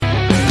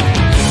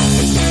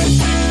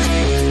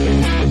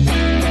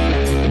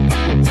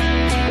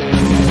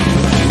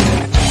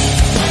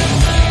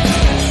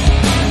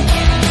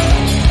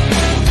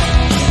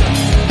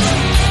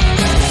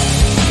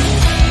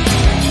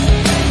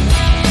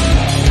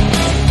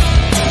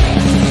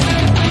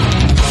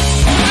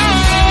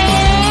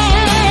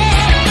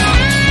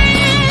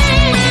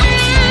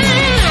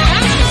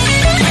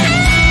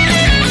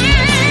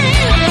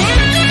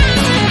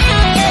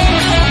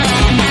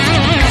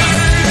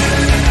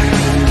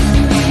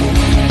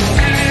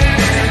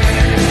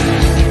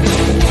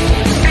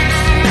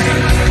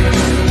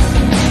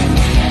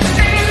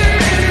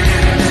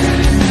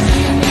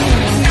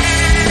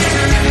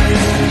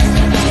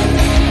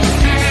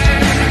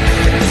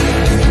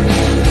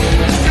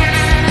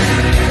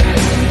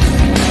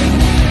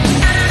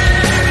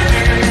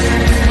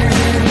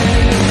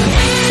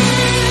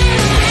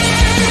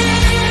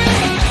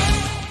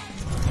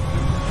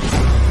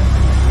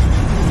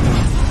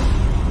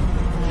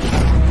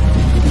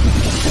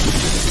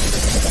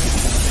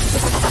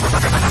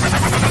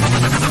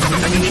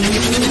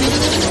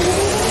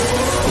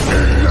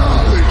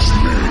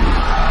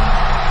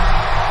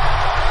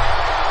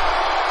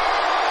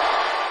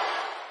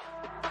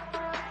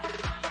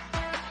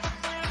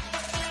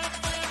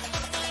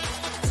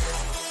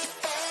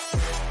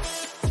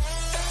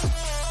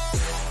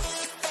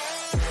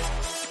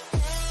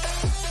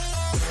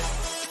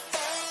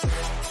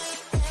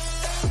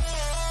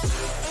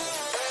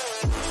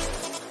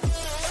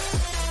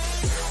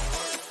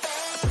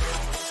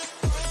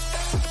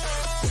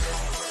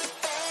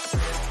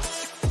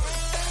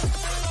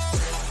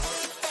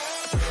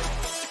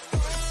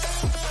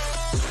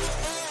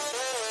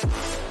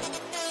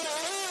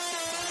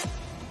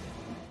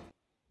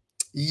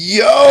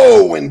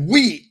Yo, and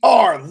we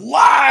are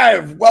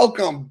live.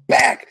 Welcome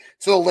back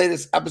to the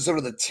latest episode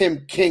of the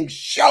Tim King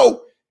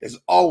Show. As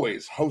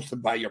always,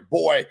 hosted by your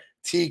boy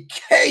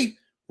TK,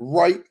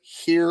 right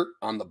here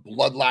on the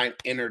Bloodline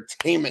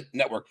Entertainment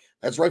Network.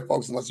 That's right,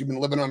 folks. Unless you've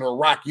been living under a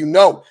rock, you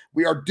know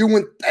we are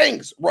doing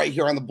things right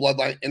here on the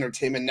Bloodline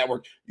Entertainment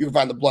Network. You can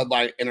find the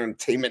Bloodline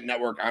Entertainment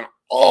Network on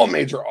all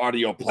major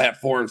audio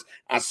platforms,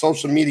 on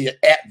social media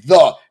at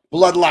the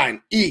Bloodline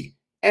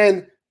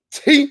ENT.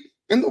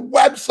 And the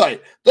website,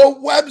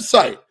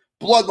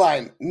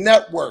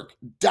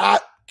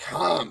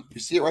 bloodlinenetwork.com. You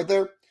see it right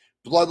there?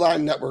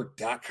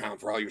 Bloodlinenetwork.com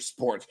for all your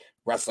sports,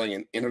 wrestling,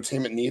 and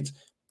entertainment needs.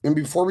 And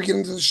before we get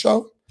into the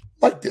show,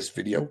 like this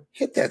video,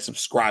 hit that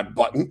subscribe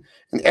button.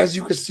 And as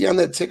you can see on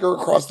that ticker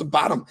across the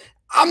bottom,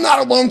 I'm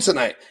not alone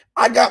tonight.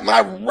 I got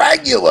my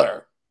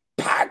regular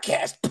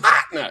podcast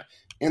partner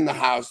in the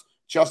house.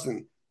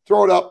 Justin,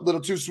 throw it up, little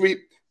too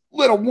sweet.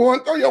 Little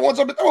one, throw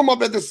them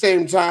up at the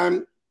same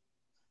time.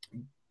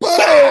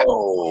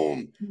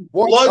 Boom!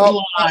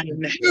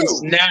 Bloodline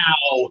is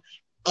now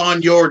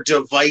on your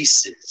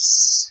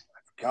devices.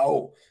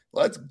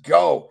 Let's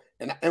go.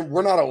 And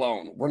we're not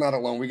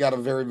alone. We got a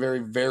very, very,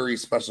 very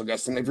special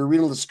guest. And if you're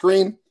reading the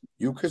screen,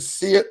 you could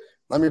see it.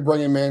 Let me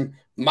bring him in.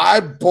 My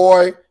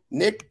boy,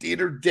 Nick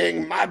Dieter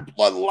Ding, my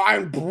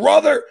bloodline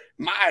brother,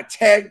 my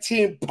tag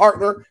team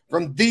partner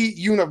from the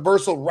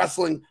Universal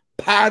Wrestling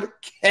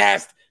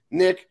Podcast.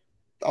 Nick,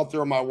 I'll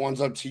throw my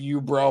ones up to you,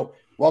 bro.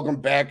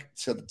 Welcome back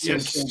to the Tim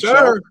King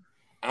Show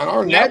on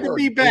our network. Glad to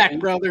be back,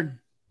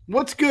 brother.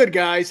 What's good,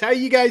 guys? How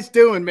you guys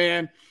doing,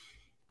 man?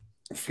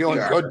 I'm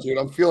feeling good, dude.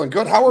 I'm feeling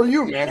good. How are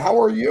you, man? How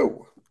are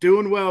you?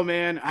 Doing well,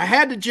 man. I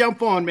had to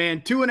jump on, man.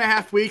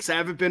 2.5 weeks I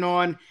haven't been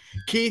on.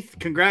 Keith,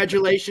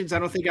 congratulations. I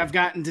don't think I've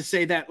gotten to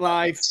say that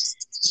live.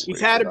 He's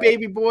had a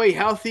baby boy,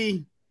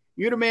 healthy.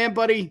 You're the man,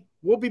 buddy.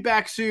 We'll be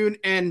back soon.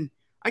 And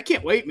I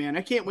can't wait, man.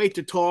 I can't wait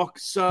to talk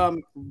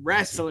some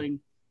wrestling.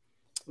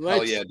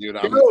 Hell yeah, dude.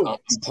 I'm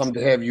pumped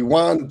to have you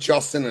on.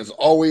 Justin, as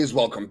always,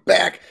 welcome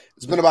back.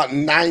 It's been about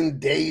 9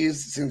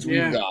 days since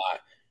we've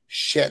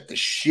shed the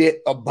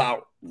shit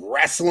about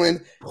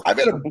wrestling. I've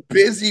had a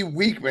busy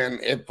week, man.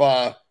 If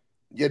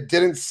you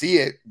didn't see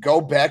it,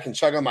 go back and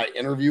check out my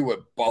interview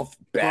with Buff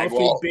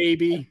Bagwell.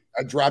 Baby.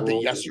 I dropped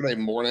it yesterday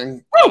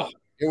morning. Oh,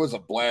 it was a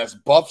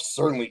blast. Buff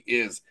certainly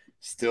is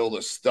still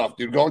the stuff,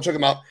 dude. Go and check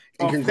him out.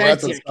 And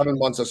congrats on 7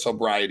 months of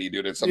sobriety,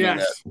 dude. It's something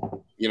that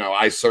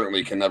I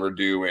certainly can never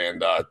do.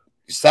 And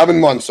 7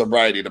 months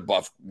sobriety to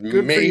Buff.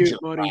 Good major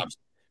props.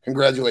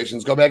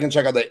 Congratulations. Go back and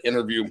check out that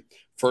interview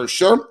for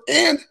sure.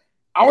 And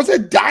I was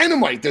at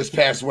Dynamite this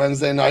past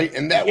Wednesday night,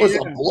 and that was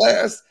a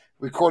blast.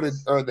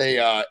 They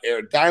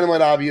aired Dynamite,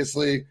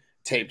 obviously,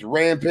 taped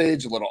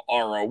Rampage, a little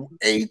ROH.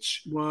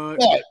 But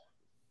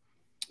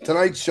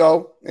tonight's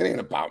show, it ain't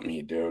about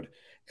me, dude.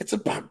 It's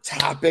about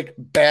Topic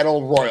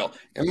Battle Royal.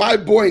 And my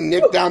boy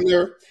Nick down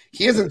there,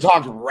 he hasn't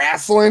talked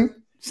wrestling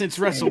since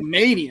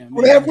WrestleMania.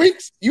 2.5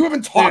 weeks? You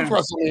haven't talked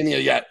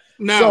WrestleMania yet.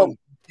 No. So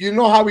you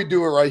know how we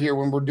do it right here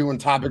when we're doing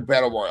Topic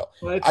Battle Royal.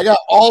 I got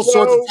all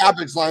sorts of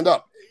topics lined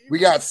up. We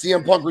got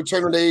CM Punk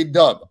returning to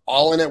A-Dub,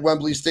 all in at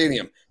Wembley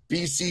Stadium.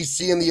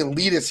 BCC and the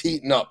Elitists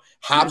heating up.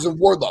 Hobbs and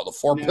Wardlow, the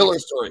four pillar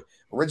story.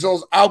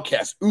 Originals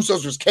Outcast.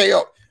 Usos vs.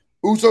 KO.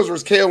 Usos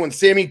vs. KO and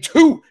Sami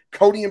 2.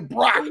 Cody and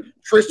Brock.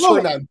 Trish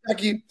turned on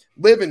Becky.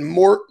 Liv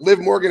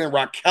Morgan and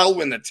Raquel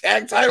win the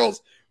tag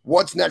titles.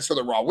 What's next for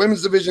the Raw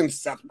Women's Division?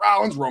 Seth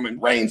Rollins, Roman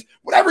Reigns.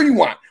 Whatever you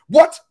want.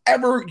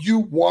 Whatever you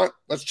want.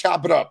 Let's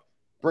chop it up.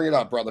 Bring it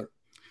up, brother.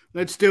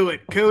 Let's do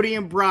it. Cody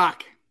and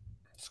Brock.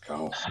 Let's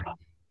go.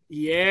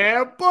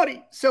 Yeah,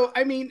 buddy. So,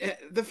 I mean,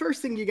 the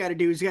first thing you got to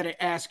do is you got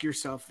to ask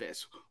yourself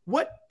this.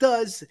 What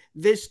does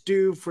this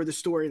do for the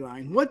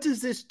storyline? What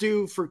does this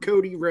do for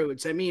Cody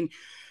Rhodes? I mean,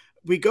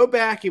 we go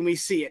back and we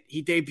see it.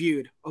 He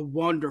debuted a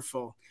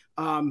wonderful,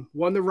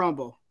 won the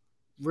Rumble.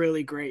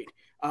 Really great.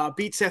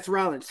 Beat Seth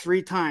Rollins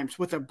 3 times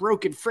with a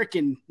broken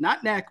freaking,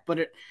 not neck,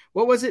 but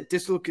what was it?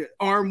 Dislocated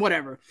arm,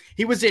 whatever.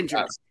 He was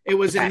injured. It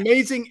was an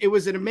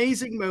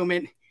amazing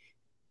moment.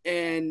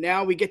 And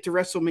now we get to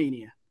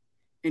WrestleMania.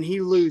 And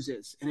he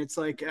loses. And it's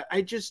like,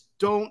 I just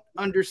don't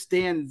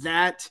understand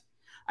that.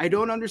 I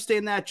don't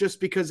understand that just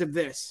because of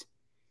this.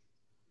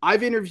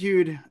 I've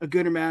interviewed a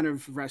good amount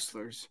of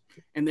wrestlers,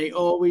 and they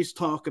always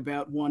talk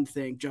about one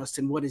thing,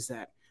 Justin. What is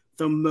that?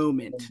 The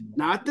moment.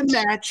 Not the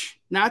match,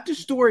 not the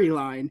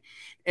storyline.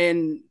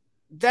 And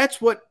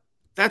that's what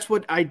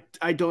I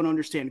don't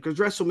understand. Because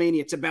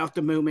WrestleMania, it's about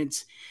the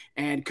moments,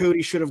 and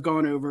Cody should have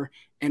gone over.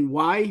 And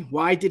why?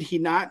 Why did he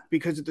not?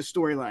 Because of the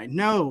storyline.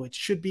 No, it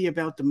should be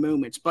about the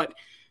moments. But,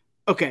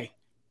 okay,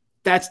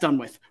 that's done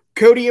with.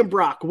 Cody and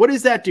Brock, what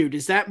does that do?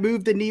 Does that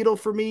move the needle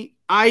for me?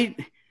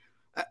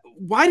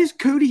 Why does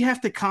Cody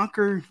have to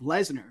conquer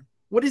Lesnar?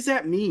 What does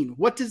that mean?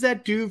 What does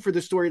that do for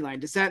the storyline?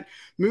 Does that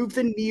move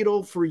the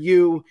needle for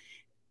you?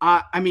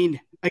 I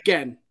mean,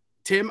 again,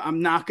 Tim,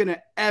 I'm not going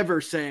to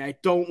ever say I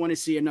don't want to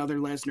see another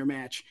Lesnar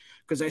match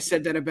because I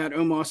said that about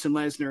Omos and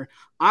Lesnar.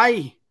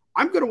 I'm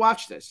going to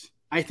watch this.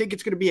 I think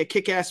it's going to be a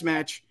kick-ass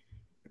match.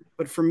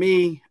 But for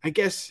me, I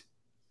guess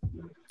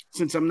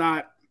since I'm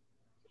not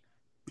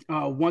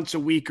once a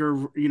week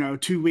or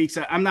 2 weeks,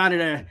 I'm not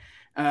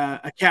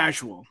a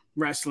casual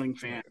wrestling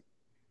fan.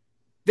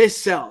 This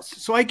sells,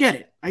 so I get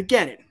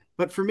it.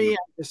 But for me,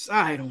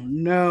 I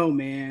don't know,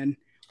 man.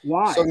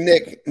 Why? So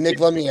Nick,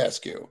 let me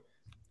ask you.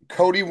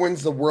 Cody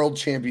wins the world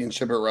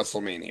championship at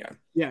WrestleMania.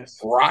 Yes.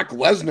 Brock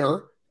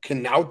Lesnar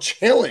can now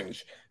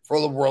challenge for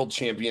the world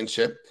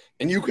championship,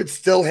 and you could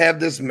still have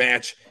this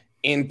match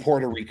in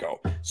Puerto Rico.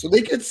 So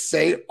they could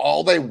say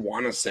all they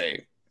want to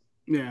say.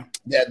 Yeah.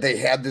 That they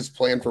had this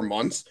plan for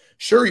months.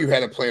 Sure, you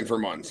had a plan for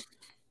months.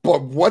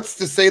 But what's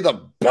to say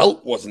the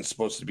belt wasn't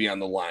supposed to be on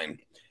the line?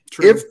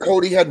 True. If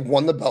Cody had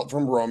won the belt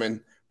from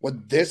Roman,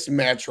 would this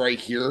match right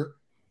here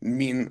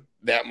mean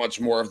that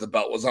much more if the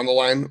belt was on the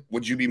line?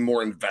 Would you be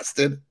more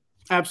invested?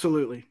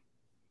 Absolutely.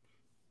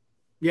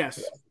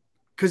 Yes.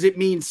 Because it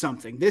means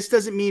something. This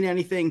doesn't mean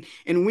anything,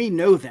 and we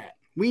know that.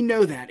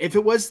 If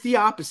it was the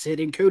opposite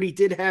and Cody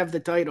did have the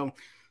title,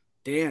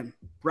 damn, give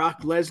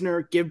Brock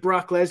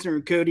Lesnar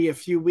and Cody a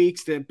few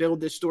weeks to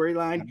build this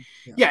storyline.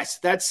 Yeah. Yes,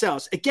 that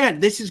sells. Again,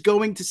 this is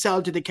going to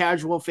sell to the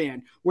casual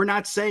fan. We're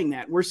not saying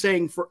that. We're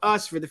saying for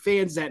us, for the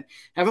fans that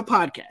have a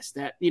podcast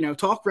that,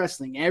 talk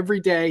wrestling every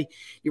day.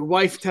 Your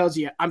wife tells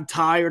you, I'm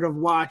tired of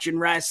watching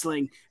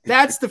wrestling.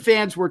 That's the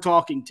fans we're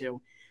talking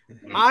to.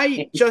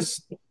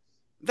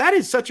 That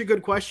is such a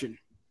good question.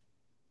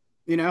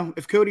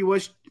 If Cody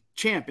was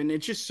champ, and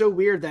it's just so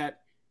weird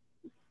that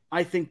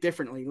I think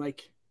differently.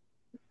 Like,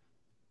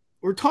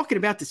 we're talking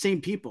about the same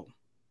people,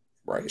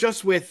 right?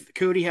 Just with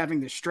Cody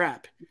having the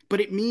strap, but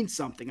it means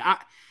something.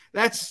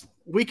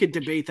 We could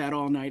debate that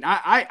all night.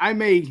 I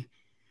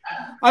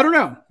don't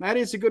know. That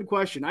is a good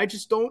question. I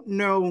just don't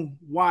know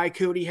why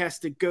Cody has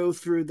to go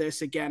through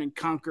this again and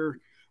conquer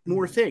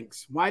more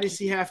things. Why does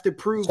he have to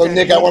prove? So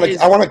Nick, I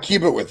want to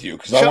keep it with you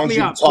because I want you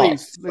to talk.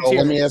 Please. So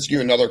let me ask you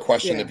another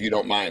question if you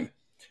don't mind.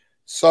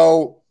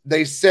 So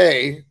they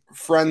say,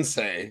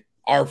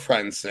 our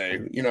friends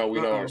say, we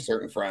know our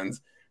certain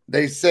friends.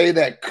 They say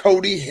that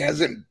Cody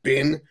hasn't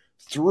been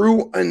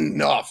through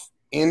enough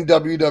in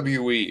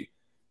WWE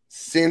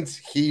since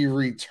he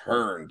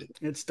returned.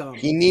 It's dumb.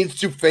 He needs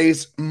to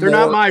face They're more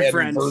not my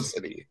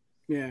adversity.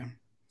 Friends. Yeah.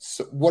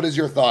 So what is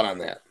your thought on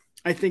that?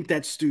 I think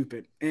that's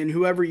stupid. And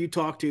whoever you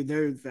talk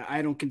to,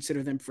 I don't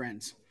consider them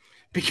friends.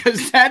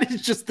 Because that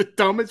is just the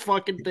dumbest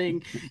fucking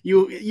thing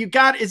you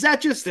got. Is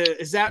that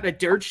a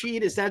dirt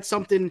sheet? Is that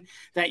something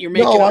that you're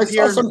making up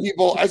here?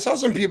 I saw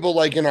some people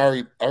like in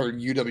our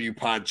UW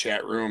pod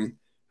chat room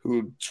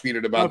who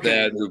tweeted about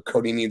that, who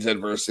Cody needs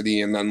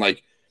adversity, and then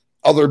like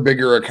other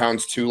bigger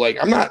accounts too. Like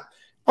I'm not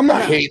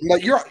hating.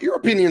 Like your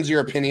opinion's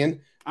your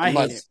opinion. I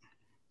hate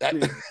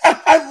it.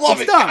 I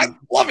love it. Dumb. I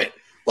love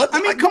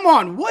it. Come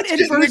on. What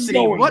adversity?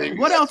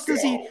 What else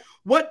does he?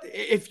 What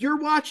if you're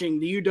watching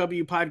the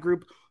UW pod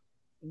group?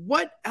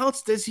 What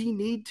else does he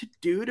need to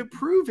do to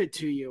prove it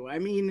to you? I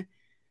mean,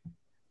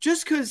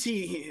 just because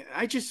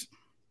I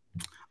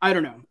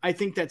don't know. I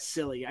think that's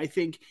silly. I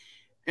think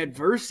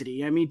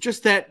adversity. I mean,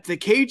 just the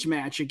cage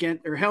match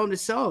or Hell in a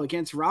Cell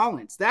against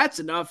Rollins,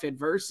 that's enough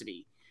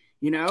adversity,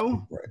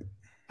 Right.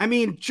 I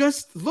mean,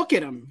 just look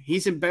at him.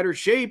 He's in better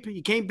shape.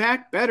 He came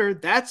back better.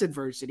 That's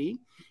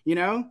adversity.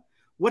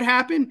 What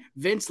happened?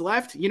 Vince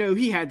left.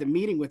 He had the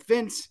meeting with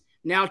Vince.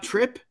 Now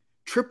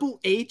Triple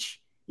H,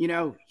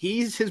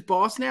 he's his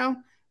boss now.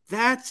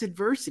 That's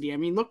adversity. I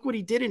mean, look what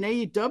he did in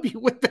AEW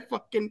with the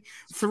fucking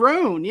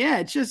throne. Yeah,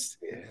 it's just,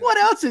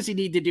 what else does he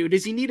need to do?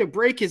 Does he need to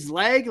break his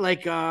leg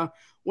like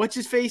what's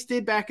his face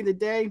did back in the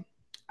day?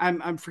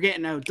 I'm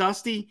forgetting now.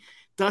 Dusty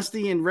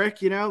and Rick,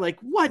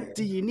 what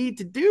do you need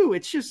to do?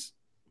 It's just,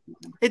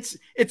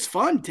 it's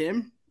fun,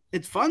 Tim.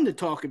 It's fun to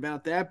talk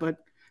about that, but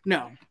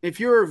no,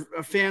 if you're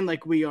a fan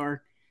like we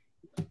are,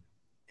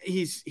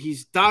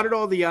 he's dotted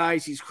all the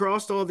I's, he's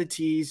crossed all the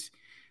T's.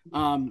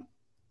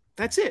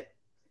 That's it.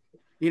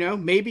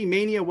 Maybe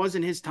Mania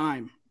wasn't his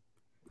time.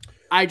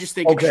 I just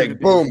think. Okay,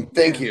 boom.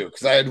 Thank you.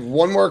 Because I had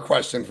one more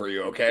question for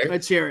you. Okay,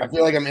 let's hear it. I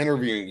feel like I'm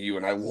interviewing you,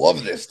 and I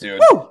love this,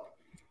 dude. Woo!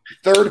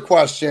 Third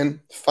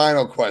question,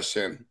 final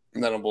question,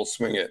 and then we'll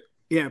swing it.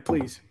 Yeah,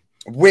 please.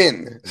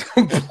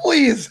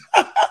 Please.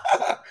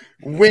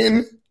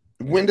 When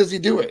does he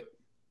do it?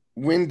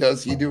 When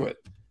does he do it?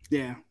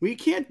 Yeah, we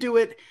can't do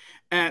it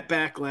at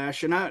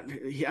Backlash, and I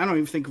don't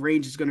even think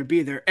Rage is going to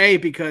be there.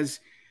 Because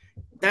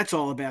that's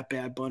all about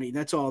Bad Bunny.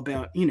 That's all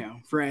about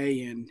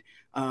Ray and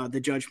the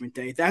Judgment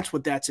Day. That's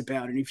what that's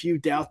about. And if you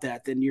doubt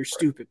that, then you're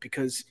stupid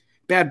because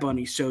Bad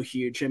Bunny's so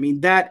huge. I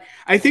mean,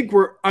 I think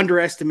we're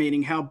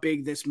underestimating how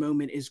big this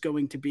moment is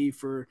going to be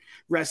for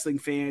wrestling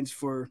fans,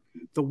 for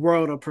the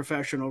world of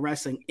professional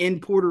wrestling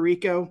in Puerto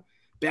Rico.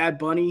 Bad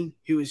Bunny,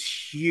 who is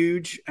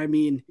huge. I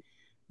mean,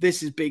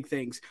 this is big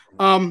things.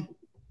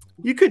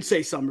 You could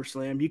say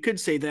SummerSlam. You could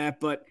say that,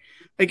 but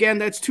again,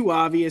 that's too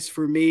obvious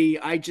for me.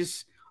 I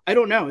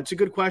don't know. It's a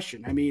good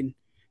question. I mean,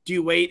 do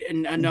you wait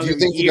another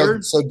year?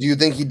 Do you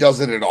think he does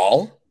it at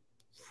all?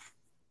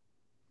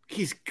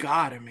 He's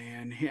got it,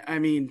 man. I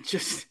mean,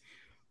 just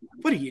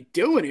what are you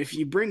doing if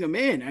you bring him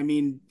in? I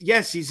mean,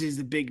 yes, he's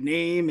the big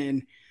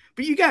name,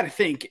 but you got to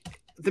think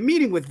the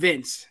meeting with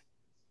Vince.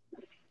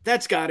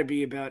 that's got to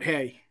be about,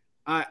 hey,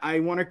 I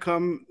want to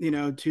come,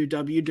 to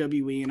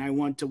WWE and I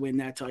want to win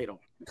that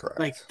title. Correct.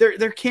 Like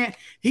there can't.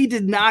 He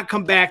did not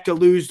come back to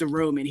lose to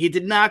Roman. He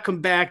did not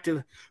come back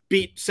to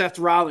beat Seth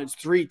Rollins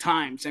 3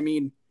 times. I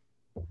mean,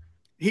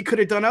 he could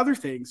have done other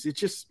things. It's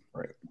just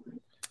right.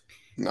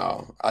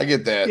 No, I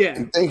get that. Yeah.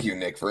 And thank you,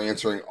 Nick, for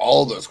answering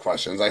all those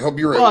questions. I hope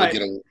you were able to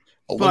get a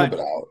little bit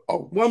out.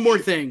 Oh, one more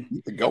thing.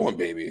 Keep it going,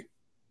 baby.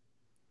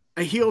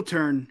 A heel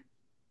turn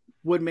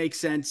would make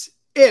sense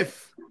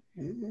if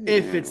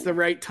it's the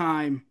right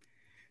time.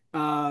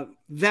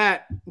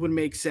 That would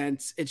make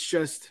sense. It's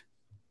just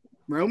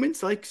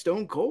Roman's like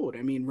Stone Cold.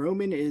 I mean,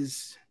 Roman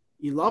is,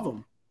 you love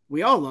him.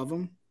 We all love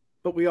him,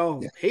 but we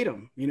all hate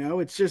him.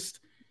 It's just,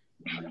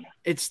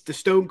 it's the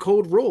Stone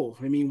Cold rule.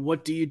 I mean,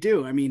 what do you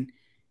do? I mean,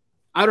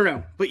 I don't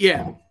know, but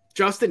yeah,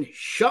 Justin,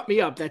 shut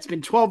me up. That's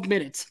been 12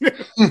 minutes.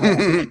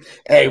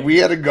 Hey, we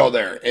had to go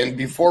there. And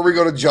before we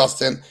go to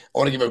Justin, I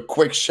want to give a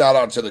quick shout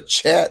out to the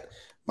chat.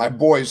 My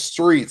boy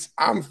Streets,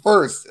 I'm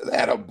first.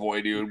 That a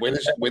boy, dude. Way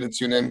to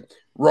tune in.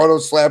 Roto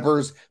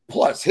Slappers,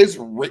 plus his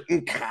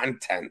written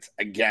content.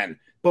 Again,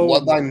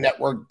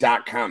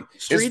 BloodlineNetwork.com.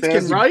 His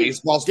fantasy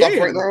baseball stuff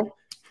right now,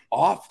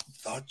 off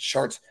the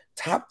charts.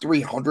 Top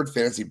 300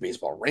 fantasy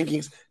baseball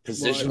rankings,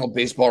 positional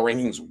baseball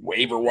rankings,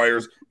 waiver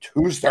wires,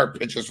 2-star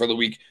pitches for the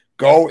week.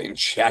 Go and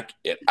check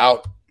it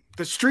out.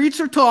 The streets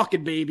are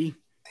talking, baby.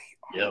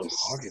 Yes.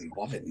 Fucking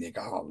love it, Nick.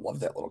 Oh, I love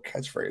that little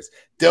catchphrase.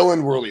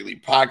 Dylan Worley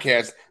League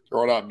Podcast.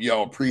 Throw it up.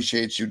 Yo,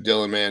 appreciate you,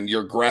 Dylan, man.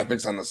 Your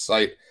graphics on the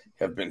site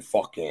have been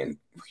fucking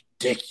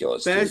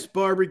ridiculous. Best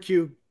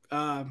barbecue.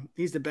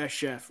 He's the best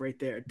chef right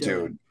there.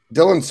 Dylan. Dude,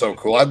 Dylan's so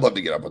cool. I'd love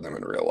to get up with him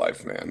in real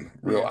life, man.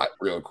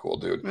 Real cool,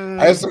 dude.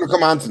 I asked him to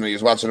come on to me.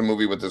 He's watching a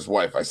movie with his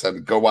wife. I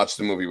said, go watch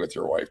the movie with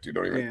your wife, dude.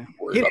 Don't even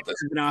worry about this.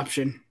 An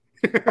option.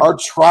 Our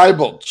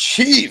tribal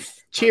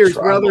chief. Cheers,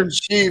 brother.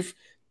 Chief.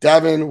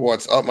 Devin,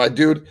 what's up, my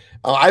dude?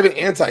 I have an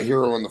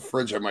anti-hero in the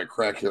fridge. I might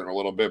crack here in a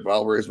little bit, but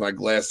I'll raise my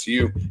glass to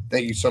you.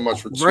 Thank you so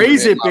much for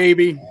raise it,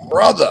 baby.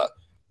 Brother.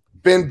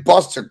 Ben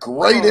Buster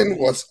Graydon,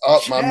 what's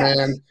up, my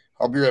man?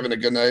 Hope you're having a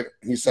good night.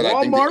 He said, Walmart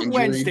I think the injury,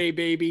 Wednesday,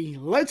 baby.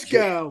 Let's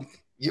go.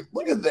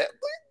 Look at that.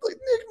 Look,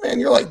 Nick, man,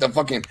 you're like the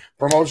fucking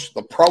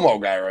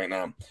promo guy right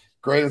now.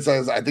 Graydon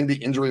says, I think the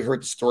injury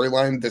hurt the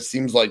storyline. This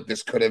seems like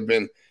this could have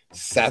been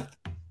Seth,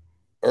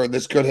 or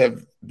this could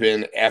have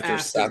been after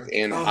Seth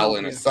in Hell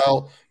in a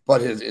Cell,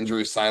 but his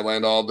injury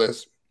sidelined all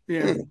this.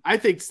 Yeah, I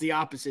think it's the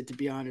opposite, to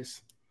be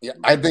honest. Yeah,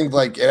 I think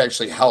like it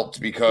actually helped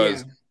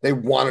because they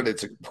wanted it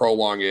to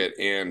prolong it.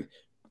 And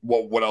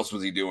what else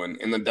was he doing?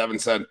 And then Devin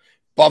said,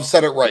 Buff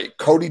said it right.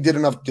 Cody did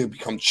enough to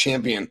become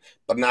champion,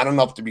 but not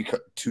enough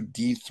to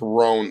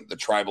dethrone the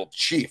tribal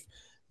chief,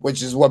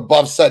 which is what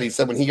Buff said. He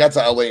said when he got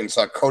to LA and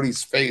saw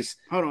Cody's face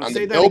on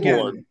the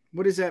billboard. Again.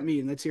 What does that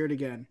mean? Let's hear it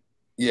again.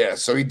 Yeah,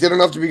 so he did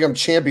enough to become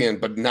champion,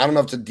 but not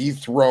enough to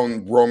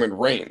dethrone Roman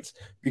Reigns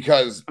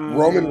because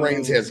Roman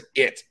Reigns has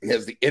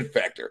the it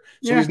factor.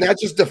 So he's not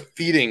just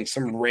defeating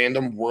some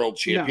random world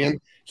champion. No.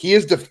 He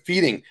is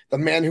defeating the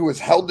man who has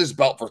held this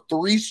belt for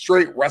 3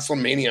 straight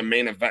WrestleMania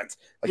main events.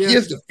 Like he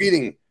is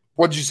defeating,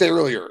 what'd you say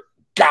earlier?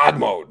 God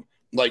mode.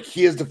 Like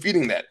he is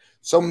defeating that.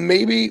 So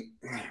maybe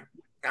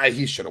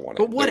he should have won it.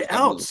 But what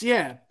else?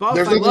 Buff,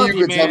 there's nothing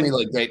you can tell me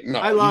like that. No,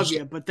 I love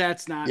you, but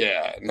that's not.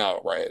 Yeah,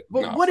 no, right.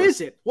 But what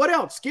is it? What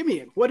else? Give me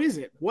it. What is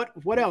it?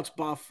 What else,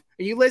 Buff?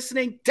 Are you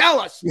listening? Tell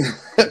us.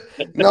 Buff.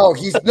 No.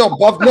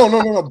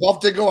 Buff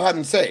did go ahead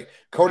and say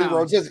Cody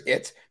Rhodes is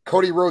it.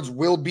 Cody Rhodes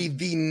will be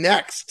the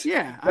next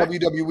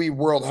WWE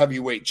World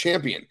Heavyweight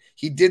Champion.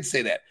 He did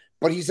say that,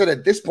 but he said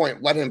at this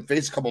point, let him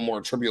face a couple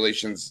more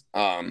tribulations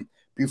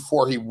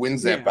before he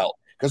wins that belt.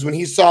 Because when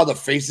he saw the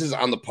faces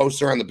on the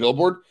poster on the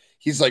billboard,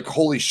 he's like,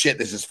 holy shit,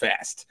 this is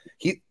fast.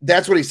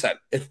 That's what he said.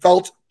 It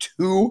felt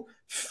too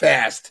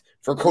fast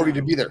for Cody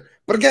to be there.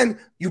 But again,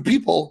 you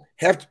people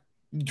have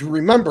to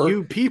remember.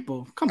 You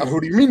people? Come on. Who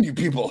do you mean, you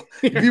people?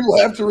 People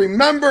have to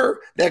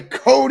remember that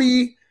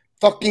Cody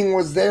fucking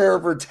was there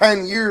for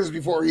 10 years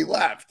before he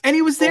left. And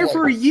he was there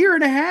for a year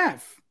and a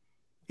half.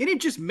 He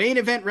didn't just main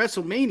event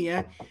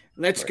WrestleMania.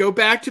 Let's go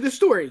back to the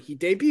story. He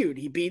debuted.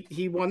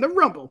 He won the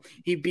Rumble.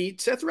 He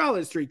beat Seth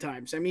Rollins 3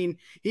 times. I mean,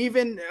 he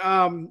even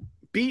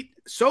beat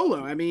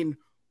Solo. I mean,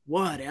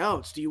 what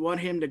else? Do you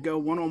want him to go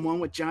one-on-one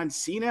with John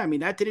Cena? I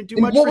mean, that didn't do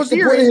much. What was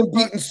the point of him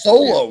beating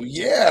Solo?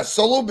 Yeah,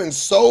 Solo been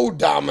so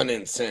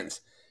dominant since.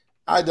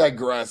 I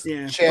digress.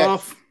 Yeah, Chad,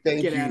 Buff,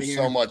 thank you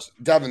so much.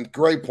 Devin,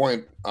 great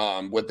point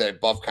with that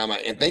Buff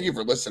comment. And thank you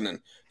for listening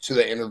to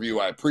the interview.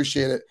 I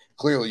appreciate it.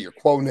 Clearly, you're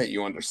quoting it.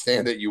 You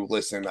understand it. You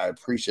listen. I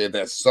appreciate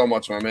that so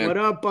much, my man. What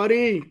up,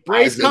 buddy?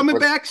 Bray's coming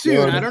back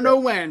soon. I don't know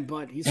when,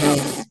 but he's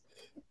coming.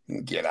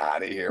 Get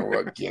out of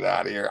here. Get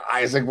out of here.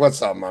 Isaac,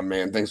 what's up, my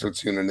man? Thanks for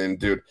tuning in,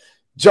 dude.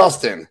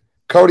 Justin,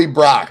 Cody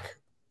Brock.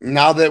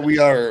 Now that we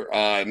are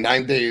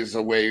 9 days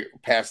away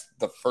past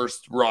the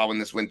first Raw when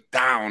this went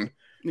down.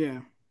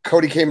 Yeah.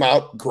 Cody came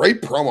out.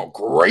 Great promo.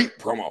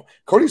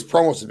 Cody's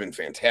promos have been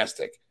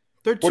fantastic.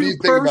 They're too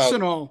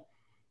personal.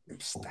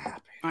 Stop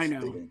it. I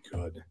know.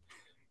 Good.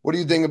 What do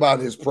you think about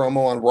his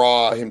promo on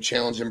Raw, him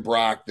challenging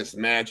Brock, this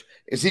match?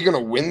 Is he going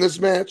to win this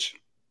match?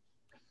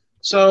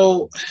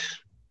 So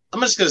I'm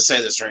just going to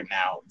say this right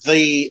now.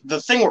 The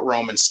thing with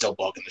Roman's still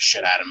bugging the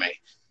shit out of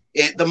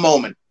me. The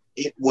moment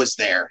it was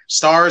there.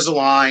 Stars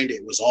aligned.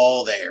 It was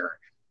all there.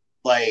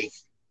 Like,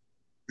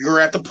 you're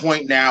at the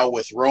point now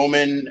with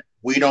Roman.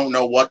 We don't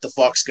know what the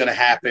fuck's going to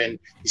happen.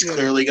 He's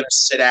clearly going to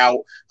sit out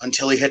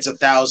until he hits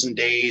 1,000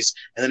 days.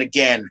 And then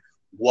again,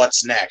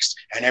 what's next?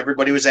 And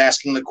everybody was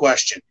asking the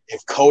question,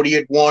 if Cody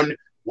had won,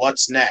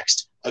 what's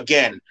next?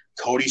 Again,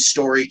 Cody's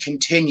story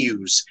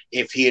continues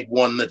if he had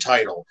won the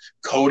title.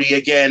 Cody,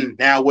 again,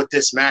 now with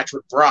this match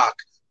with Brock,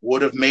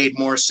 would have made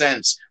more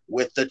sense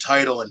with the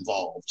title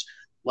involved.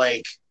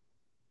 Like,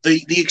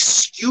 the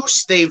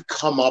excuse they've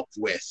come up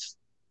with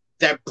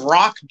that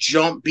Brock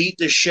beat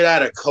the shit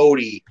out of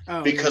Cody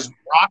because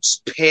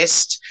Brock's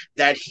pissed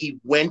that he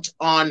went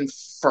on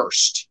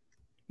first.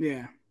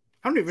 Yeah.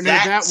 I don't even know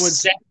if that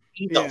was set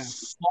me the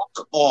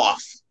fuck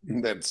off.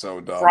 That's so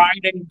dumb.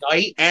 Friday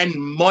night and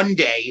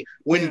Monday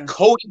when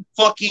Cody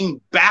fucking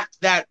backed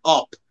that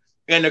up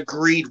and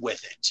agreed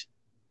with it.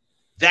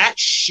 That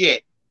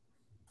shit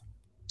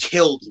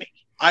killed me.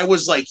 I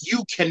was like,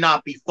 you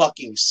cannot be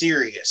fucking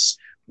serious.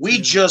 We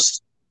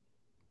just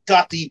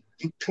got the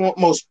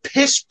most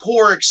piss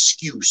poor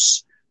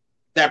excuse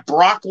that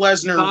Brock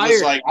Lesnar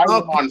was like, I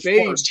went on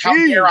first. How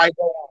dare I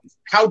go on?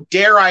 How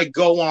dare I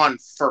go on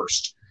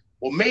first?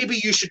 Well, maybe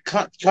you should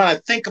kind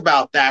of think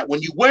about that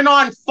when you went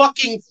on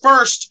fucking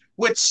first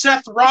with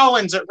Seth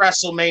Rollins at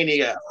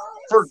WrestleMania.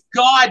 For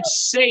God's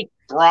sake,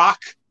 Brock.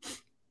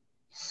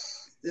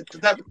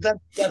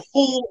 That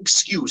whole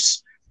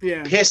excuse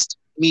pissed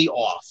me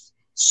off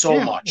so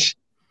much.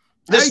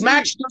 This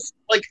match,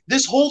 like,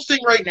 this whole thing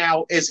right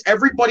now is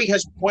everybody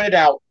has pointed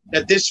out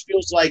that this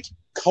feels like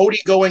Cody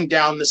going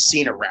down the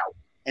Cena route.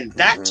 And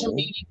that, to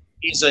me,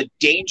 is a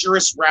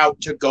dangerous route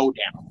to go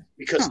down.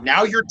 Because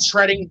now you're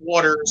treading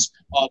waters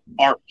of,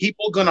 are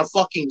people going to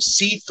fucking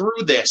see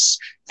through this?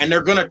 And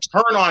they're going to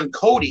turn on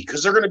Cody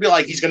because they're going to be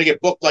like, he's going to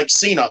get booked like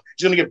Cena.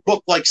 He's going to get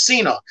booked like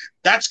Cena.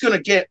 That's going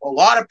to get a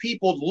lot of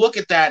people to look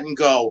at that and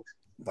go,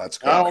 let's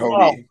go,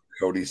 Cody.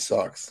 Cody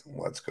sucks.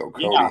 Let's go,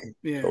 Cody.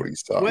 Yeah. Cody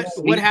sucks.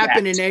 What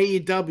happened in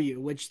AEW,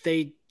 which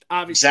they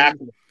obviously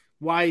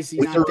why is he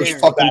not there?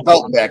 His fucking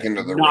belt back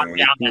into the ring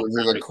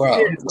into the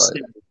crowd.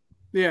 Right?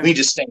 Yeah, we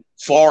just stay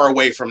far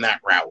away from that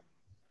route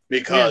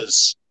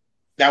because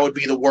that would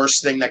be the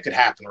worst thing that could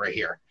happen right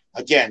here.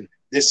 Again,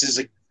 this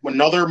is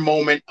another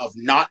moment of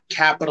not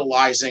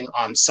capitalizing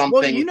on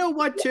something. Well, you know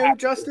what, too,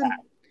 Justin?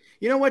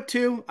 You know what,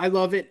 too? I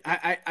love it.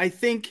 I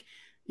think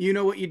you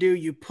know what you do.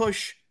 You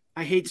push.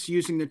 I hate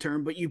using the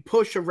term, but you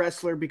push a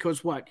wrestler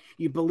because what?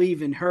 You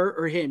believe in her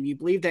or him. You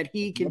believe that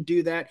he can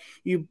do that.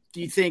 You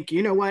think,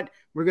 you know what?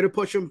 We're going to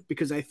push him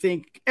because I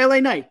think LA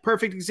Knight,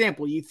 perfect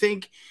example. You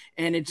think,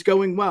 and it's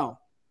going well,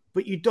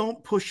 but you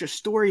don't push a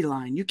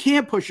storyline. You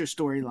can't push a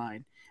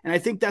storyline. And I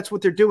think that's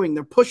what they're doing.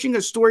 They're pushing a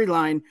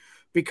storyline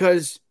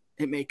because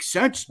it makes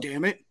sense,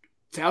 damn it.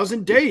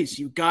 1,000 days,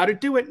 you got to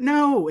do it.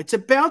 No, it's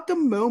about the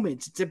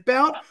moments. It's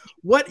about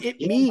what it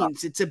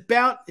means. It's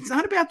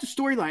not about the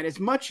storyline as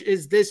much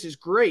as this is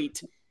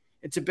great.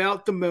 It's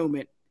about the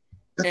moment.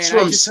 That's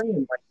what I'm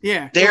saying.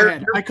 Like, go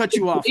ahead. I cut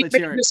you off. Let's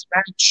hear it.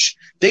 Match,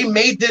 they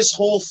made this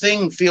whole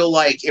thing feel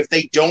like if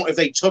they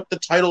took the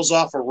titles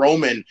off of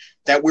Roman,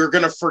 that we're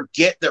going to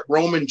forget that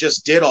Roman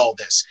just did all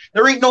this.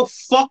 There ain't no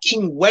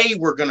fucking way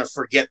we're going to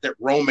forget that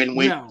Roman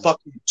went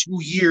fucking 2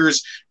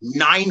 years,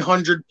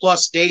 900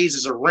 plus days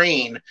as a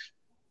reign.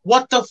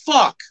 What the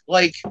fuck?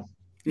 Like,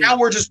 now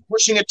we're just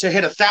pushing it to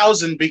hit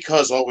 1,000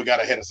 because, we got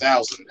to hit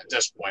 1,000 at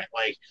this point.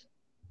 Like,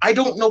 I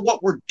don't know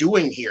what we're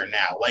doing here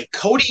now. Like,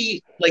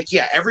 Cody,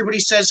 everybody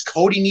says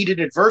Cody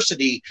needed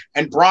adversity,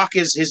 and Brock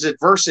is his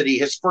adversity,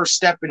 his first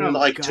step in, to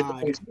go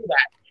through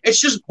that. It's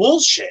just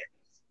bullshit.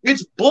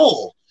 It's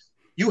bull.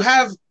 You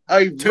have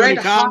a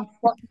red-hot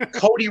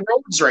Cody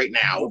Rhodes right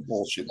now.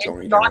 Bullshit,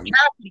 Tony. Not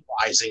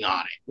capitalizing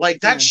on it.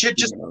 Like, that shit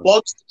just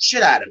bugs the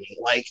shit out of me.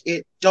 Like,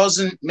 it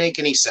doesn't make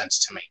any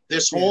sense to me.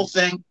 This whole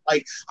thing,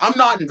 like, I'm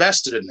not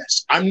invested in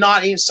this. I'm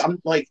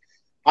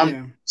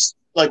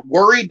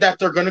worried that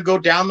they're going to go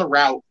down the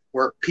route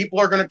where people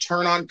are going to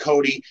turn on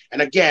Cody.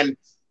 And again,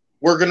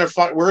 we're going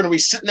to be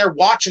sitting there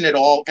watching it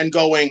all and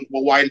going,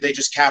 well, why didn't they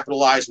just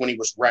capitalize when he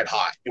was red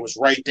hot? It was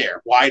right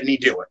there. Why didn't he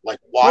do it? Like,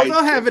 why?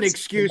 Well, they'll have an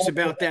excuse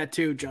about that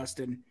too,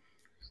 Justin.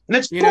 And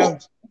it's bull.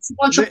 It's a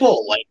bunch of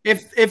bull. Like,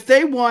 if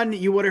they won,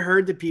 you would have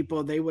heard the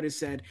people. They would have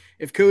said,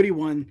 if Cody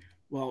won,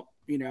 well,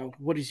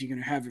 what is he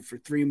going to have it for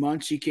 3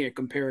 months? You can't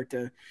compare it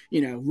to,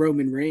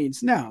 Roman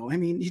Reigns. No, I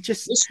mean,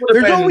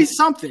 there's always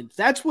something.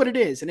 That's what it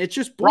is. And it's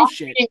just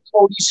bullshit.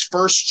 Cody's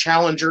first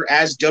challenger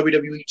as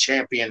WWE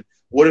champion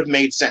would have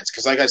made sense.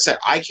 Because like I said,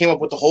 I came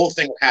up with the whole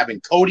thing of having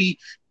Cody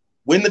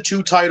win the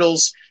 2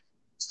 titles,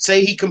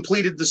 say he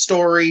completed the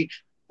story,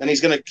 then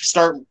he's going to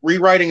start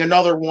rewriting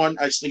another one.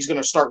 He's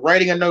going to start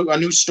writing a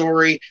new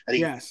story. And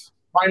he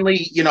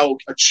finally,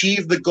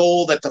 achieve the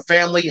goal that the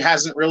family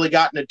hasn't really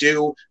gotten to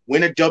do,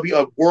 win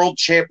a world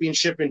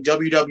championship in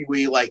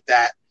WWE like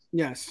that.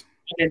 Yes.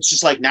 it's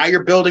just like now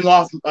you're building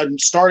off and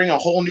starting a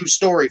whole new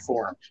story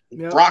for him.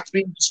 Yep. Brock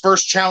being his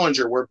first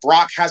challenger, where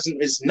Brock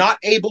is not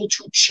able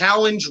to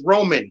challenge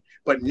Roman,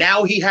 but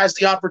now he has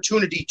the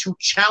opportunity to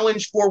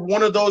challenge for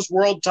one of those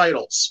world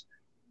titles.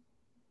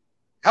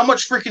 How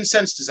much freaking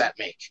sense does that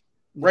make?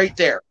 Right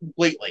there,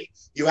 completely.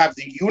 You have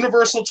the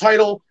Universal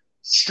title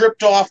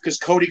stripped off because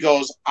Cody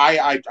goes,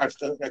 I've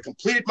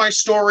completed my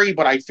story,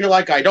 but I feel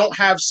like I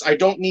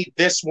don't need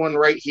this one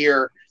right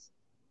here.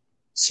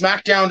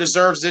 SmackDown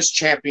deserves this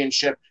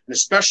championship, and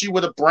especially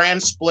with a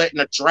brand split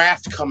and a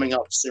draft coming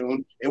up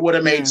soon, it would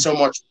have made so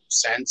much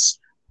sense.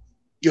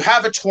 You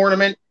have a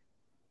tournament.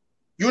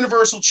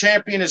 Universal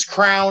Champion is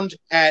crowned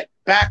at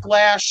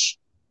Backlash.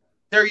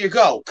 There you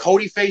go.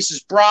 Cody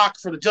faces Brock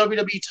for the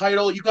WWE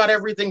title. You got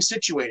everything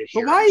situated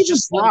here. But why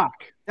just Brock?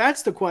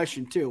 That's the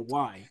question, too.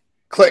 Why?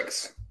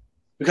 Clicks.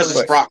 Because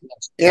it's Brock.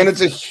 And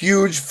it's a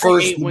huge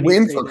first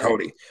win for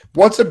Cody.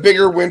 What's a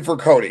bigger win for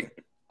Cody?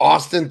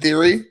 Austin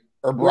Theory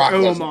or Brock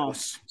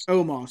Omos.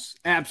 Omos.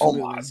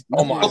 Absolutely.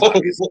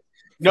 Omos.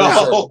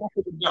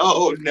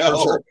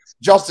 No. Sure.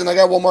 Justin, I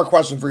got one more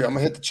question for you. I'm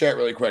going to hit the chat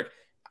really quick.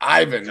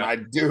 Ivan, my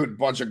dude,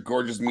 bunch of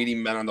gorgeous, meaty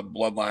men on the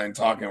bloodline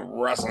talking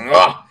wrestling.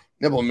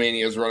 Nibble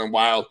Mania is running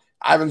wild.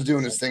 Ivan's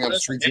doing his thing on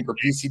Street Team for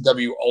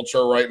PCW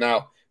Ultra right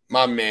now.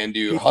 My man,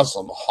 dude.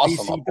 Hustle,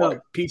 my boy.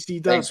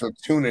 PC Thanks for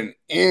tuning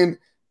in.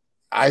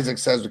 Isaac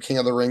says, with King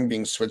of the Ring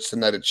being switched to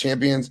Night of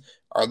Champions,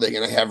 are they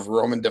going to have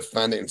Roman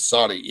defend in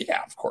Saudi?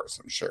 Yeah, of course,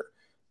 I'm sure.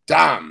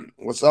 Dom,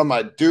 what's up,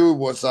 my dude?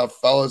 What's up,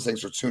 fellas?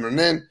 Thanks for tuning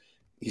in.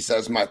 He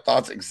says, my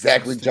thoughts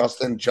exactly,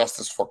 Justin.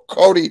 Justice for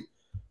Cody.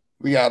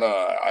 We got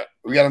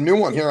a new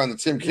one here on the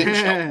Tim King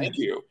Show. Thank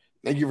you.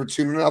 Thank you for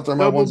tuning out there.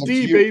 Double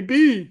D,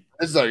 baby.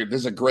 This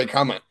is a great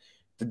comment.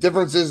 The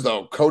difference is,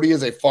 though, Cody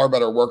is a far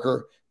better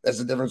worker. That's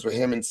the difference with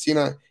him and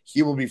Cena.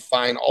 He will be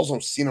fine. Also,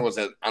 Cena was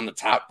on the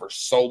top for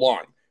so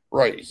long.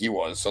 Right, he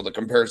was. So the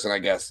comparison, I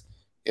guess,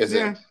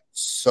 isn't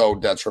so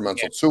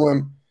detrimental to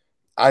him.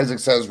 Isaac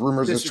says,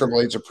 rumors is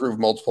Triple H approved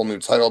multiple new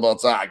title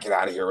belts. Get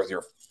out of here with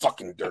your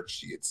fucking dirt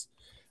sheets.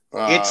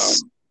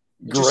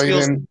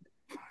 Graydon,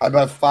 I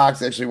bet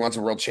Fox actually wants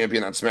a world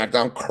champion on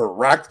SmackDown.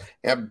 Correct.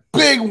 And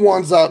big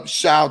ones up.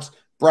 Shouts.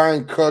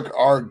 Brian Cook,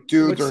 our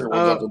dude. What's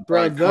up,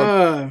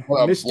 brother?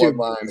 What up,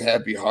 Bloodline?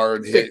 Happy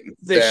hard hit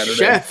Saturday.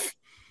 Chef.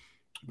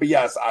 But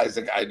yes,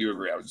 Isaac, I do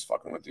agree. I was just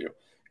fucking with you.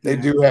 They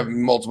do have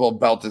multiple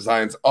belt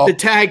designs up. The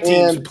tag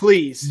teams,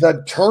 please.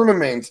 The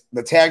tournament,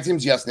 the tag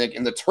teams, yes, Nick.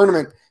 In the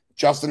tournament,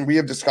 Justin, we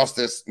have discussed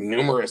this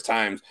numerous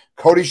times.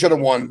 Cody should have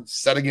won.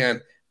 Said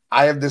again,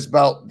 I have this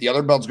belt. The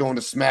other belt's going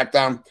to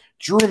SmackDown.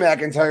 Drew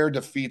McIntyre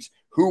defeats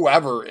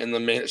whoever in the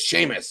main,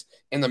 Sheamus,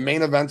 in the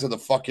main event of the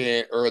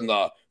fucking, or in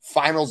the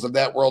finals of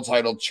that world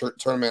title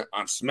tournament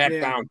on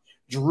SmackDown.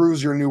 Yeah.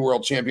 Drew's your new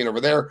world champion over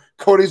there.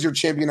 Cody's your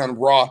champion on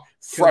Raw.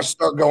 Fresh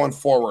start going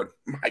forward.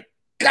 My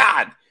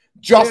God.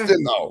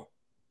 Justin, though,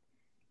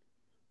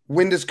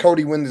 when does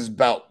Cody win this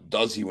belt?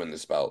 Does he win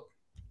this belt?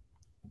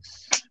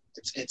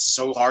 It's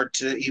so hard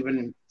to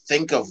even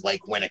think of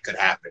like when it could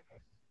happen.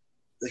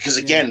 Because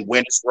again,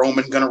 when is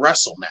Roman going to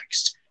wrestle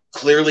next?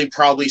 Clearly,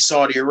 probably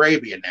Saudi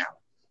Arabia now.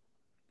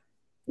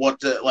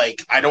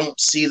 I don't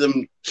see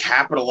them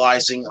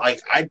capitalizing.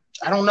 Like, I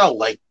don't know.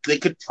 Like, they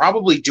could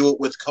probably do it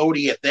with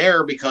Cody at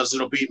there because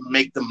it'll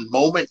make the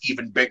moment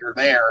even bigger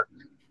there.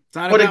 It's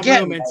not but about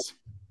again, moments.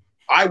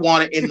 I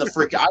want it in the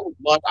freaking.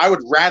 I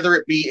would rather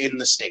it be in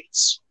the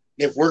States.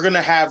 If we're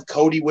gonna have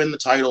Cody win the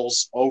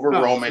titles over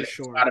Roman, it's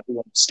gotta be in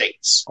the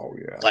States. Oh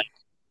yeah. Like,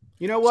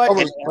 you know what?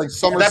 Like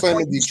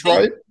SummerSlam in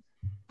Detroit.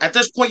 At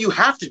this point, you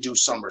have to do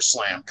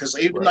SummerSlam because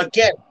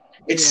again,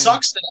 it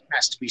sucks that it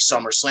has to be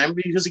SummerSlam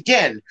because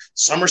again,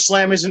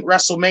 SummerSlam isn't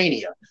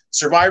WrestleMania.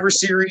 Survivor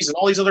Series and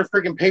all these other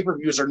freaking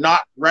pay-per-views are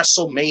not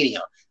WrestleMania.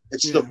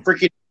 It's the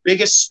freaking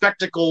biggest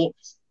spectacle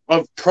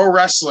of pro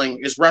wrestling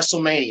is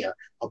WrestleMania.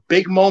 A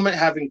big moment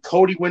having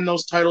Cody win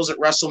those titles at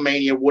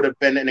WrestleMania would have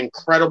been an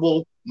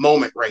incredible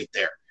moment right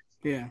there.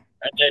 Yeah.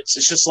 And it's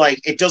just like,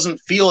 it doesn't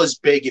feel as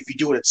big if you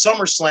do it at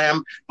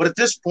SummerSlam, but at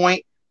this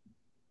point,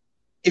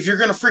 if you're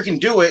going to freaking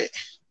do it,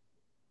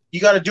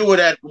 you got to do it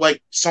at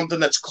like something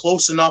that's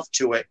close enough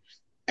to it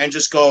and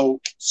just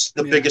go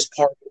the biggest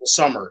part of the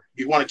summer.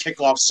 You want to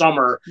kick off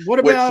summer. What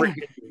about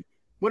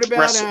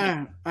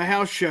a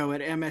house show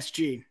at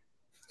MSG?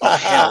 Oh,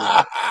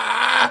 hell.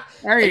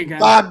 There you go.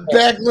 Bob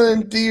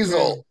Backlund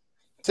Diesel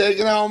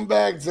taking on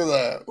back to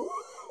the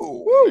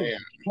man.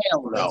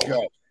 Hell no. Let's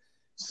go.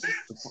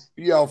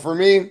 Yo, for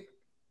me,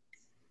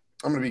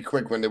 I'm going to be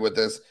quick-winded with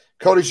this.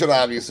 Cody should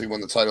obviously win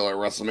the title at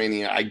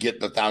WrestleMania. I get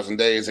the 1,000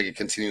 days. I get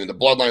continuing the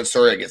Bloodline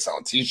story. I get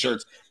selling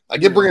T-shirts. I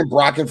get bringing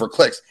Brock in for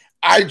clicks.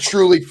 I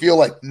truly feel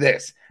like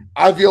this.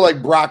 I feel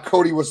like Brock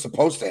Cody was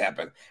supposed to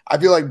happen. I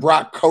feel like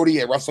Brock Cody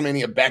at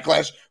WrestleMania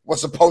Backlash was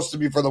supposed to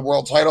be for the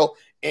world title,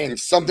 and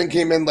something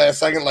came in last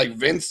second, like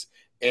Vince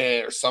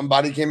or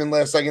somebody came in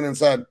last second and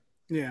said,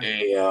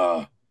 "Hey,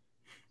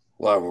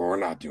 well, we're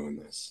not doing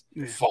this.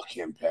 Fuck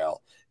him,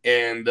 pal."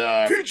 And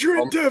future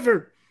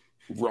endeavor.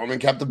 Roman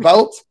kept the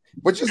belt,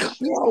 which is,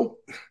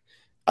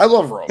 I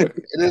love Roman.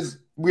 It is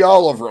we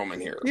all love Roman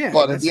here. Yeah,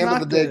 but at the end of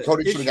the day,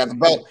 Cody should have got the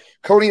belt.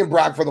 Cody and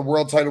Brock for the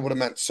world title would have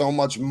meant so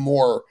much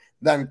more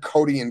than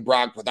Cody and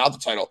Brock without the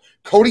title.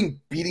 Cody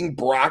beating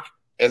Brock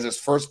as his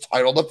first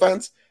title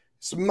defense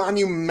is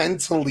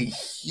monumentally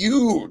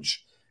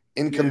huge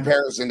in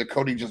comparison to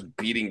Cody just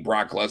beating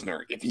Brock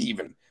Lesnar, if he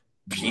even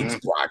beats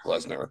Brock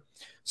Lesnar.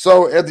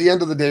 So at the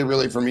end of the day,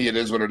 really, for me, it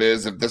is what it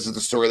is. If this is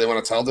the story they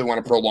want to tell, they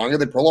want to prolong it,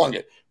 they prolong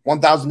it.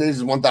 1,000 days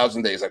is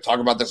 1,000 days. I talk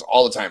about this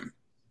all the time.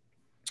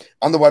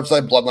 On the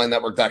website,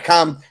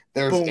 bloodlinenetwork.com,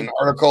 there's an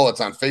article.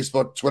 It's on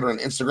Facebook, Twitter, and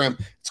Instagram.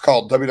 It's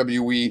called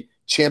WWE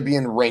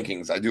Champion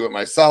Rankings. I do it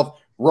myself.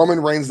 Roman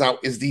Reigns now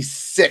is the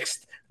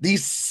sixth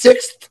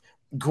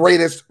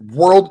greatest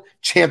world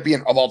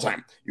champion of all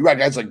time. You got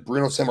guys like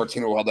Bruno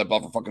Sammartino who held that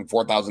belt for fucking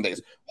 4,000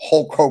 days.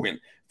 Hulk Hogan,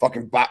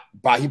 fucking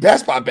he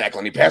passed Bob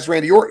Backlund. He passed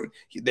Randy Orton.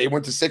 They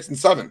went to 6 and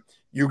 7.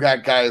 You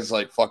got guys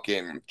like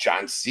fucking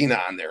John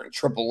Cena on there and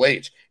Triple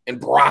H and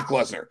Brock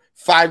Lesnar.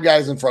 5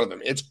 guys in front of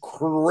him. It's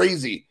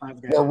crazy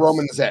where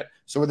Roman is at.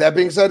 So with that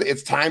being said,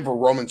 it's time for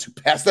Roman to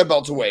pass that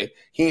belt away.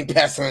 He ain't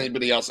passing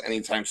anybody else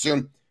anytime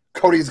soon.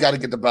 Cody's got to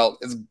get the belt.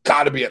 It's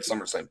got to be at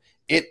SummerSlam.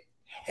 It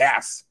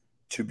has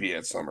to be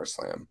at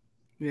SummerSlam.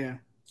 Yeah.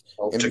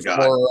 And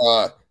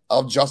before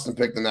I'll Justin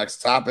pick the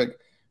next topic.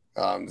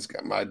 This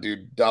guy, my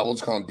dude,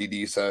 let's call him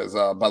DD, says,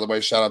 by the way,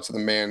 shout out to the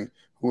man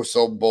who was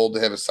so bold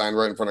to have a sign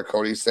right in front of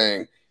Cody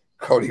saying,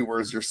 Cody,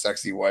 where's your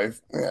sexy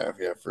wife? Yeah,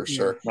 for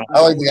sure.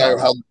 I like the guy who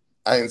held,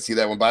 I didn't see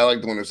that one, but I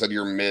like the one who said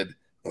you're mid. I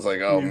was like,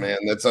 oh, man,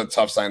 that's a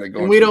tough sign to go.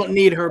 And we don't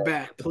need her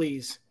back,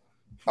 please.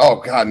 Oh,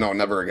 God, no,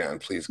 never again.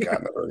 Please,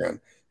 God, never again.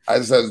 I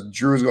just says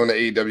Drew's going to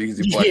AEW because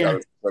he played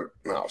out.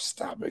 No,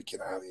 stop it. Get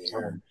out of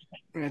here.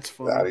 That's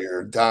fun. Get out of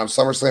here.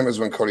 SummerSlam is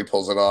when Cody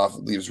pulls it off,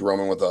 leaves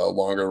Roman with a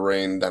longer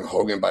reign than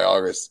Hogan by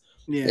August.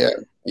 Yeah.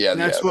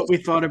 That's what we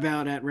thought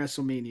about at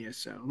WrestleMania.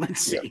 So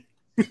let's see.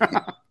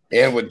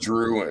 And with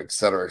Drew, et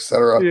cetera, et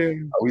cetera.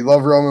 Yeah. We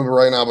love Roman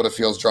right now, but it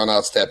feels drawn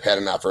out, stat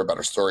padded, not for a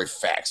better story.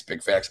 Facts,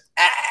 big facts.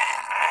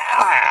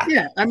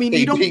 Yeah, I mean,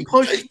 you don't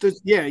push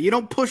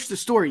the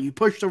story. You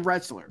push the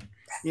wrestler.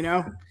 You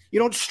know, you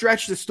don't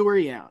stretch the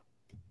story out.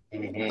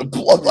 The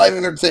Bloodline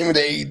Entertainment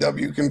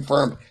AEW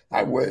confirmed.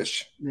 I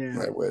wish.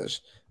 Yeah. I wish.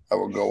 I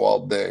would go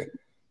all day.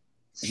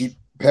 He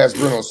passed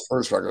Bruno's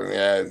first record.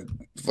 Yeah,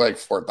 like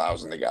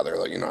 4,000 together.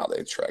 Like, you know how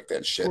they track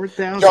that shit.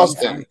 4,000.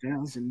 Justin,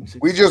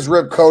 5, we just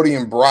ripped Cody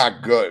and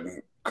Brock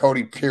good.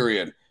 Cody,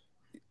 period.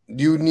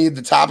 Do you need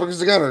the topics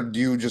again, or do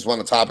you just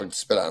want a topic to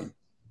spit on?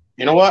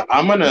 You know what?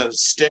 I'm going to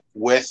stick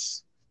with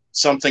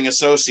something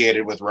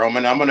associated with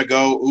Roman. I'm going to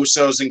go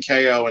Usos and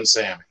KO and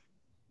Sami.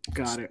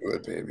 Got it.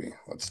 Let's do it, baby.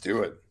 Let's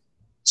do it.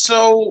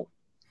 So,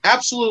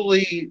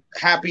 absolutely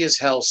happy as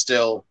hell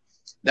still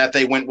that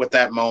they went with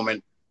that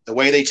moment. The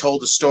way they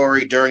told the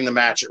story during the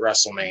match at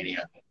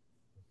WrestleMania.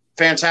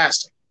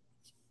 Fantastic.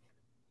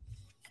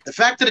 The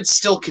fact that it's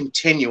still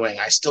continuing,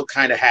 I still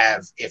kind of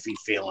have iffy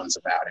feelings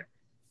about it.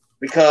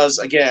 Because,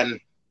 again,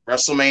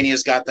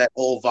 WrestleMania's got that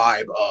whole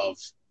vibe of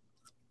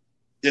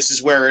this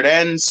is where it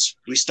ends.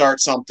 We start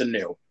something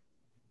new.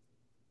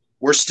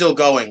 We're still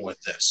going with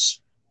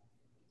this.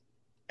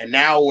 And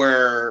now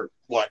we're,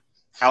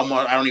 how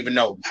much? I don't even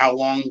know. How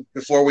long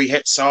before we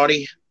hit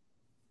Saudi?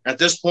 At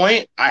this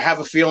point, I have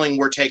a feeling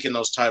we're taking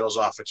those titles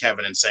off of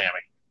Kevin and Sami.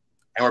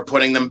 And we're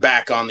putting them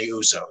back on the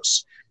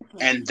Usos.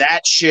 And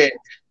that shit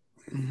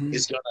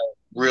is going to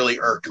really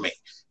irk me.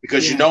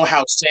 Because you know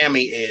how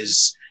Sami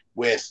is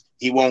with,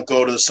 he won't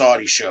go to the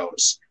Saudi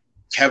shows.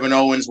 Kevin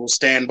Owens will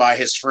stand by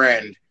his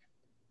friend.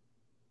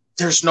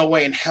 There's no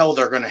way in hell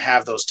they're going to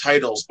have those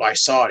titles by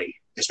Saudi.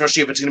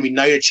 Especially if it's going to be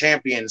Night of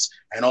Champions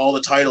and all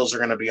the titles are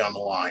going to be on the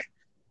line.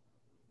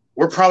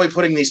 We're probably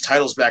putting these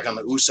titles back on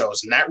the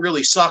Usos, and that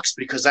really sucks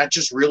because that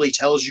just really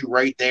tells you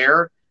right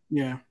there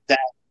that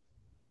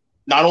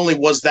not only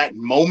was that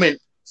moment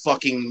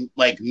fucking,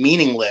 like,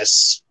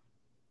 meaningless,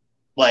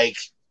 like,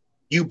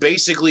 you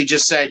basically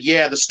just said,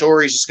 yeah, the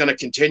story's just going to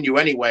continue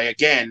anyway.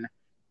 Again,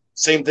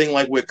 same thing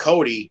like with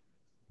Cody.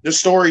 The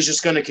story's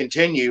just going to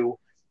continue,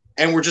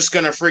 and we're just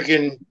going to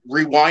freaking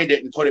rewind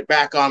it and put it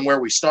back on where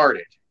we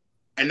started.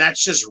 And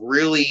that's just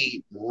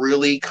really,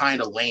 really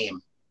kind of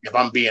lame, if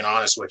I'm being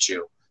honest with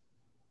you.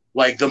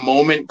 Like, the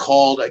moment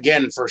called,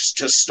 again,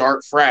 to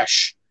start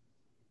fresh,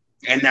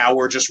 and now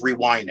we're just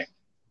rewinding.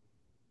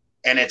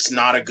 And it's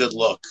not a good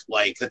look.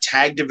 Like, the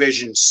tag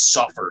division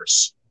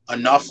suffers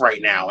enough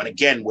right now. And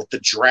again, with the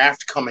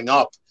draft coming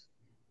up,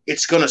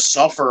 it's going to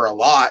suffer a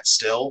lot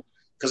still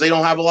because they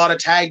don't have a lot of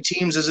tag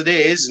teams as it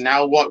is. And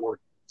now we're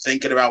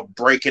thinking about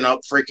breaking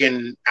up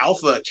freaking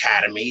Alpha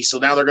Academy. So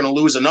now they're going to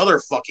lose another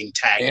fucking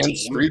tag team.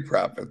 Street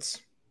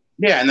Profits.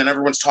 Yeah, and then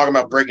everyone's talking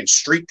about breaking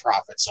Street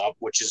Profits up,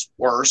 which is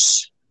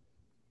worse.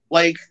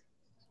 Like,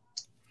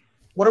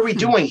 what are we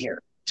doing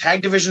here?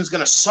 Tag division's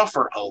going to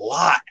suffer a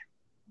lot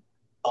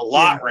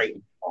right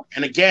now.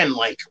 And again,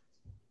 like,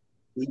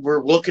 we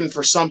were looking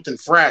for something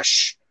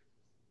fresh.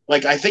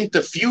 Like, I think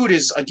the feud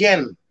is,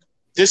 again,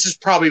 this is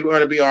probably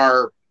going to be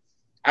our,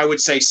 I would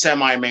say,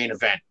 semi-main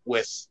event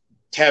with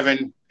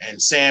Kevin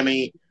and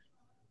Sami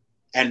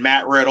and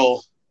Matt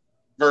Riddle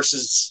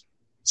versus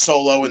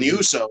Solo and the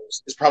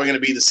Usos is probably going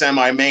to be the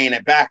semi-main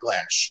at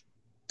Backlash.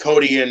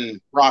 Cody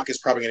and Rock is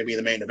probably going to be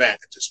the main event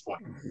at this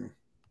point. Mm-hmm.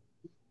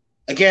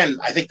 Again,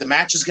 I think the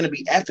match is going to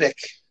be epic,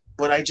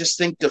 but I just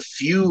think the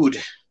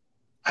feud,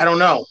 I don't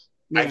know.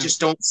 Yeah. I just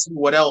don't see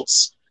what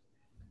else.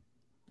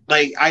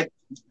 Like,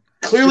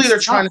 clearly they're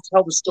trying to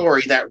tell the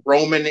story that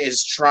Roman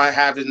is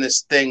having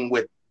this thing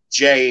with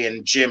Jay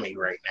and Jimmy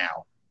right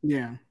now.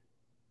 Yeah.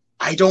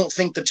 I don't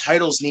think the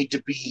titles need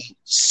to be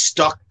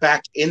stuck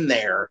back in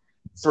there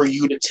for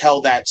you to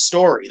tell that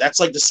story. That's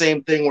like the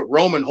same thing with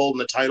Roman holding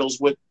the titles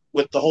with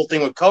the whole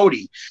thing with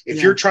Cody.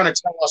 If you're trying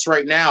to tell us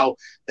right now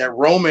that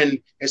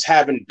Roman is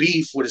having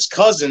beef with his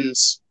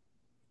cousins,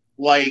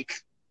 like,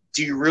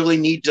 do you really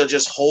need to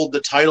just hold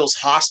the titles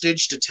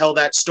hostage to tell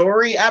that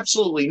story?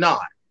 Absolutely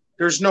not.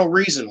 There's no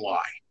reason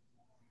why.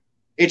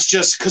 It's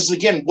just because,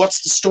 again,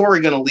 what's the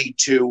story going to lead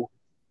to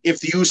if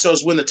the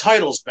Usos win the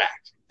titles back?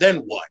 Then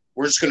what?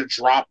 We're just going to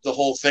drop the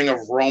whole thing of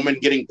Roman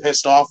getting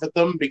pissed off at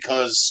them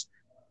because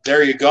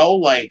there you go.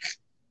 Like,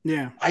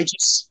 yeah, I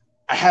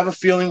have a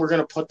feeling we're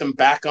going to put them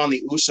back on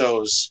the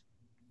Usos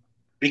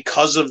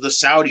because of the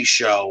Saudi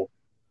show.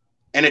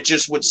 And it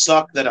just would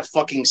suck that a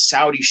fucking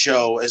Saudi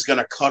show is going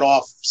to cut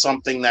off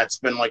something that's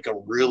been like a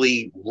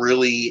really,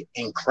 really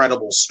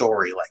incredible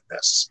story like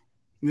this.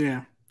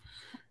 Yeah.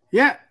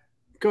 Yeah.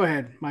 Go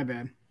ahead. My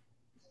bad.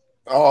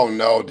 Oh,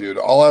 no, dude.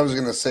 All I was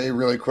going to say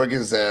really quick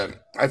is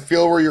that I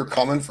feel where you're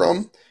coming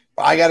from,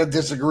 but I got to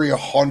disagree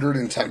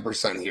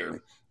 110%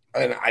 here.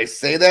 And I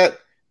say that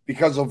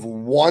because of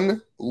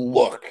one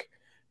look.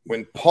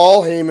 When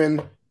Paul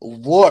Heyman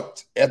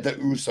looked at the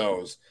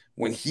Usos,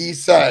 when he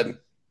said,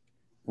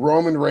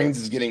 Roman Reigns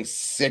is getting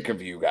sick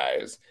of you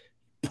guys,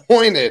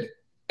 pointed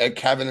at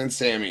Kevin and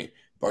Sami,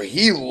 but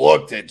he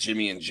looked at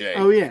Jimmy and Jay.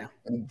 Oh, yeah.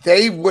 And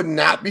they would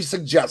not be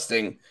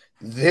suggesting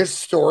this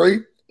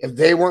story if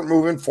they weren't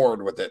moving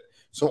forward with it.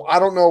 So I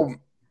don't know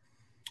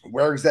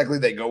where exactly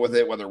they go with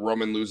it, whether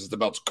Roman loses the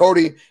belts to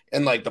Cody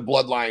and like the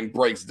bloodline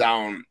breaks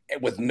down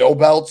with no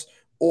belts,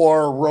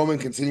 or Roman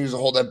continues to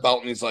hold that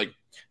belt and he's like,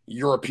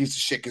 you're a piece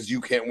of shit because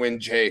you can't win,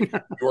 Jay.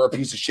 You're a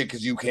piece of shit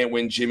because you can't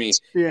win, Jimmy.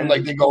 Yeah. And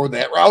like they go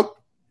that route.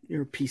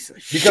 You're a piece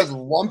of shit. Because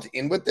lumped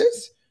in with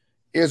this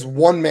is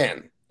one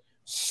man,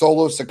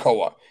 Solo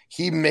Sikoa.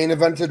 He main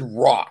evented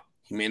Raw.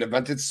 He main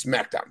evented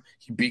SmackDown.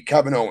 He beat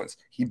Kevin Owens.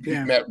 He beat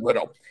Matt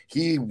Riddle.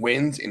 He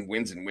wins and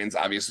wins and wins.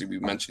 Obviously, we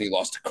mentioned he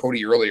lost to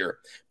Cody earlier.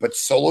 But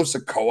Solo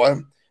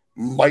Sikoa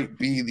might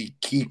be the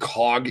key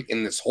cog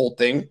in this whole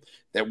thing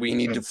that we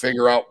need to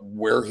figure out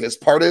where his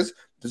part is.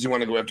 Does he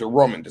want to go after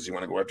Roman? Does he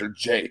want to go after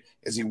Jay?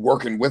 Is he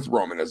working with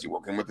Roman? Is he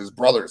working with his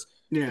brothers?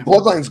 Yeah. The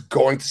bloodline's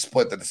going to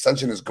split. The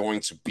dissension is going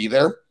to be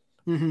there.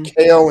 Mm-hmm.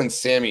 KO and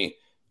Sami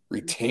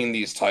retain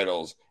these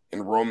titles,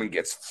 and Roman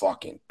gets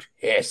fucking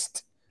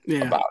pissed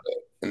about it.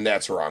 And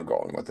that's where I'm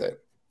going with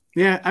it.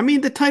 Yeah, I mean,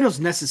 the titles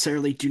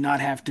necessarily do not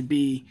have to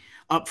be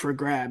up for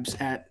grabs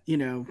at,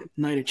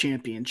 Night of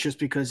Champions. Just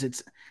because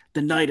it's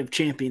the Night of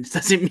Champions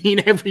doesn't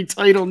mean every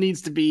title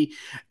needs to be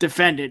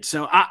defended.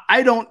 So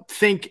I don't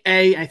think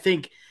I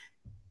think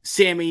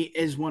Sami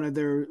is one of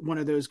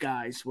those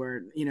guys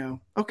where,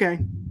 okay,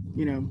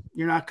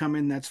 you're not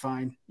coming, that's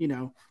fine.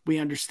 We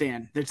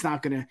understand. That's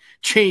not going to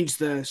change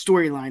the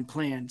storyline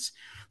plans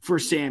for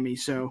Sami.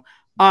 So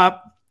I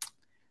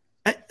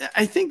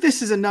think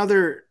this is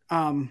another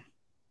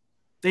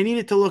they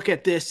needed to look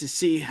at this to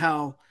see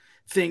how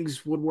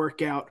things would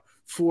work out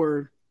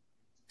for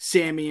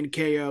Sami and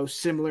KO,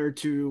 similar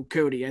to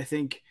Cody. I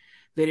think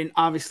they didn't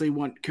obviously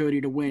want Cody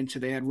to win, so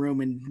they had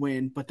Roman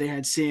win, but they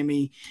had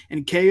Sami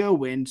and KO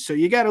win. So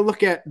you got to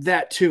look at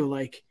that too.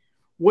 Like,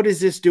 what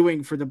is this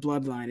doing for the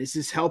bloodline? Is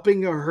this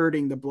helping or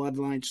hurting the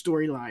bloodline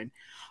storyline?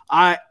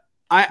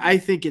 I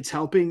think it's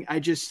helping.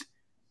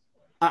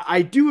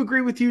 I do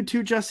agree with you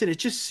too, Justin. It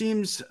just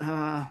seems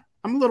I'm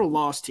a little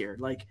lost here.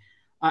 Like,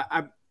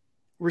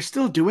 we're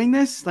still doing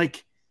this.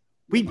 Like,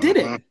 we did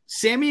it.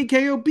 Sami and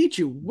KO beat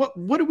you. What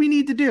do we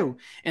need to do?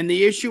 And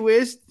the issue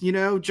is,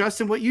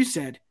 Justin, what you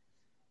said.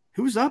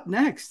 Who's up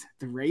next?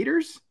 The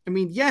Raiders? I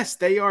mean, yes,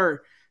 they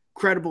are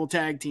credible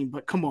tag team,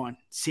 but come on,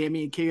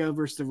 Sami and KO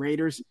versus the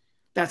Raiders.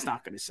 That's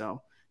not going to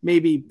sell.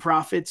 Maybe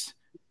profits,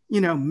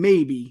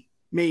 maybe,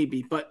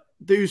 but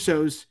the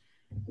Usos,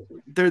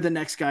 they're the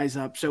next guys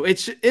up. So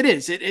it's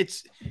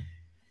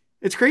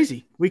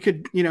crazy. We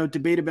could,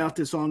 debate about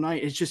this all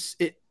night. It's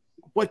just,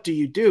 what do?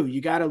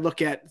 You got to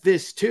look at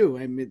this too.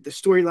 I mean, the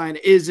storyline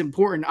is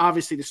important.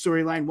 Obviously the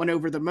storyline went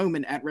over the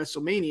moment at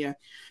WrestleMania.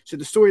 So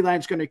the storyline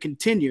is going to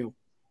continue.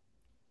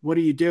 What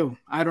do you do?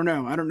 I don't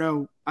know. I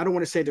don't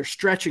want to say they're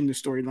stretching the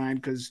storyline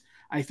because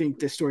I think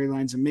the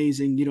storyline's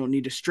amazing. You don't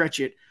need to stretch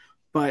it,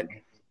 but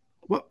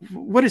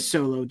what is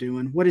Solo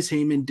doing? What is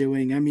Heyman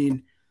doing? I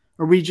mean,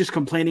 are we just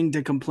complaining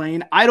to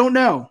complain? I don't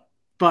know,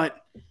 but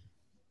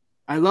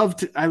I love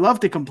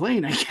to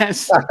complain, I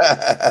guess.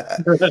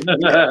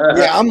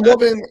 Yeah, I'm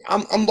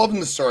loving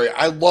the story.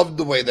 I loved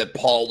the way that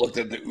Paul looked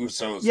at the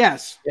Usos.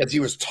 Yes. As he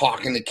was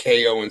talking to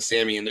KO and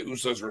Sami, and the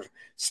Usos were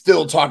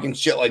still talking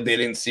shit like they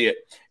didn't see it.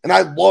 And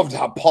I loved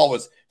how Paul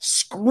was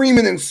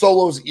screaming in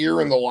Solo's ear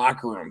in the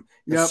locker room.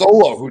 And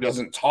Solo, who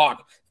doesn't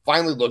talk,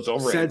 finally looks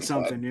over at him. Said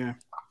something, yeah.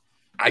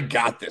 I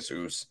got this,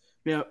 Us.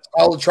 Yeah.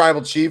 All the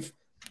tribal chief,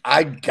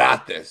 I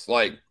got this.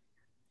 Like,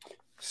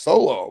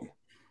 Solo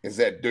is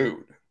that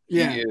dude.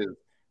 Yeah. He is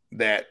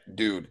that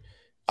dude.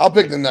 I'll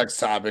pick the next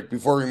topic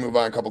before we move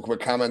on. A couple quick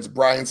comments.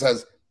 Brian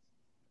says,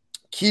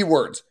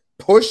 keywords,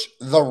 push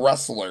the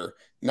wrestler,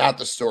 not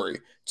the story.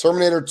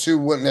 Terminator 2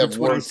 wouldn't have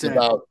worked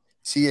without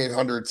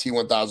T-800,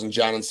 T-1000,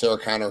 John and Sarah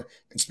Connor.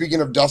 And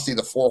speaking of Dusty,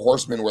 the Four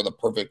Horsemen were the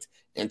perfect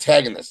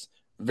antagonists.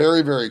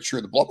 Very, very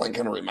true. The Bloodline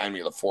kind of remind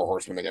me of the Four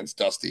Horsemen against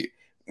Dusty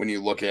when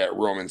you look at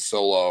Roman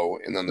Solo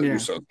and then the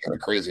Usos. Kind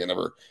of crazy. I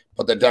never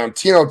put that down.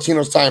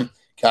 Tino's time.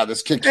 God,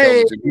 this kid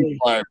kills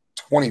it.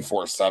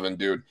 24/7,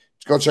 dude.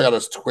 Go check out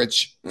his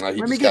Twitch. Let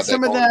me get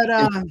some of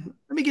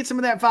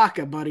that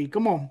vodka, buddy.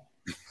 Come on.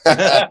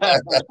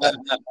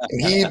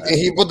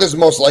 he put this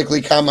most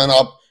likely comment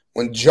up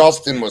when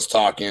Justin was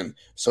talking,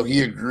 so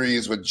he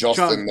agrees with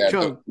Justin that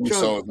the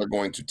Usos are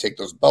going to take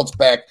those belts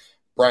back.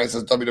 Brian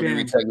says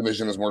WWE Tag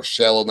Division is more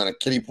shallow than a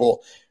kiddie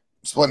pool.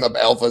 Splitting up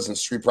alphas and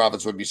street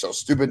profits would be so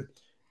stupid.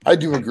 I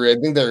do agree. I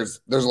think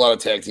there's a lot of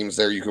tag teams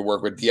there you could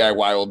work with.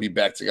 DIY will be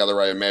back together,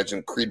 I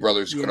imagine. Creed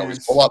Brothers could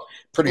always pull up.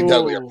 Pretty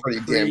Deadly are pretty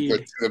damn good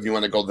too if you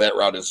want to go that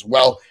route as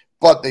well.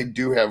 But they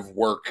do have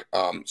work,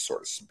 so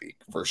to speak,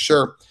 for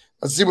sure.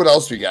 Let's see what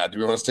else we got. Do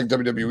we want to stick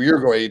WWE or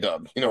go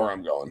AEW? You know where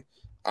I'm going.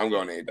 I'm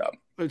going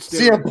AEW.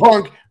 CM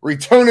Punk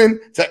returning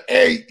to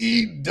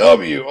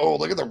AEW. Oh,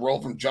 look at the roll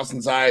from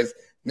Justin's eyes.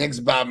 Nick's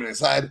bobbing his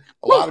head.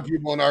 A lot of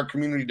people in our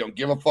community don't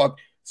give a fuck.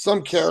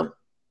 Some care.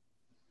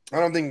 I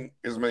don't think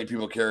as many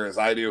people care as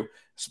I do.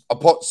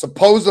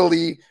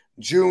 Supposedly,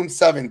 June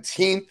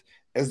 17th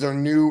is their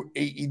new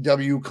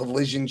AEW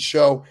Collision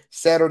show.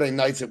 Saturday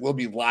nights, it will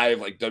be live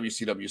like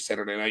WCW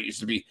Saturday Night used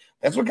to be.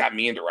 That's what got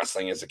me into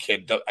wrestling as a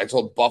kid. I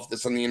told Buff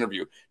this in the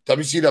interview.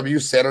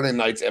 WCW Saturday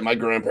nights at my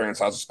grandparents'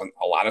 house. I spent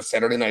a lot of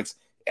Saturday nights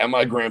at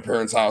my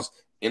grandparents' house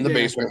in the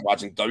basement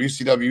watching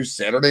WCW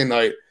Saturday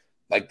Night.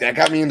 Like, that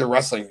got me into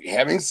wrestling.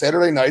 Having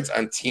Saturday nights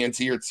on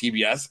TNT or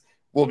TBS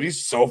will be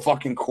so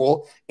fucking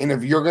cool. And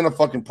if you're going to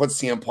fucking put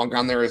CM Punk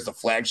on there as the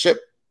flagship,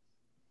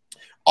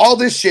 all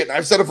this shit, and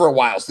I've said it for a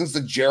while, since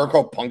the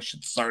Jericho Punk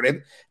shit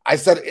started, I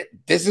said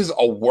this is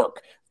a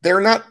work. They're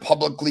not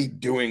publicly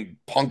doing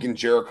Punk and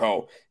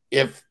Jericho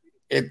if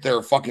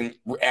they're fucking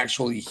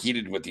actually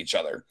heated with each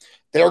other.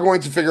 They're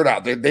going to figure it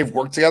out. They've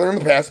worked together in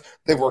the past.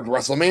 They've worked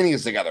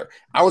WrestleManias together.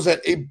 I was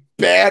at a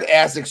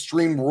badass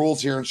Extreme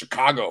Rules here in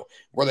Chicago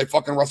where they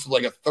fucking wrestled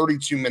like a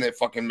 32-minute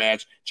fucking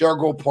match.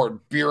 Jericho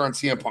poured beer on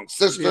CM Punk's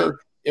sister. Yeah.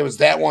 It was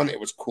that one. It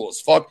was cool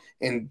as fuck.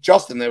 And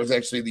Justin, that was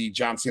actually the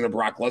John Cena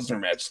Brock Lesnar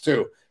match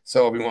too.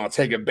 So if we want to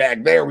take it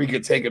back there, we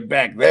could take it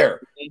back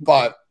there.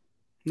 But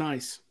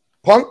nice.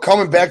 Punk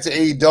coming back to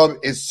AEW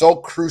is so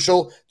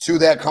crucial to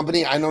that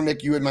company. I know,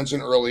 Nick, you had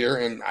mentioned earlier,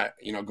 and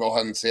go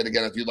ahead and say it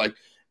again if you'd like.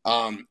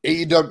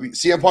 AEW,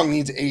 CM Punk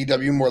needs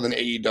AEW more than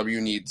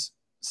AEW needs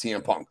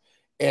CM Punk.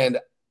 And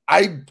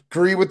I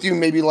agree with you,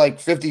 maybe like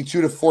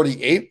 52 to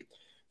 48,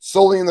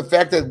 solely in the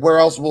fact that where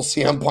else will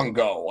CM Punk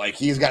go? Like,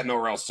 he's got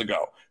nowhere else to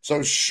go.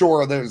 So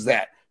sure, there's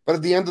that. But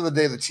at the end of the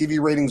day, the TV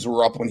ratings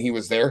were up when he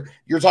was there.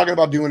 You're talking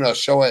about doing a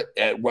show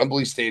at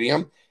Wembley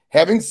Stadium.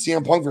 Having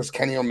CM Punk versus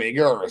Kenny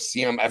Omega or a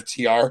CM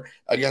FTR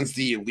against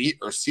the Elite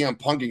or CM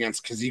Punk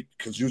against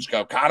Kazuchika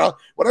Okada,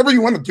 whatever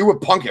you want to do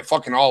with Punk at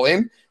fucking All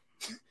In,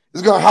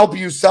 is going to help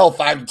you sell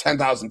 5,000 to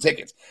 10,000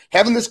 tickets.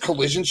 Having this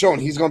Collision show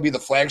and he's going to be the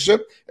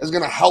flagship is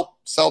going to help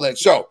sell that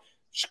show.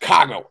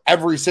 Chicago,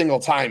 every single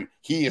time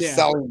he is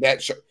selling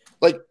that show.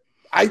 Like,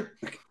 I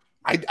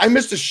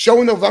missed a show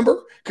in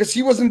November because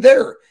he wasn't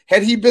there.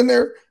 Had he been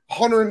there,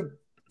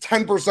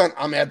 110%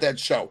 I'm at that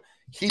show.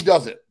 He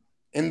does it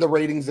in the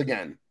ratings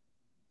again.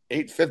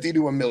 850 to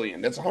 $1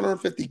 million. That's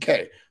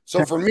 150K.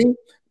 So for me,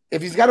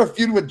 if he's got a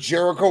feud with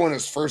Jericho in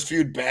his first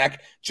feud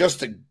back just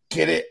to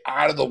get it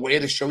out of the way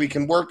to show he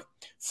can work,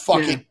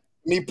 fuck it.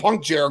 Me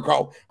Punk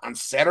Jericho on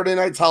Saturday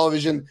Night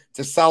Television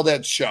to sell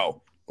that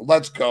show.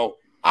 Let's go.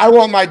 I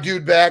want my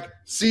dude back.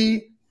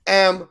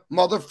 CM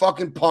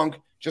motherfucking Punk.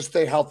 Just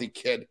stay healthy,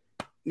 kid.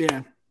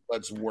 Yeah.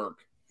 Let's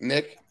work.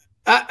 Nick?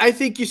 I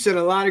think you said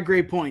a lot of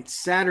great points.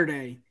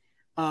 Saturday,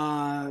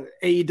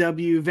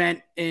 AEW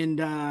event in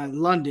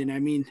London. I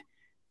mean,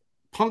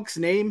 Punk's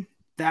name,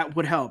 that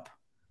would help.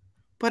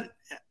 But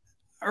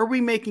are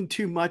we making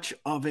too much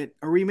of it?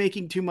 Are we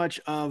making too much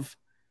of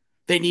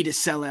they need to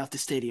sell out the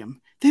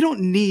stadium? They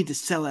don't need to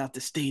sell out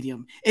the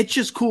stadium. It's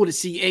just cool to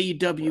see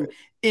AEW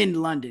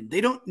in London.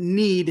 They don't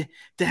need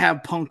to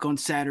have Punk on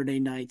Saturday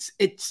nights.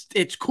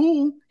 It's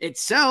cool. It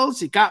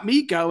sells. It got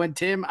me going,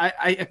 Tim.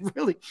 I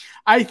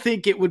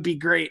think it would be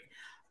great.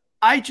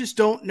 I just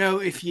don't know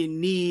if you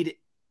need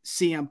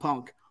CM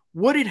Punk.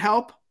 Would it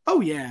help?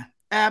 Oh, yeah.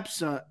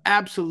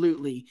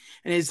 Absolutely.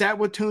 And is that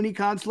what Tony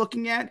Khan's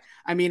looking at?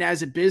 I mean,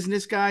 as a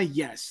business guy,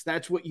 yes,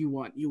 that's what you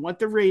want. You want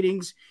the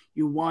ratings,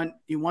 you want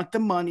the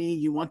money,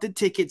 you want the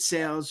ticket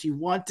sales, you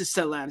want to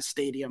sell out a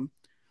stadium.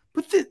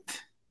 But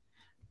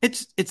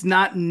it's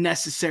not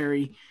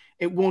necessary.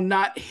 It will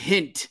not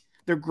hint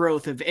the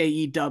growth of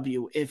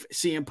AEW if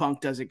CM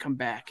Punk doesn't come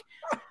back.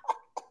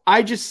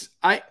 I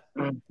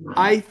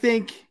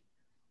think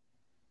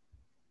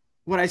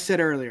what I said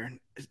earlier,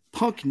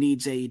 Punk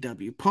needs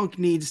AEW. Punk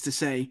needs to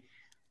say,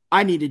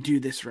 I need to do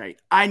this right.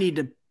 I need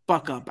to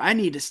buck up. I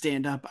need to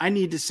stand up. I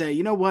need to say,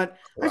 you know what?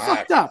 Right.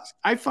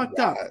 I fucked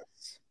up.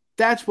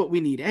 That's what we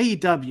need.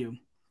 AEW,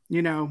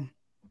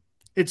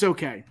 it's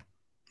okay.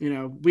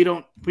 We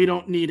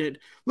don't need it.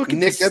 Look,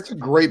 Nick, that's a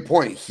great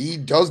point. He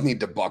does need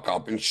to buck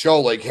up and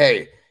show like,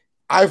 hey,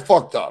 I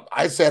fucked up.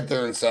 I sat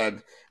there and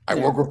said, I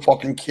work with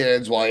fucking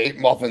kids while I ate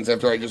muffins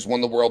after I just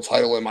won the world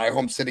title in my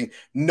home city,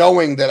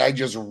 knowing that I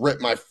just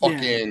ripped my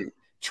fucking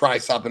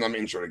tricep and I'm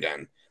injured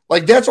again.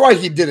 Like, that's why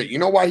he did it. You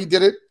know why he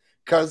did it?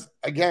 Because,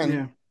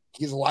 again,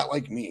 he's a lot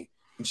like me.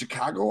 In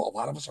Chicago, a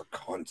lot of us are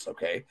cunts,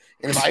 okay?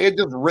 And if I had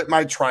just ripped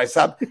my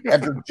tricep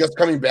after just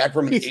coming back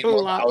from an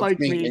 8-month out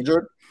being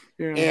injured,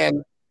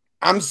 and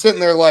I'm sitting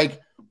there like,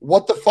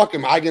 what the fuck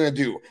am I going to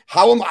do?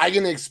 How am I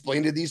going to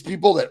explain to these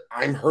people that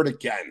I'm hurt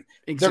again?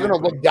 Exactly. They're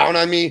going to look down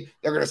on me.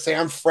 They're going to say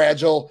I'm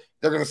fragile.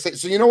 They're going to say,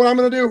 so you know what I'm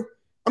going to do?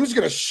 I'm just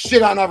going to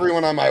shit on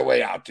everyone on my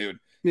way out, dude.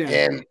 Yeah.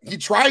 And he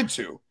tried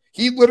to.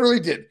 He literally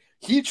did.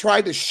 He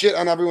tried to shit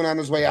on everyone on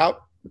his way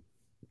out.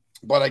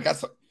 But I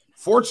guess,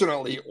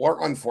 fortunately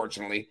or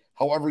unfortunately,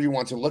 however you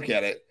want to look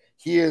at it,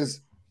 he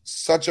is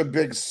such a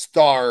big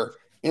star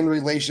in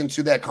relation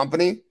to that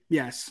company.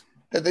 Yes.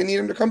 That they need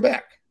him to come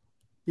back.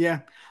 Yeah.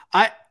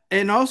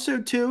 And also,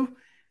 too,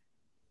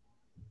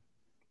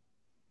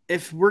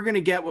 if we're going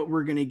to get what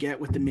we're going to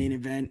get with the main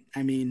event,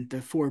 I mean, the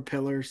 4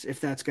 pillars, if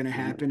that's going to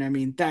happen, I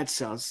mean, that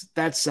sells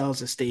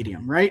a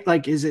stadium, right?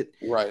 Like, is it?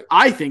 Right.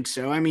 I think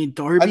so. I mean,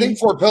 Darby. I think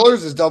 4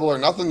 pillars is double or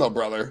nothing, though,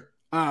 brother.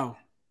 Oh.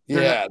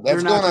 Yeah,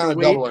 that's going on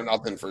a double or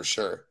nothing for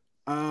sure.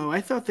 Oh,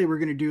 I thought they were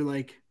going to do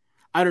like,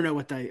 I don't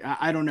know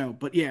I don't know,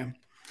 but yeah.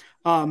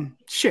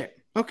 Shit.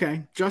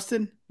 Okay,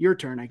 Justin, your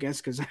turn, I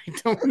guess, because I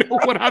don't know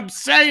what I'm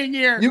saying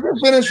here. You can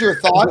finish your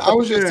thought. I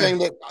was just saying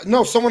that.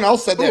 No, someone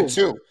else said that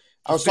too.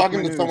 I was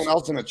talking to someone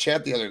else in a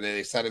chat the other day.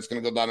 They said it's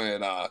going to go down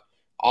at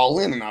All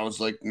In, and I was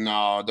like,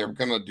 no, they're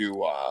going to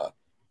do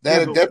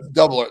that. That's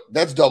double.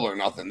 That's double or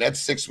nothing. That's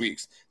 6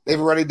 weeks. They've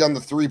already done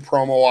the 3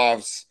 promo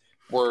offs.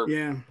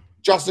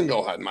 Justin,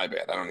 go ahead. My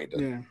bad. I don't need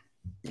to.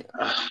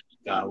 Yeah.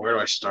 God, where do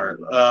I start?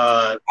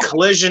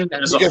 Collision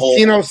as a whole.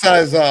 Casino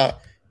says.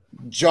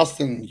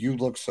 Justin, you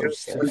look so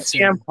sad.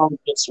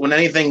 When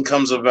anything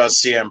comes about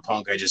CM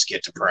Punk, I just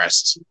get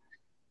depressed.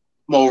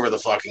 I'm over the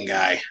fucking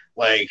guy.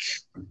 Like,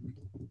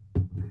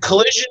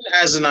 Collision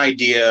as an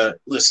idea,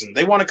 listen,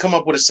 they want to come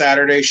up with a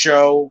Saturday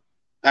show.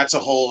 That's a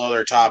whole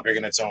other topic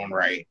in its own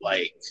right.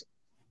 Like,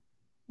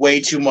 way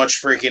too much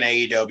freaking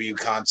AEW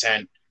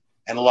content,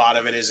 and a lot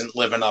of it isn't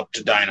living up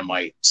to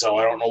Dynamite. So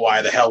I don't know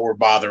why the hell we're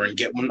bothering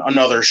getting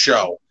another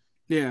show.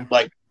 Yeah.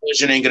 Like,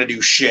 Collision ain't going to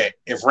do shit.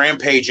 If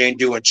Rampage ain't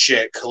doing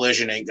shit,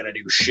 Collision ain't going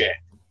to do shit.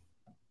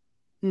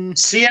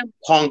 CM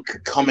Punk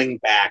coming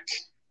back,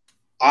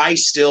 I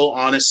still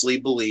honestly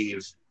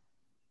believe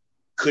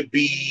could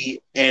be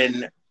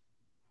an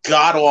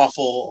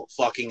god-awful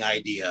fucking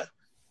idea,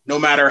 no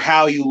matter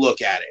how you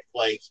look at it.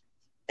 Like,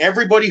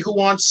 everybody who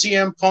wants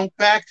CM Punk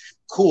back,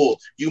 cool.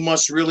 You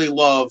must really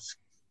love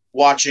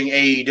watching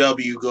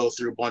AEW go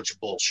through a bunch of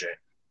bullshit.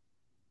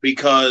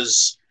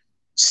 Because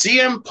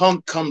CM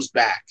Punk comes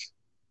back,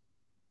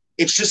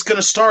 it's just going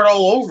to start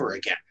all over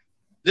again.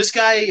 This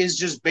guy is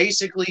just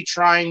basically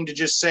trying to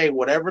just say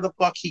whatever the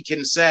fuck he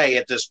can say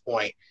at this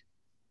point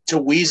to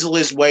weasel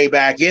his way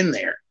back in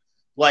there.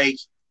 Like,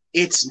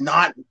 it's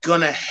not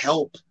going to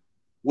help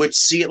with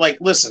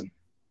listen,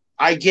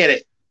 I get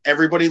it.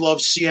 Everybody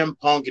loves CM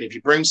Punk, and if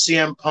you bring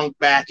CM Punk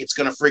back, it's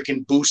going to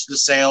freaking boost the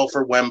sale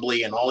for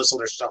Wembley and all this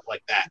other stuff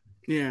like that.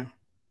 Yeah.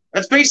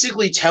 That's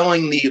basically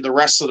telling the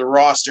rest of the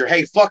roster,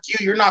 hey, fuck you,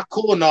 you're not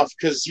cool enough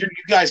because you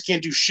guys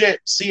can't do shit.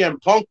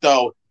 CM Punk,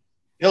 though,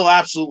 he'll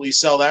absolutely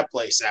sell that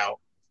place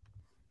out.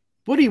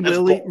 Would he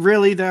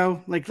really,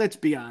 though? Like, let's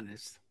be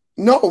honest.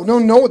 No.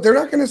 They're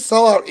not going to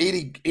sell out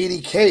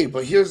 80K,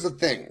 but here's the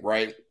thing,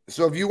 right?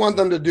 So if you want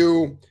them to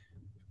do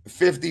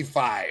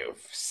 55,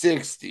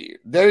 60,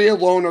 they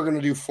alone are going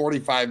to do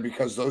 45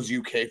 because those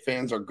UK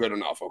fans are good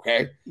enough,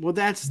 okay? Well,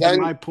 that's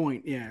my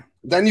point, yeah.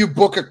 Then you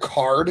book a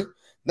card.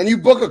 Then you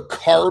book a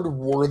card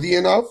worthy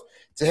enough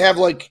to have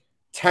like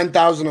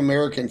 10,000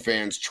 American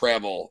fans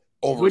travel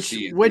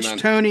overseas. Which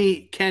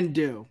Tony can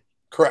do.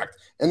 Correct.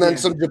 And then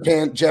some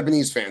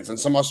Japanese fans and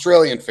some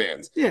Australian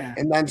fans. Yeah.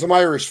 And then some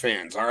Irish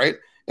fans, all right?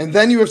 And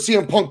then you have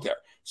CM Punk there.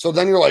 So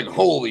then you're like,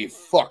 holy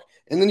fuck.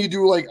 And then you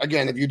do like,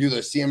 again, if you do the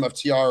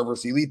CMFTR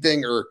versus Elite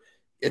thing, or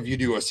if you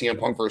do a CM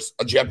Punk versus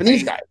a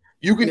Japanese guy,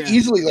 you can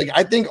easily, like,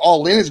 I think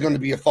All In is going to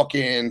be a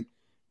fucking,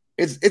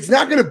 it's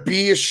not going to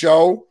be a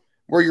show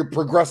where you're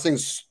progressing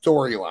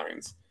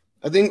storylines.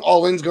 I think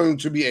All In's going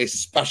to be a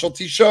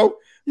specialty show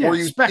where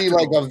you see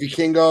like a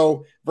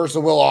Vikingo versus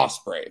Will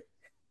Ospreay.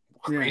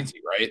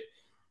 Crazy, right?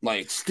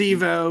 Like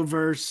Steve-O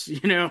versus,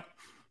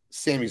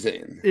 Sami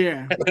Zayn.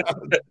 Yeah.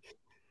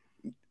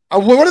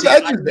 What if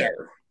Edge is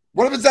there?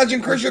 What if it's Edge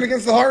and Christian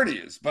against the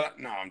Hardys? But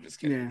no, I'm just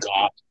kidding. Yeah.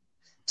 God.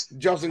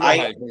 Justin, go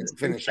ahead.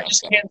 Finish I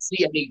just can't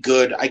see any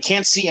good. I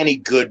can't see any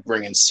good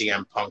bringing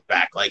CM Punk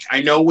back. Like,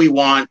 I know we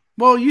want.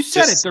 Well, you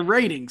said it. The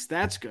ratings,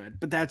 that's good,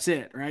 but that's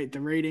it, right? The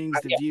ratings,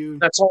 the view.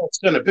 That's all it's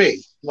going to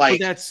be. Like,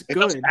 that's it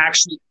good. Doesn't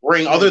actually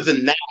bring. Other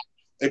than that,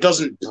 it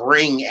doesn't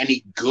bring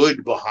any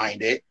good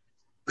behind it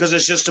because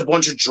it's just a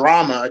bunch of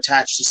drama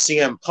attached to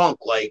CM Punk.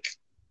 Like,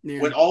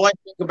 when all I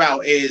think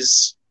about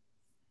is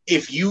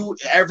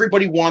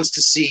everybody wants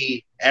to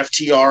see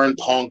FTR and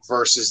Punk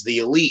versus the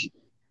Elite.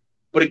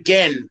 But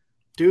again,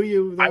 do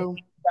you though? I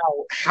think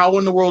about how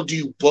in the world do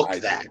you book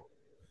that?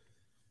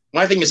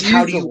 My thing is,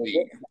 how do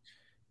you?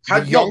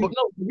 No,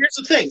 here's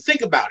the thing.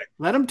 Think about it.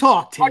 Let him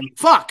talk, Tim.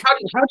 Fuck. How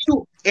do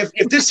you?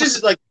 If this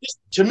is like this,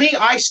 to me,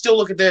 I still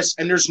look at this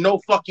and there's no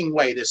fucking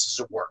way this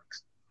is a work.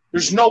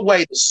 There's no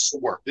way this is a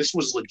work. This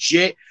was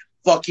legit.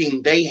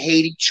 Fucking, they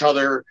hate each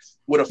other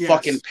with a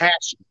fucking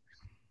passion.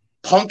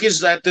 Punk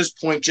is at this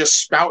point just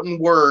spouting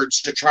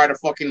words to try to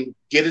fucking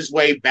get his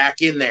way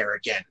back in there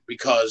again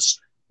because.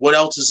 What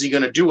else is he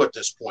going to do at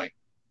this point?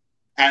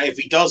 And if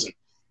he doesn't.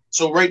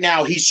 So right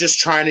now, he's just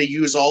trying to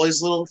use all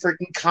his little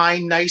freaking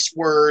kind, nice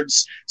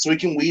words so he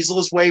can weasel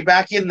his way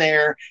back in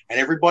there and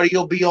everybody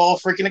will be all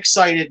freaking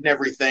excited and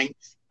everything.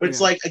 But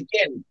it's like,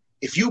 again,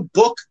 if you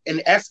book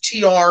an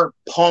FTR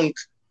Punk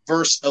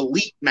versus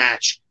Elite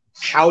match,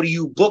 how do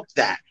you book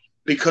that?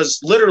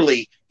 Because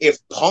literally, if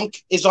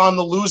Punk is on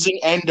the losing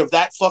end of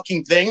that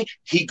fucking thing,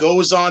 he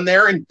goes on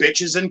there and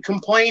bitches and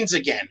complains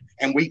again.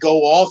 And we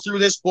go all through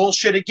this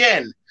bullshit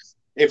again.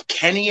 If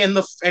Kenny and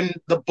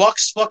the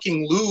Bucks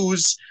fucking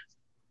lose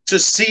to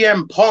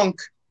CM Punk,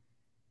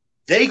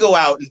 they go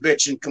out and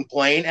bitch and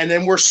complain, and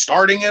then we're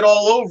starting it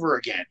all over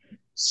again.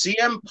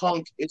 CM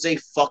Punk is a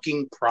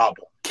fucking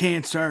problem.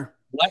 Cancer.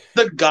 Let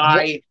the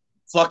guy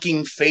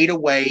fucking fade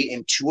away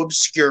into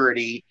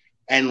obscurity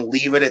and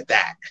leave it at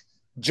that.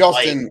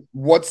 Justin,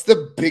 what's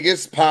the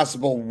biggest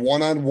possible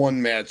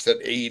one-on-one match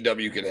that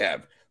AEW could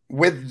have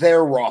with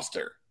their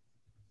roster?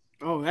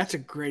 Oh, that's a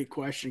great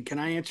question. Can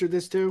I answer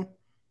this too?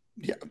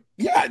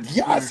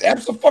 Yes,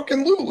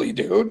 absolutely,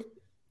 dude.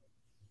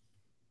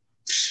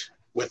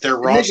 With their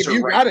roster, Nick, if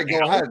you got it, go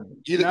ahead.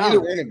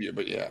 Either one of you,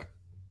 but yeah.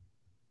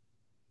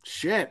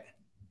 Shit.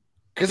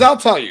 Because I'll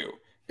tell you,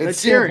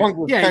 it's CM Punk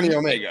with Kenny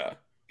Omega.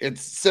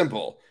 It's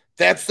simple.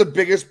 That's the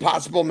biggest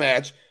possible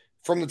match.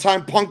 From the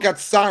time Punk got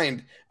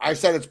signed, I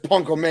said it's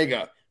Punk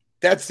Omega.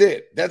 That's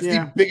it. That's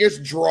the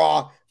biggest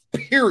draw,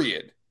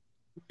 period.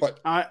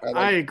 But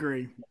I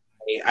agree.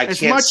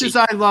 As much as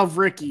I love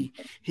Ricky,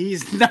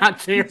 he's not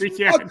there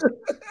yet.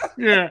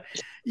 Yeah.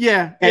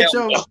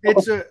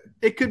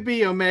 It could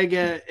be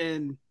Omega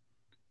and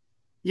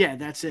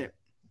that's it.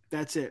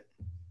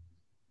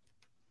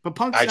 But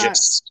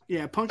Punk's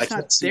Punk's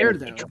not there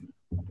though.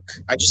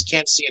 I just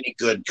can't see any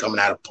good coming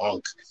out of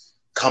Punk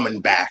coming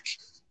back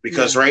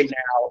because right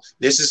now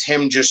this is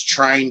him just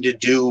trying to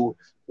do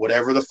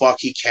whatever the fuck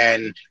he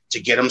can to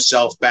get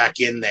himself back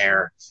in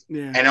there.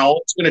 Yeah. And all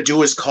it's going to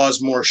do is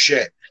cause more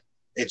shit.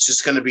 It's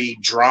just going to be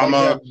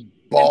drama.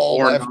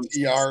 Bald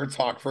FTR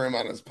talk for him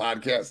on his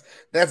podcast.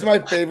 That's my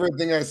favorite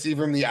thing I see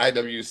from the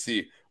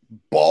IWC.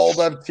 Bald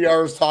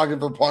FTR is talking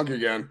for Punk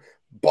again.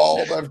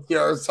 Bald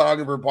FTR is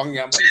talking for Punk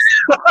again.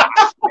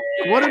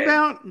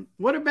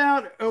 What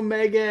about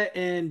Omega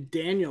and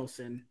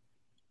Danielson?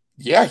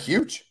 Yeah,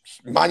 huge,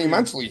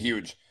 monumentally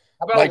huge.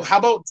 How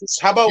about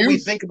we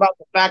think about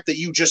the fact that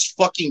you just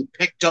fucking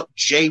picked up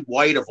Jay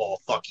White of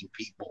all fucking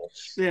people?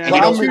 Yeah,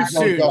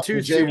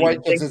 Jay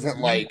White just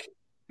isn't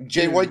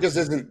Jay White just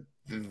isn't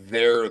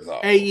there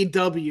though.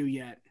 AEW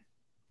yet.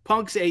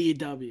 Punk's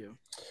AEW.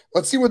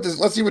 Let's see what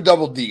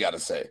Double D got to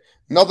say.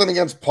 Nothing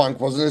against Punk.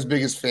 Wasn't his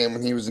biggest fan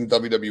when he was in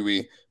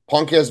WWE.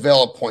 Punk has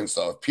valid points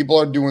though. If people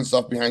are doing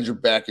stuff behind your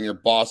back and your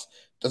boss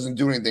doesn't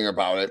do anything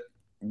about it,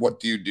 what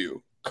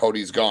do?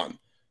 Cody's gone.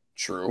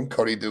 True.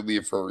 Cody did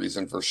leave for a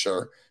reason for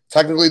sure.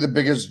 Technically, the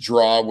biggest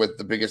draw with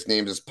the biggest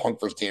names is Punk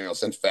versus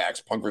Danielson.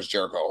 Facts. Punk versus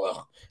Jericho.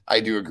 Ugh.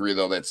 I do agree,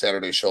 though, that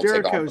Saturday show will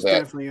take off of that.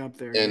 Definitely up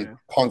there. And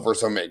Punk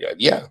versus Omega.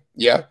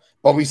 Yeah.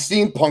 But we've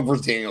seen Punk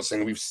versus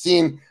Danielson. We've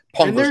seen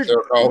Punk versus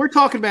Jericho. We're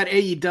talking about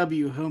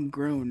AEW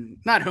homegrown.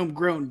 Not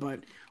homegrown,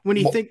 but when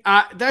you think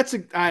I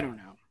don't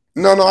know.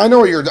 No, I know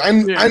what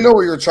I know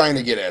what you're trying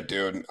to get at,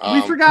 dude.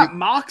 We forgot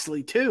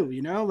Moxley, too,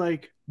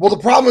 Well, the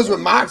problem is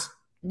with Mox.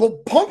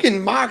 Well, Punk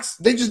and Mox,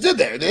 they just did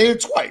that. They did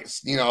it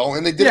twice,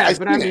 and they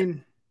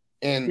did.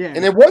 And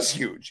it was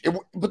huge.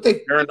 But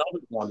they're another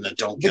one that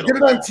don't. They did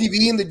it on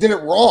TV and they did it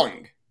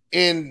wrong.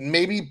 And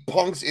maybe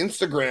Punk's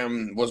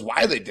Instagram was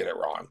why they did it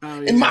wrong.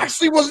 Oh, yeah. And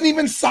Moxley wasn't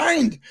even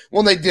signed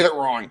when they did it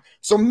wrong.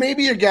 So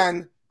maybe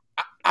again,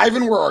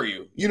 Ivan, where are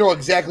you? You know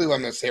exactly what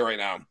I'm going to say right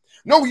now.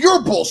 No,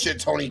 you're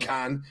bullshit, Tony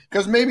Khan.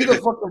 Because maybe the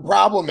fucking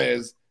problem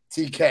is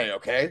TK.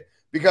 Okay.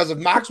 Because if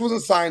Mox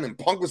wasn't signed and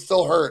Punk was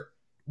still hurt,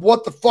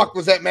 what the fuck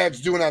was that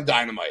match doing on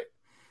Dynamite?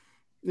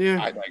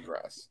 Yeah. I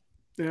digress.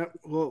 Yeah,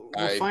 we'll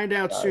find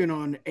out soon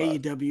on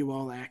AEW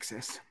All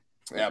Access.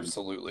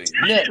 Absolutely.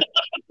 Nick,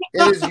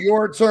 it is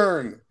your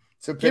turn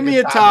to pick. Give me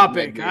a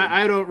topic.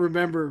 I don't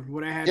remember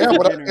what I had. Yeah,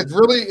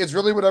 it's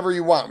really whatever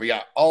you want. We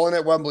got All In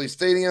at Wembley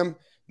Stadium,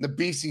 the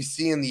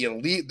BCC and the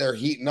Elite. They're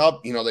heating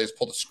up. You know, they just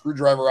pulled a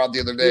screwdriver out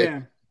the other day.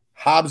 Yeah.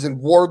 Hobbs and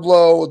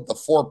Wardlow, the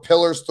 4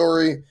 Pillar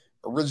story,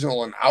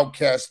 original and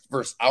Outcast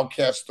versus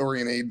Outcast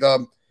story in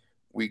AEW.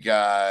 We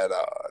got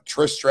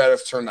Trish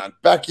Stratus turned on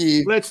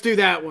Becky. Let's do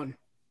that one.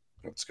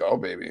 Let's go,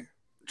 baby.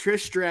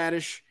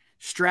 Trish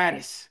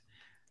Stratus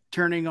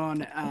turning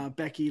on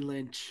Becky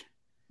Lynch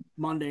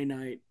Monday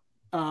night.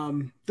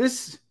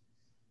 This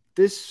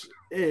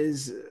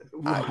is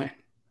why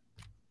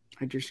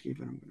I just keep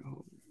it. I'm gonna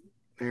hold.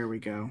 There we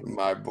go.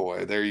 My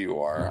boy, there you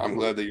are. I'm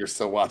glad that you're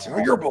still watching. Oh,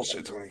 you're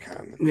bullshit, Tony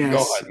Khan. Yes.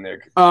 Go ahead,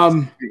 Nick.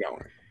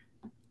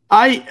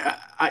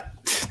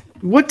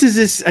 What does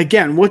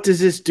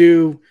this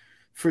do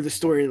for the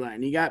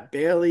storyline? You got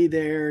Bayley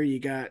there, you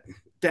got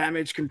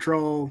Damage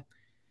Control.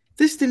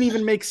 This didn't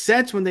even make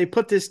sense when they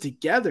put this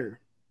together.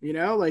 You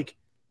know, like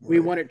we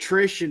wanted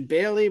Trish and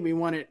Bayley, we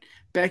wanted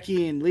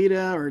Becky and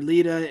Lita, or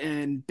Lita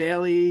and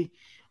Bayley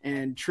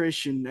and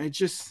Trish, and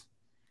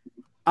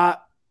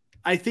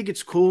I think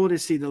it's cool to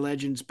see the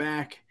legends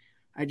back.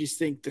 I just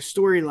think the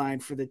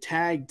storyline for the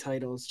tag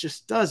titles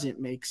just doesn't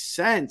make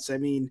sense. I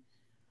mean,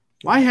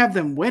 why have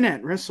them win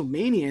at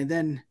WrestleMania and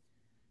then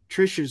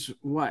Trish is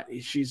what?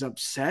 She's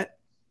upset.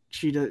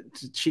 She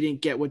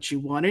didn't get what she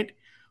wanted.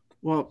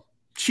 Well,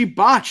 she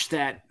botched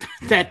that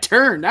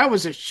turn. That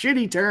was a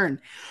shitty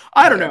turn.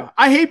 I don't know.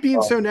 I hate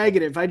being so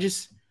negative.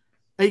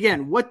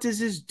 Again, what does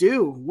this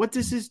do? What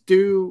does this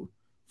do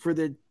for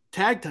the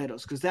tag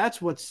titles? Because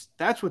that's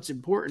what's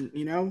important,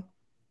 you know?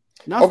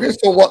 Nothing. Okay,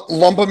 so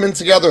lump them in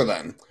together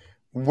then.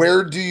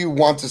 Where do you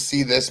want to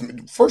see this?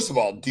 First of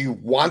all, do you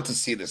want to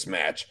see this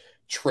match,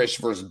 Trish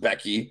versus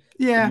Becky?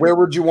 Yeah. Where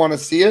would you want to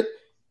see it?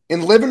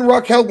 And Liv and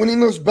Raquel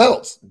winning those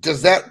belts,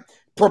 does that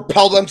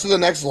propel them to the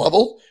next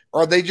level?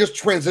 Or are they just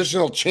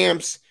transitional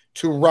champs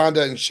to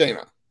Ronda and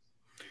Shayna?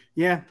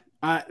 Yeah,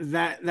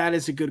 that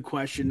is a good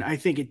question. I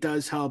think it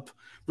does help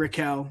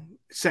Raquel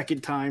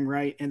second time,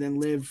 right? And then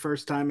Liv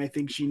first time. I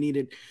think she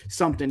needed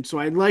something. So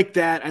I like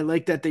that. I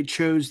like that they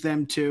chose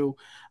them too.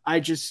 I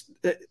just,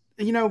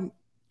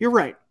 you're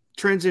right.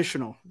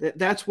 Transitional.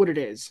 That's what it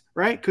is,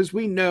 right? Because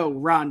we know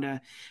Ronda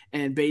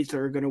and Bates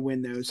are going to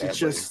win those. Sadly. It's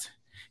just,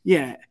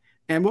 yeah.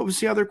 And what was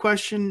the other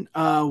question?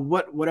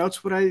 What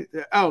else would I?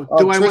 Oh,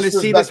 do I want to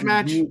see this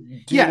match? Do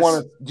you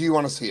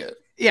want to see it?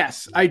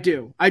 Yes, I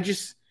do. I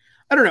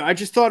don't know. I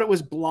just thought it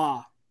was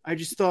blah. I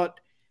just thought,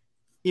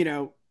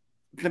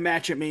 the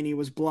match at Mania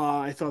was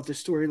blah. I thought the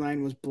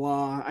storyline was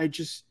blah.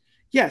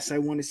 Yes, I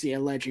want to see a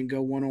legend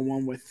go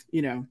one-on-one with,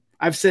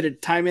 I've said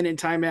it time in and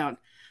time out.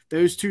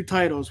 Those 2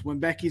 titles, when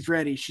Becky's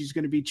ready, she's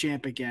going to be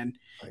champ again.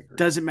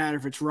 Doesn't matter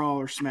if it's Raw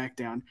or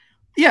SmackDown.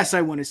 Yes,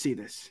 I want to see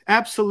this.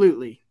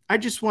 Absolutely. I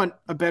just want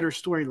a better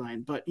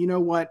storyline. But you know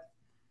what?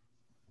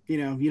 You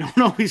don't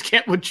always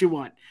get what you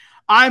want.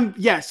 I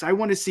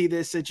want to see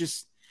this.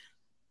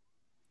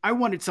 I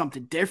wanted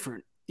something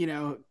different.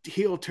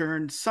 Heel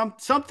turn,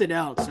 something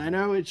else. I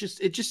know it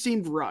just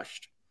seemed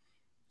rushed.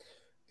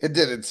 It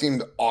did. It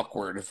seemed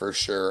awkward for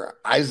sure.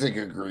 Isaac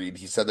agreed.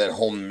 He said that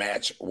whole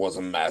match was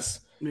a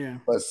mess. Yeah.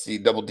 Let's see.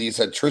 Double D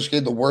said Trish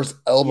gave the worst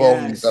elbow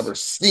he's ever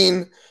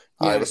seen.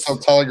 It was so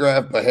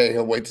telegraphed, but hey,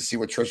 he'll wait to see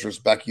what Trish versus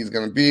Becky is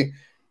going to be.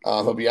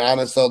 He'll be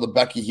honest though. The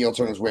Becky heel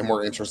turn is way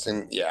more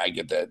interesting. Yeah, I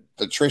get that.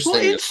 The Trish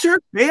thing.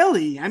 Insert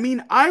Bayley. I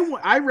mean,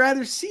 I'd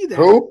rather see that.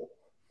 Who?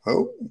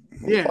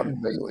 Yeah.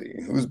 Bayley.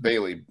 Who's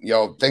Bayley?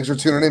 Yo, thanks for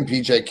tuning in,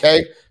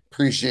 PJK.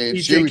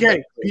 Appreciate you.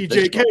 PJK.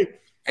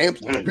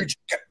 PJK.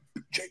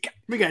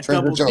 We got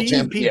Double D,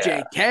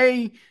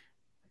 PJK.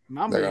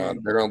 Yeah.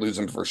 They're gonna lose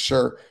him for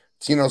sure.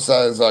 Tino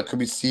says, could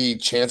we see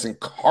Chance and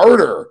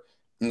Carter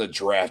in the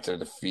draft to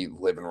defeat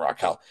Liv and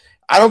Raquel?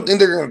 I don't think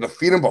they're gonna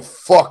defeat him, but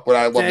fuck, would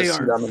I love to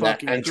see them in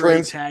that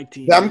entrance. Tag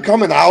team, them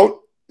coming out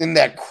in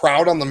that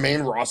crowd on the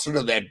main roster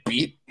to that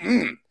beat.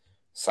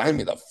 Sign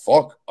me the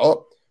fuck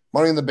up.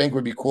 Money in the Bank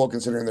would be cool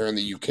considering they're in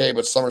the UK,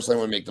 but SummerSlam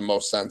would make the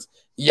most sense.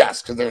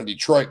 Yes, because they're in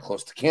Detroit,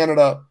 close to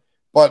Canada.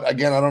 But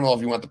again, I don't know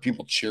if you want the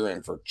people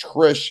cheering for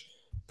Trish.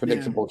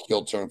 Predictable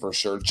heel turn for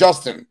sure.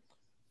 Justin,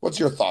 what's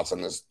your thoughts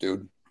on this,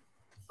 dude?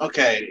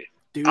 Okay,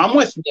 I'm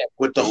with Nick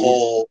with the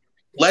whole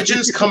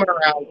legends coming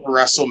around for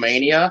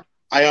WrestleMania.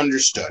 I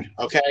understood.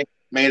 Okay,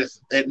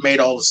 it made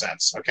all the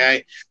sense.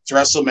 Okay, it's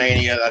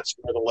WrestleMania. That's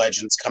where the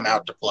legends come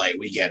out to play.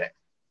 We get it.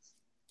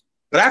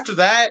 But after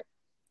that,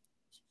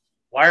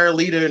 why are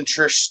Lita and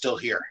Trish still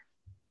here?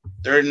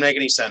 There didn't make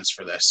any sense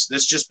for this.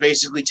 This just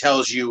basically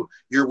tells you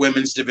your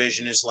women's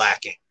division is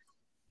lacking.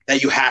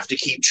 That you have to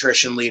keep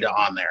Trish and Lita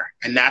on there.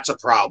 And that's a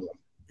problem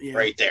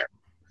right there.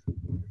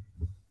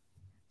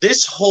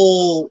 This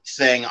whole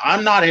thing,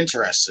 I'm not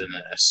interested in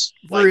this.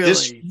 Like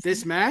really?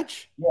 This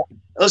match? Yeah.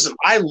 Listen,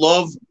 I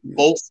love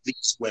both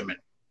these women.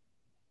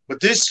 But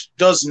this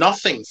does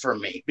nothing for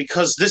me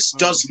because this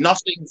does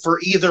nothing for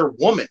either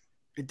woman.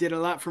 It did a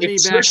lot for me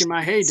back in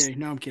my heyday.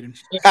 No, I'm kidding.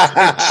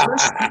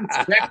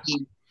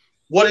 Becky,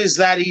 what does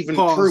that even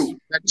prove?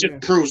 That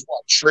just proves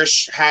what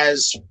Trish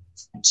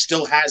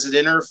still has it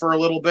in her for a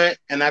little bit,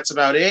 and that's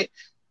about it.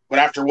 But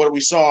after what we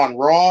saw on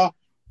Raw,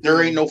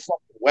 there ain't no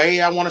fucking way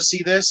I want to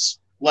see this.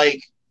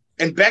 Like,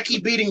 and Becky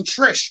beating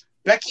Trish.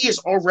 Becky is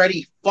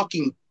already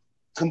fucking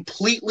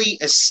completely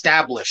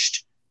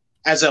established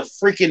as a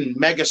freaking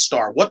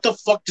megastar. What the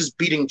fuck does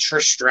beating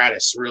Trish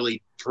Stratus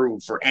really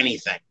prove for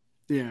anything?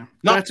 Yeah,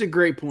 that's a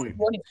great point.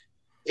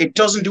 It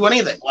doesn't do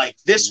anything. Like,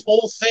 this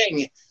whole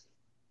thing,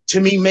 to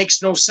me,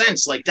 makes no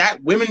sense. Like,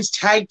 that women's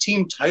tag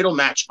team title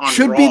match on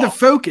should Raw be the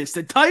focus.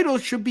 The title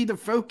should be the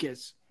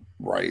focus.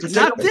 Right.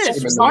 Not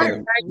this.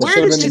 Where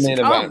does this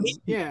come?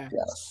 Yeah.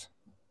 Yes.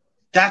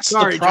 That's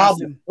the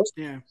problem.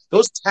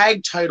 Those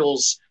tag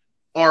titles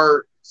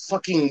are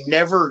fucking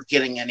never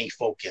getting any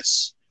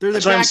focus. They're the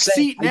back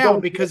seat now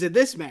because of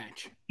this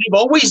match. They've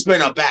always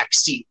been a back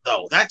seat,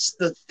 though. That's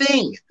the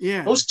thing.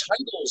 Yeah. Those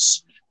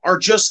titles are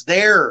just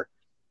there.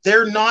 They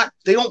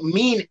don't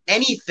mean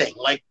anything.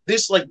 Like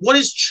this, like, what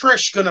is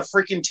Trish gonna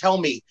freaking tell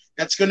me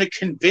that's gonna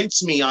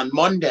convince me on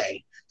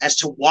Monday as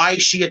to why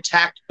she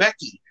attacked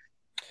Becky?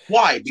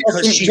 Why?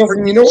 Because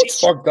Justin, you know what's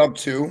fucked up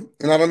too?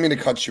 And I don't mean to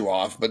cut you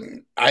off, but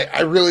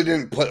I really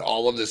didn't put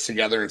all of this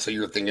together until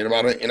you're thinking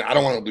about it, and I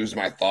don't want to lose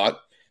my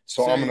thought.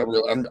 So I'm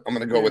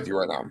gonna go with you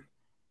right now.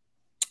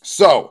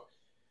 So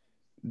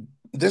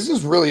this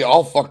is really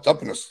all fucked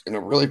up in a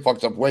really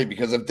fucked up way,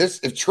 because if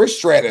Trish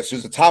Stratus,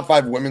 who's the top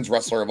 5 women's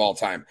wrestler of all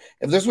time,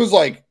 if this was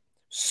like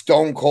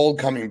Stone Cold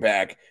coming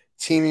back,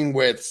 teaming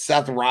with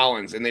Seth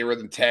Rollins, and they were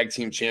the tag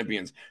team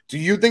champions, do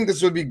you think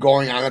this would be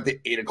going on at the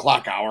 8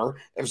 o'clock hour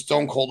if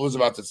Stone Cold was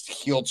about to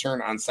heel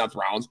turn on Seth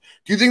Rollins?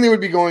 Do you think they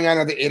would be going on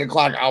at the 8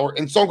 o'clock hour?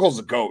 And Stone Cold's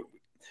the GOAT.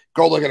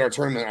 Go look at our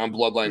tournament on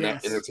Bloodline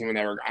Entertainment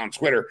Network on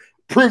Twitter.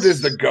 Proved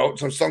is the GOAT,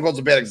 so Stone Cold's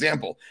a bad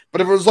example.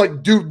 But if it was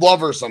like Dude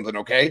Love or something,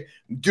 okay?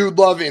 Dude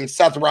Love and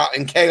Seth Rollins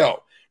and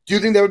KO. Do you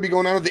think that would be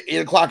going on at the 8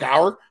 o'clock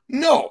hour?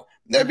 No.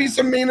 That'd be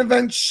some main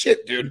event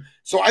shit, dude.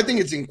 So I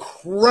think it's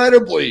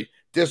incredibly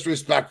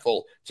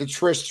disrespectful to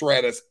Trish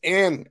Stratus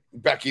and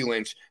Becky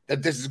Lynch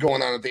that this is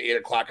going on at the 8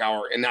 o'clock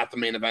hour and not the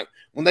main event,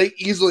 when they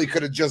easily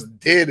could have just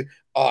did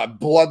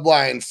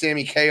Bloodline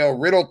Sami KO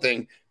Riddle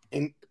thing,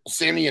 and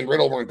Sami and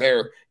Riddle weren't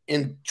there,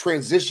 and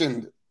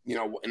transitioned,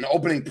 an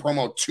opening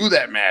promo to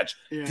that match.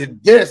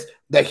 Did this,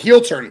 the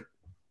heel turn.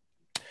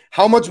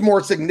 How much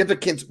more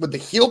significant would the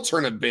heel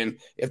turn have been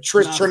if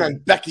Trish turned on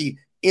Becky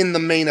in the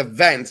main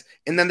event,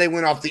 and then they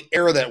went off the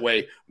air that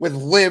way with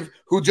Liv,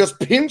 who just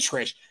pinned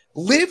Trish?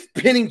 Liv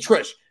pinning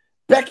Trish.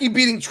 Becky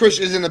beating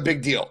Trish isn't a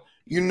big deal.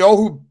 You know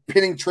who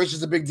pinning Trish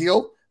is a big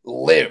deal?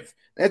 Liv.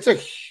 That's a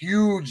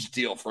huge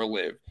deal for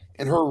Liv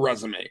and her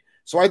resume.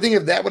 So I think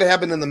if that would have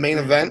happened in the main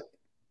event,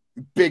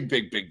 big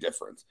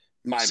difference.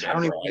 I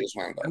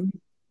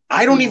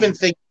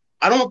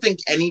don't think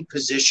any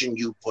position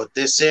you put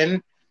this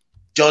in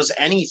does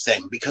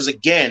anything, because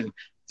again,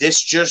 this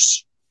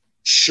just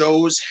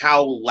shows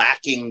how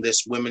lacking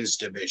this women's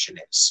division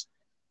is.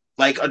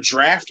 Like, a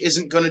draft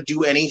isn't going to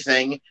do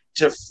anything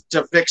to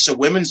fix a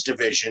women's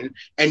division,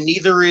 and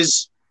neither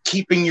is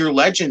keeping your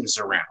legends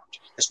around,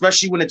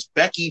 especially when it's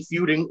Becky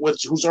feuding with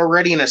who's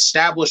already an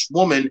established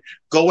woman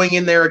going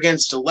in there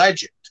against a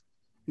legend.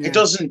 It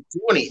doesn't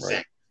do anything.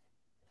 Right.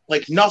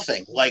 Like,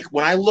 nothing. Like,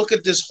 when I look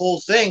at this whole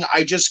thing,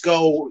 I just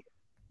go,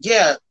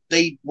 yeah,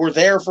 they were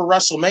there for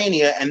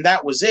WrestleMania, and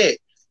that was it.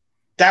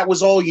 That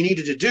was all you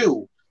needed to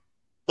do.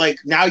 Like,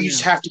 now you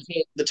just have to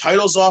get the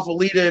titles off of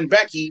Lita and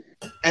Becky,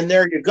 and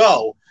there you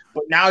go.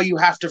 But now you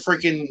have to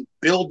freaking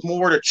build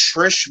more to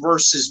Trish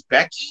versus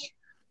Becky.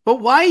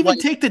 But why even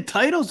take the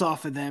titles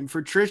off of them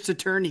for Trish to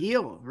turn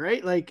heel,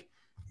 right? Like,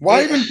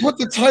 why even put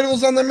the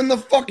titles on them in the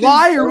fucking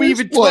Why are we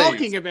even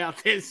talking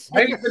about this?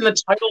 Why even the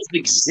titles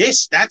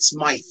exist? That's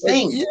my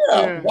thing.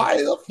 Why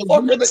the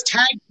fuck are the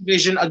tag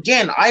division?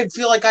 Again, I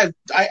feel like I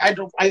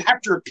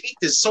have to repeat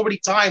this so many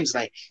times,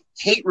 and I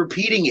hate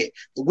repeating it.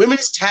 The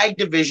women's tag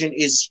division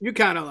is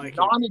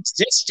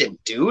non-existent,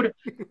 dude.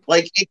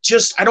 Like, it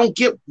just, I don't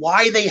get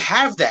why they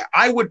have that.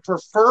 I would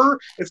prefer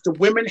if the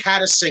women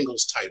had a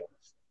singles title,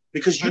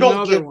 because you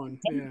nobody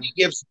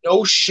gives no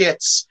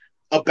shits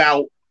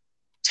about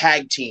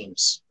tag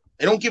teams.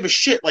 They don't give a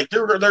shit. Like,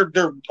 they're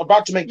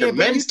about to make their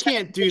men's. You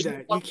can't do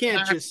that. You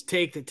can't just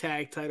take the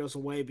tag titles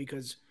away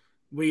because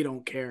we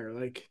don't care.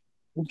 Like,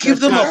 give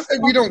them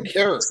we don't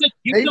care.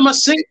 Give them a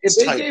singles if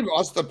they gave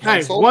us the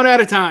pencil, one at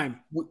a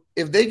time.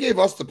 If they gave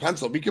us the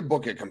pencil, we could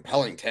book a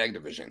compelling tag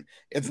division.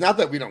 It's not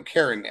that we don't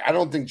care, and I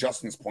don't think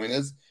Justin's point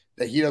is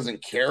that he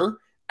doesn't care.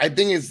 I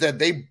think it's that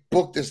they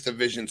booked this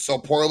division so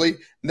poorly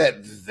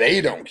that they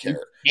don't care.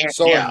 If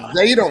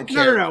they don't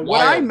care. No.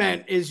 What I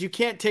meant is you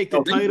can't take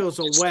the titles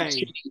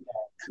away.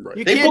 Right.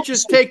 You can't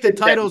just take the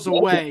titles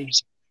away.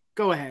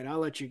 Go ahead. I'll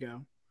let you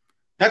go.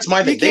 That's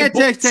my thing. You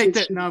can't take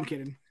that. No, I'm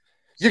kidding.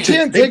 You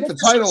can't take the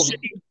titles.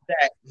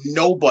 That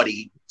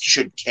nobody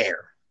should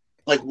care.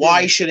 Like,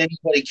 why should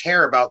anybody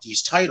care about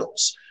these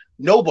titles?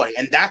 Nobody.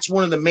 And that's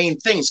one of the main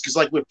things. Because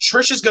like if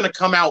Trish is going to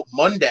come out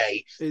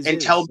Monday and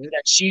tell me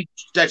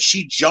that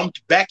she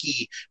jumped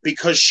Becky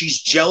because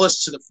she's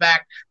jealous to the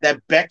fact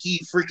that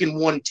Becky freaking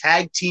won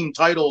tag team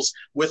titles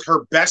with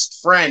her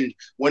best friend,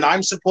 when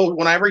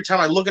every time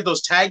I look at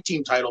those tag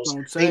team titles,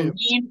 they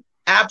mean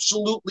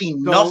absolutely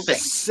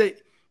nothing.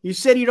 You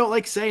said you don't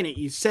like saying it.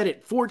 You said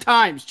it 4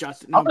 times,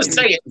 Justin. I'm going to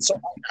say it. So,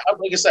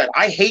 like I said,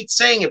 I hate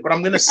saying it, but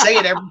I'm going to say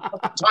it every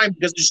time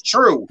because it's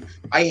true.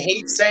 I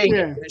hate saying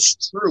it, but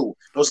it's true.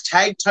 Those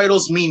tag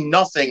titles mean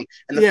nothing.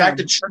 And the fact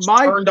that Trish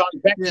turned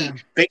on Becky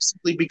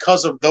basically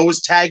because of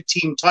those tag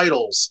team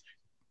titles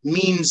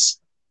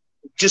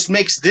just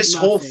makes this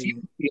whole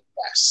feud be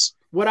a mess.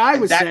 What I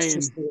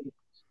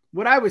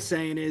was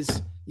saying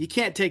is you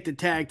can't take the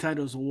tag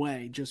titles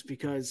away just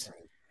because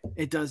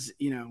it does,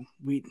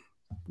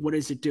 what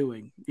is it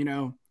doing?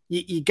 You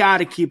got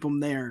to keep them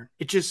there.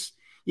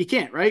 You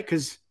can't, right?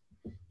 Because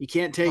you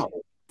can't take,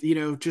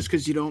 just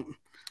because you don't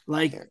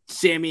like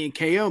Sami and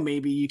KO,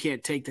 maybe you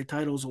can't take the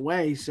titles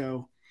away.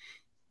 So,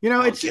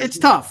 it's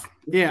tough.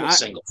 Yeah.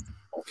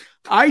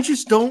 I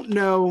just don't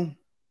know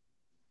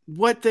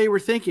what they were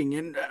thinking.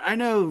 And I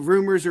know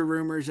rumors are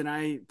rumors, and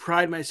I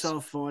pride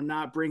myself on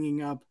not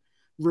bringing up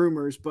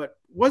rumors, but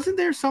wasn't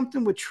there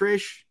something with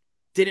Trish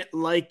didn't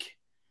like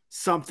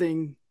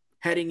something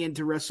heading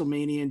into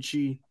WrestleMania, and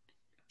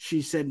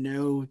she said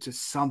no to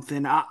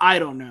something? I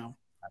don't know.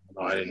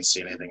 I didn't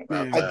see anything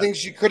about that. I think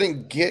she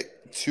couldn't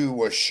get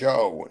to a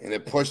show, and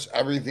it pushed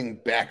everything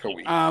back a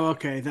week. Oh,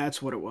 okay,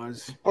 that's what it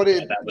was. But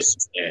that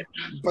was it.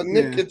 But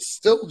Nick, it's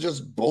still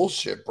just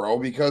bullshit, bro.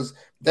 Because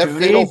that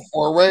fatal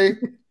 4-way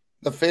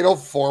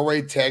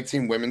tag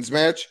team women's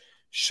match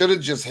should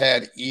have just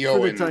had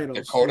Io and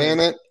Dakota in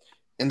it,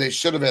 and they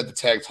should have had the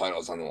tag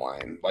titles on the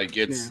line. Like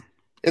it's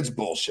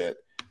bullshit.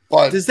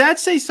 But does that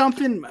say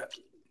something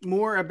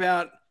more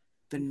about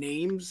the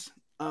names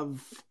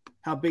of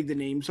how big the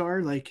names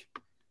are? Like,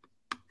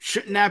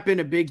 shouldn't that have been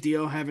a big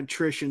deal having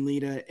Trish and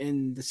Lita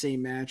in the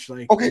same match?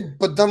 Like, okay,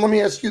 but then let me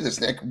ask you this,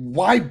 Nick.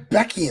 Why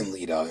Becky and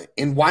Lita?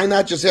 And why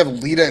not just have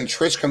Lita and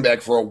Trish come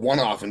back for a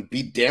one-off and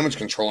beat Damage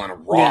Control on a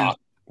Raw,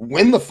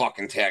 win the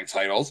fucking tag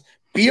titles,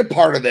 be a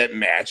part of that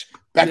match?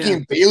 Becky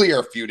and Bayley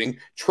are feuding.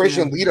 Trish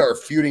and Lita are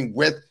feuding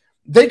with.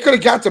 They could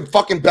have got to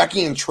fucking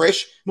Becky and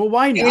Trish. Well,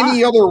 why not?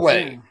 Any other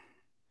way.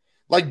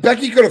 Like,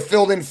 Becky could have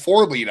filled in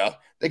for Lita.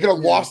 They could have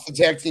lost the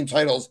tag team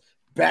titles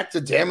back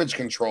to Damage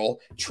Control.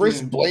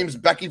 Trish blames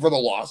Becky for the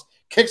loss,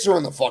 kicks her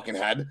in the fucking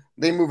head.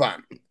 They move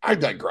on. I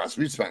digress.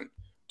 We've spent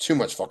too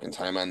much fucking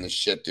time on this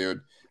shit, dude.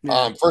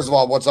 First of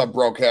all, what's up,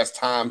 broadcast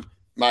Tom?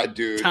 My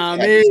dude. Tom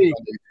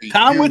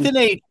with an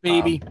H,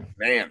 baby.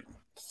 Man,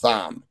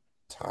 Tom.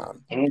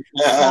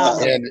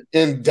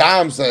 And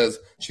Dom says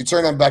she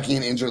turned on Becky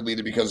and injured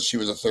Lita because she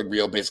was a third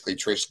wheel. Basically,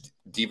 Trish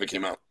Diva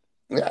came out.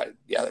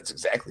 Yeah, that's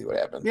exactly what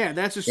happened. Yeah,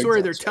 that's a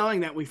story they're telling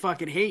that we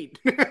fucking hate.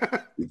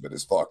 Stupid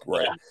as fuck,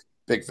 right? Yeah.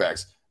 Big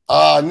facts.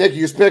 Nick,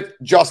 you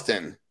picked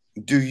Justin.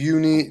 Do you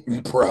need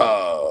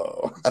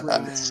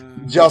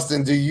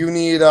Justin, do you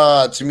need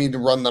me to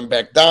run them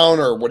back down,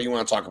 or what do you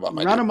want to talk about?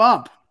 Run them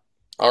up.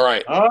 All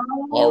right.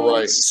 All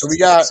right. So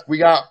we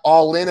got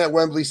All In at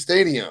Wembley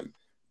Stadium.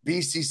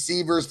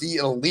 BCC versus the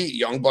Elite.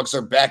 Young Bucks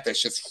are back.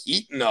 That's just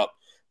heating up.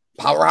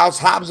 Powerhouse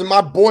Hobbs and my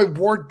boy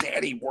War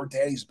Daddy. War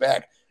Daddy's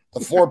back. The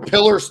 4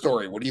 pillar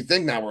story. What do you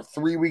think now? We're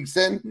 3 weeks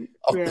in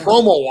of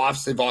promo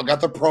offs. They've all got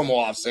the promo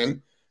offs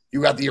in.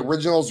 You got the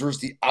Originals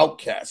versus the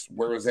Outcasts.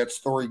 Where is that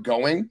story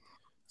going?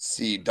 Let's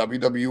see,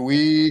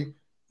 WWE.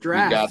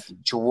 Draft. We got the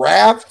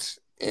draft.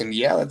 And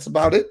that's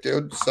about it,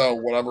 dude. So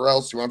whatever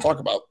else you want to talk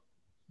about.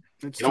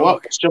 You know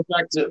what? Let's jump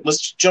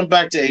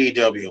back to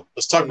AEW.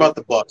 Let's talk about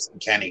the Bucks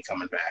and Kenny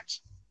coming back.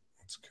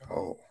 Let's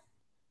go.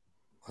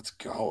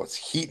 It's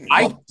heating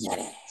up.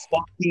 I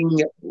fucking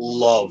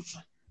love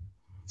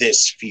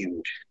this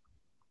feud.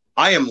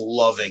 I am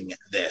loving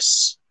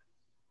this.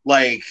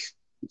 Like,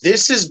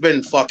 this has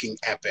been fucking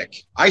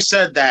epic. I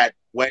said that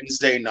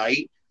Wednesday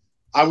night.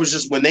 I was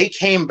just, when they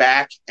came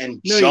back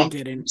and jumped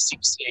in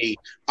BCC,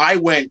 I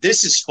went,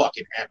 this is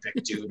fucking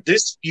epic, dude.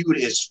 This feud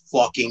is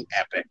fucking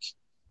epic.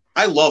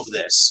 I love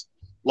this.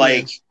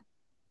 Like,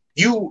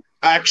 you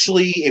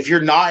actually, if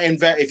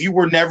you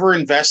were never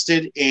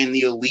invested in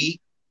the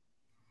Elite,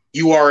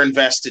 you are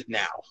invested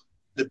now.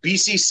 The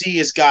BCC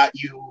has got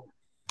you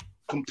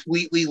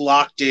completely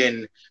locked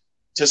in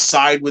to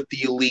side with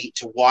the Elite,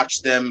 to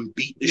watch them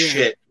beat the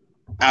shit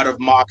out of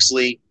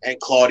Moxley and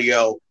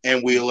Claudio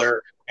and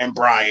Wheeler and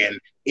Brian.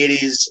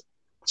 It is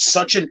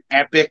such an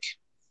epic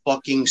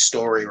fucking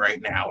story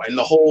right now. And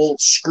the whole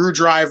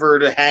Screwdriver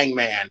to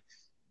Hangman,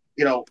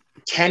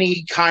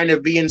 Kenny kind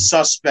of being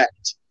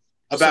suspect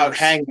about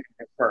Hangman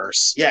at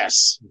first.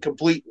 Yes,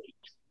 completely.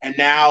 And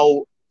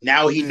now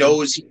he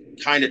knows he can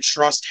kind of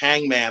trust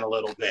Hangman a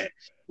little bit.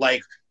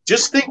 Like,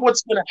 just think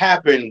what's going to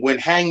happen when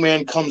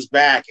Hangman comes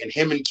back and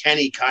him and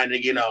Kenny kind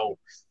of,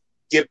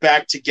 get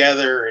back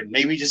together and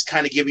maybe just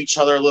kind of give each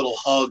other a little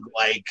hug.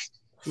 Like,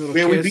 we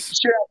beat the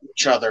shit out of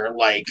each other.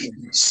 Like,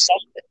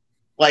 something.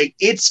 Like,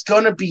 it's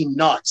gonna be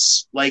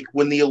nuts. Like,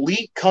 when the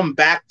Elite come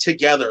back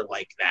together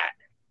like that.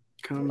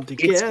 Come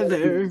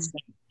together.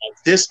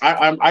 Like this,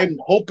 I'm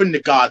hoping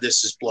to God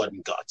this is blood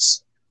and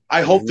guts.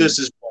 I hope this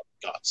is blood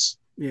and guts.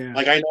 Yeah.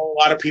 Like, I know a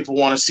lot of people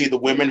want to see the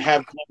women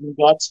have blood and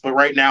guts, but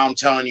right now I'm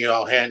telling you,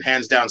 I'll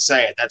hands down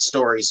say it. That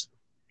story's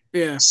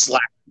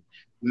slapping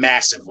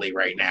massively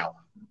right now.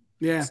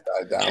 Yeah.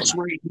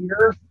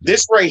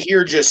 This right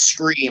here just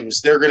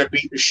screams they're gonna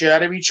beat the shit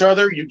out of each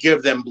other. You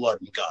give them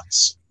blood and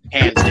guts.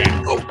 Hands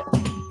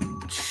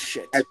down.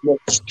 Shit. That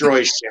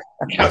destroys shit.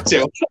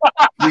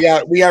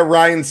 we got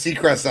Ryan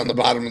Seacrest on the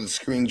bottom of the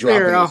screen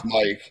dropping his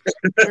mic.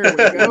 There we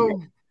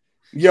go.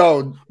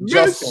 Yo,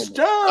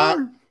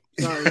 Justin.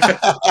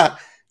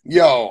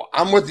 Yo,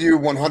 I'm with you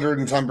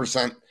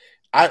 110%.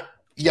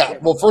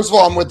 Well, first of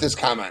all, I'm with this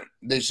comment.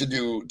 They should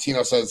do,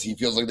 Tino says he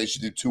feels like they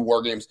should do 2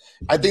 war games.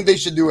 I think they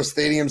should do a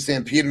Stadium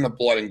Stampede and a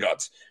Blood and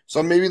Guts.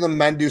 So maybe the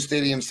men do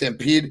Stadium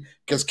Stampede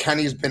because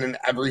Kenny's been in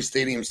every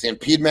Stadium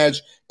Stampede match,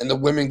 and the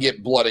women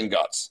get Blood and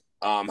Guts.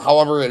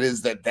 However it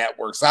is that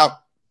works out.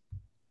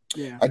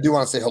 Yeah, I do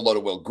want to say hello to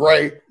Will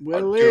Gray.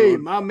 Willie,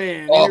 my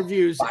man,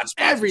 interviews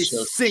every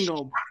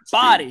single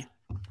body.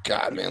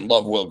 God, man,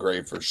 love Will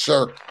Gray for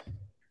sure.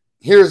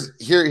 Here's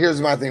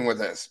my thing with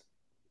this.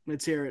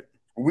 Let's hear it.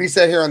 We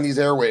sat here on these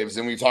airwaves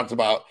and we talked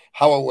about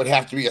how it would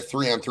have to be a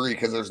 3-on-3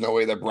 because there's no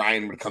way that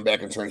Brian would come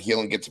back and turn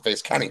heel and get to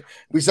face Kenny.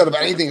 We said if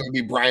anything, it would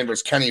be Brian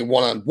versus Kenny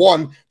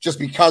 1-on-1 just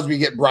because we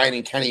get Brian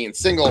and Kenny in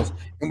singles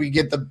and we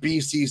get the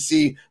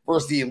BCC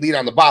versus the Elite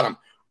on the bottom.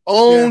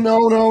 Oh, yeah.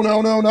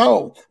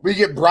 No. We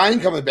get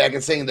Brian coming back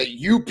and saying that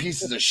you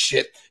pieces of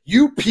shit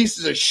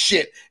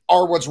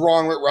are what's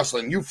wrong with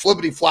wrestling. You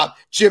flippity-flop,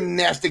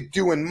 gymnastic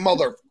doing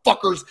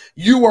motherfuckers.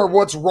 You are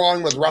what's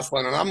wrong with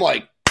wrestling. And I'm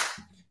like,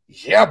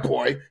 yeah,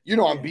 boy. You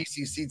know I'm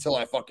BCC till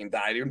I fucking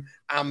die, dude.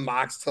 I'm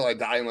Mox till I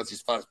die unless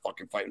he's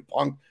fucking fighting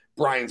Punk.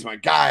 Brian's my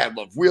guy. I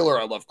love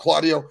Wheeler. I love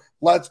Claudio.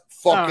 Let's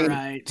fucking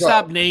go.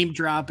 Stop name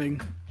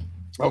dropping.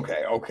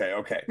 Okay.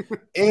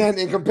 And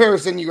in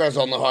comparison, you guys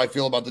all know how I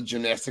feel about the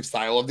gymnastic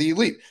style of the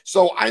Elite.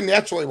 So I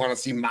naturally want to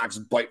see Mox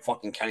bite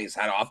fucking Kenny's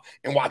head off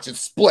and watch it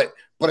split.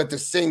 But at the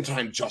same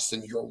time,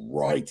 Justin, you're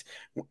right.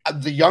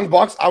 The Young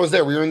Bucks, I was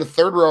there. We were in the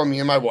 3rd row, me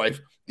and my wife.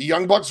 The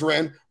Young Bucks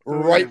ran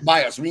right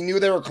by us. We knew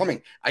they were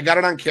coming. I got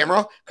it on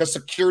camera because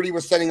security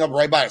was setting up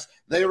right by us.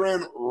 They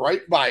ran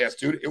right by us,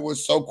 dude. It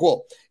was so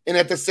cool. And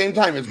at the same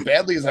time, as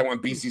badly as I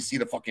want BCC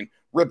to fucking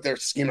rip their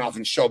skin off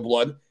and show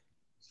blood,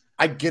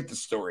 I get the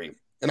story.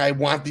 And I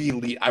want the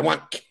Elite. I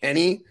want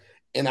Kenny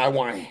and I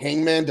want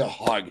Hangman to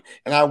hug.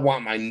 And I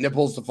want my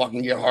nipples to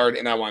fucking get hard.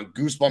 And I want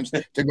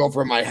goosebumps to go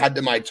from my head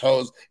to my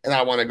toes. And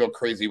I want to go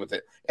crazy with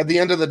it. At the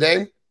end of the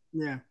day,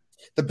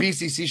 the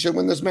BCC should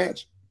win this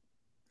match.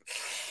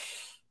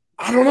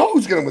 I don't know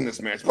who's going to win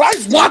this match, but I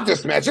just want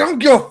this match. I don't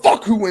give a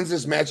fuck who wins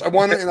this match. I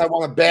want it, and I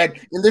want it bad.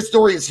 And this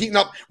story is heating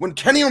up. When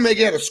Kenny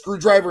Omega had a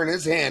screwdriver in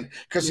his hand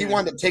because he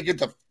wanted to take it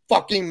to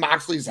fucking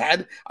Moxley's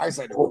head, I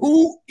said,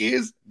 who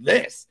is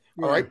this?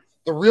 All right?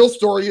 The real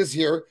story is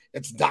here.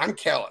 It's Don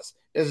Callis.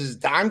 Is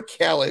Don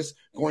Callis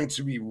going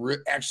to be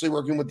actually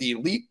working with the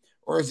Elite,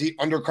 or is he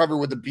undercover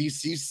with the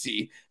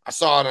BCC? I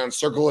saw it on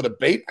Circle of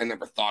Debate. I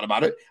never thought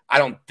about it. I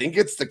don't think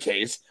it's the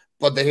case,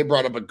 but they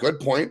brought up a good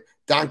point.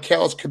 Don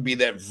Callis could be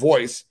that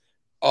voice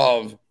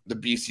of the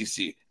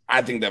BCC.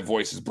 I think that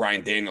voice is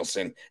Bryan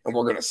Danielson, and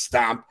we're going to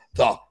stomp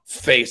the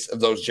face of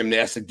those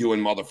gymnastic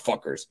doing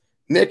motherfuckers.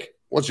 Nick,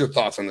 what's your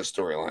thoughts on this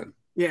storyline?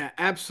 Yeah,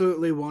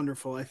 absolutely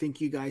wonderful. I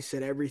think you guys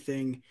said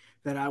everything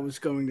that I was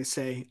going to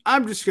say.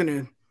 I'm just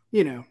going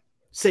to,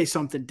 say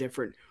something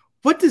different.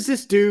 What does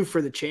this do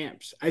for the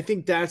champs? I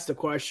think that's the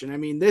question. I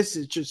mean, this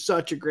is just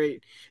such a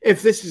great,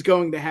 if this is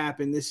going to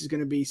happen, this is going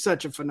to be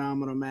such a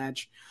phenomenal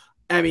match.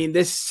 I mean,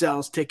 this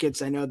sells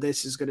tickets. I know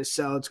this is going to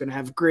sell. It's going to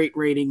have great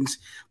ratings,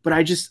 but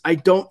I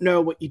don't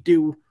know what you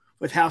do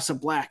with House of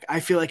Black. I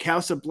feel like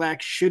House of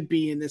Black should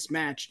be in this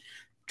match.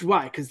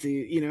 Why? Because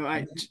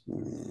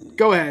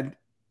go ahead.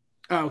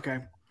 Oh, okay.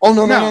 Oh,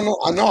 no.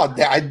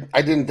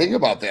 I didn't think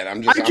about that.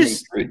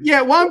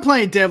 I'm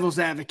playing devil's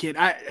advocate.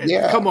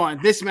 Come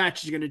on. This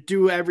match is going to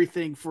do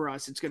everything for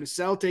us. It's going to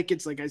sell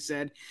tickets. Like I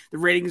said, the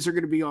ratings are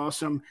going to be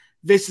awesome.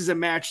 This is a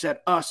match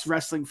that us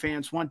wrestling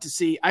fans want to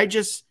see.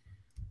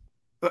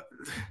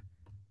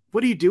 What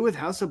do you do with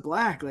House of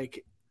Black? I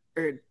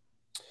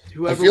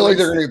feel like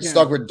they're going to get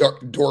stuck with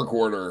Dork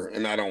Order,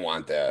 and I don't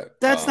want that.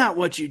 That's not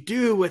what you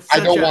do with. I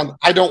don't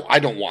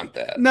want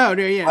that. No,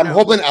 I'm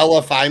hoping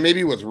LFI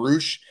maybe with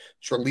Roosh,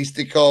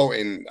 Tralistico,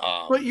 and.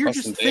 But you're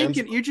just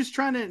thinking. You're just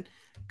trying to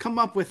come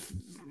up with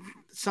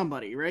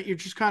somebody, right? You're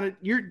just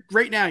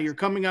right now. You're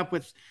coming up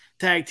with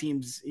tag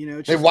teams.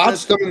 They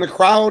watched them in the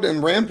crowd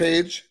and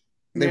Rampage.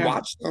 They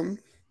watched them.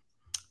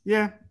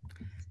 Yeah.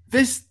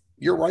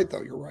 You're right,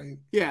 though. You're right.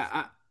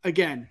 Yeah.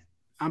 Again,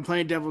 I'm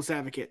playing devil's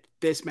advocate.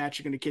 This match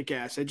is going to kick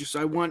ass.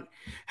 I want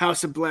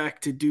House of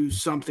Black to do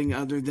something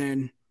other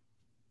than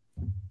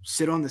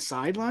sit on the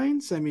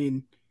sidelines. I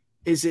mean,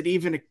 is it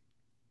even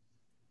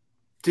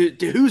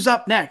who's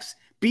up next?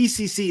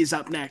 BCC is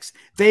up next.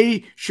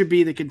 They should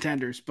be the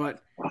contenders,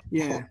 but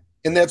yeah.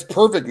 And that's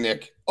perfect,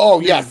 Nick.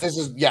 Oh,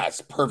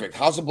 yes, perfect.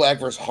 House of Black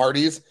versus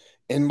Hardys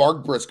and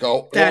Mark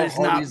Briscoe. That is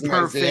Hardys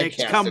not perfect.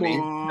 Come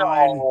on.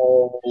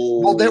 No.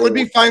 Well, that would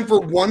be fine for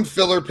one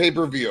filler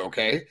pay-per-view,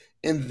 okay?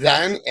 And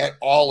then at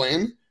All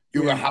In,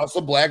 you have House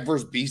of Black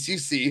versus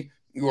BCC.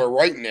 You are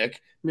right,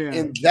 Nick. Yeah.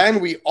 And then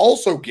we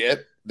also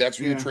get, that's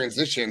where you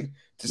transition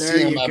to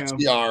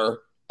CMFTR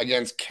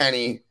against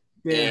Kenny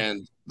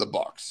and the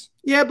Bucks.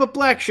 Yeah, but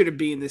Black shouldn't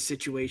be in this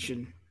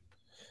situation.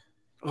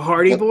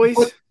 Hardy Boys?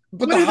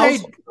 But the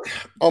House,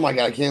 oh my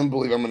God, I can't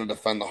believe I'm going to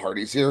defend the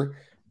Hardys here.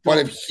 But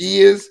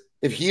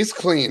if he's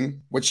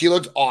clean, which he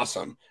looked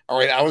awesome. All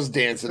right, I was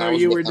dancing. I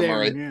was with him, all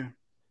right.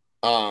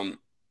 Yeah.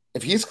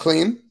 If he's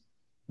clean,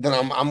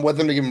 then I'm with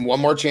him to give him one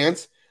more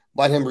chance.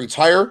 Let him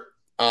retire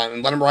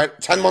and let him ride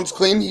 10 months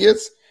clean. He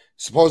is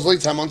supposedly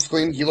 10 months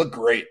clean. He looked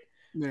great.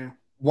 Yeah.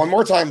 One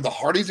more time, the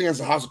Hardys against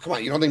the House. Come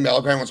on, you don't think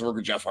Malachi wants to work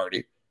with Jeff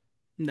Hardy?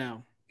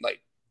 No.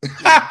 Like,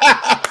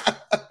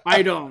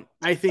 I don't.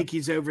 I think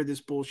he's over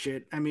this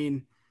bullshit. I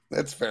mean,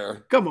 that's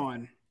fair. Come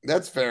on.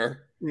 That's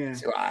fair. Yeah.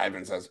 See what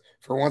Ivan says.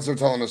 For once, they're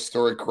telling the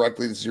story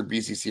correctly. This is your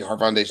BCC Heart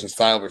Foundation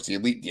style versus the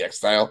Elite DX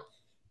style.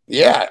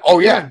 Yeah. Oh,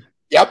 yeah.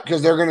 Yep.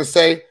 Because they're going to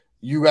say,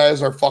 you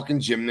guys are fucking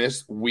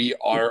gymnasts. We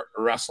are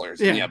wrestlers.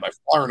 Yeah. And yeah, by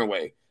far and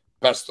away,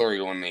 best story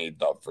on the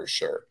dub for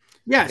sure.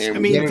 Yes. And I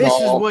mean,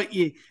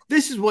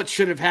 this is what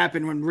should have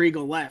happened when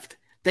Regal left.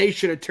 They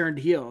should have turned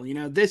heel. You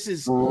know, this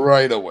is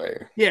right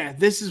away. Yeah.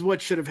 This is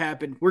what should have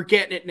happened. We're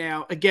getting it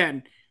now.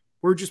 Again,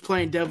 we're just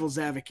playing devil's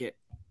advocate.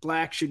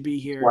 Black should be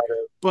here.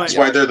 But that's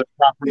why they're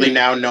properly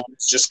now known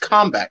as just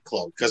Combat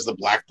Club, because the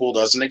Blackpool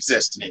doesn't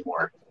exist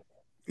anymore.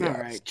 All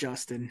right,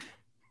 Justin.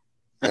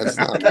 He's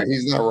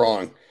not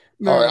wrong.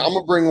 No. All right, I'm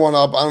gonna bring one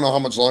up. I don't know how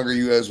much longer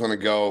you guys want to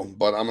go,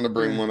 but I'm gonna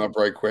bring one up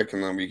right quick,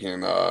 and then we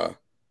can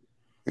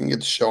get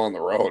the show on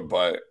the road.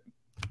 But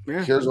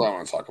here's what I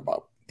want to talk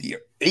about: the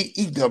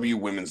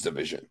AEW Women's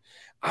Division.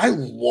 I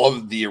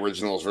loved the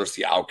Originals versus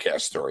the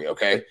Outcast story.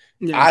 Okay,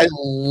 I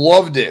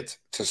loved it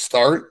to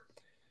start.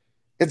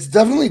 It's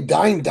definitely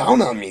dying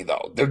down on me,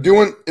 though. They're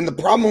doing, and the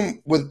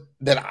problem with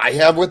that I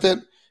have with it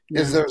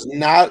is there's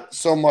not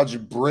so much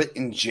Britt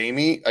and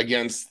Jamie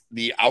against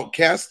the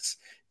Outcasts.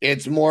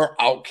 It's more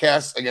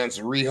Outcasts against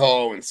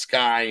Riho and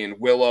Sky and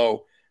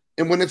Willow.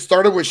 And when it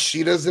started with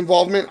Sheeta's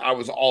involvement, I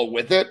was all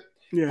with it.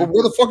 Yeah. But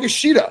where the fuck is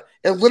Sheeta?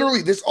 And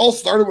literally, this all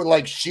started with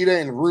like Sheeta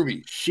and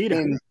Ruby.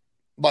 And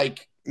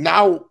like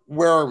now,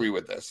 where are we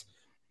with this?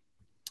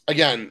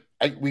 Again,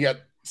 we got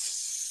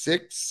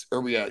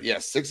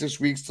 6-ish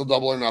weeks till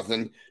Double or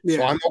Nothing. Yeah.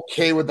 So I'm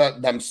okay with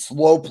them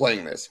slow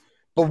playing this.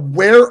 But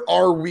where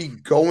are we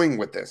going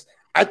with this?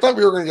 I thought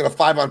we were going to get a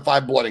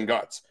 5-on-5 Blood and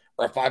Guts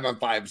or a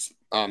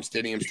 5-on-5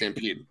 Stadium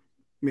Stampede.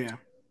 Yeah.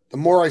 The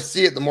more I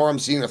see it, the more I'm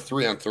seeing a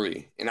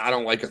 3-on-3. And I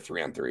don't like a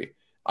 3-on-3.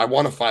 I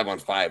want a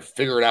 5-on-5.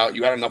 Figure it out.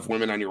 You had enough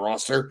women on your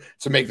roster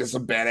to make this a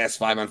badass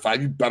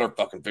 5-on-5. You better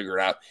fucking figure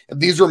it out. If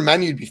these were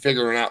men, you'd be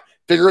figuring it out.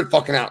 Figure it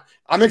fucking out.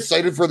 I'm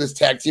excited for this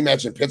tag team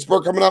match in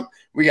Pittsburgh coming up.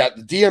 We got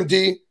the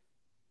DMD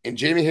and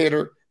Jamie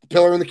Hayter, the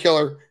Pillar and the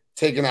Killer,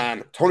 taking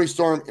on Tony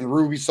Storm and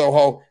Ruby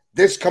Soho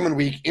this coming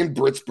week in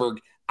Pittsburgh.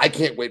 I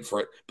can't wait for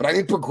it. But I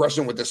need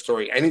progression with this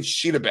story. I need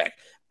Sheeta back.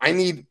 I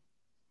need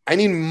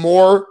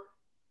more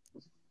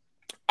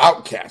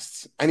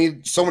Outcasts. I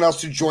need someone else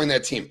to join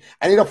that team.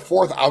 I need a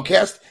fourth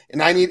Outcast, and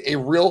I need a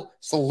real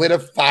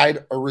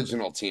solidified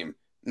original team.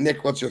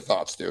 Nick, what's your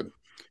thoughts, dude?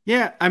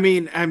 Yeah, I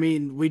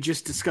mean, we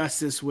just discussed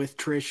this with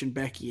Trish and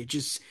Becky.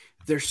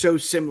 They're so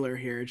similar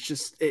here.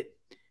 It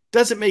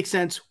doesn't make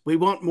sense. We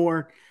want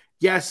more.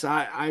 Yes,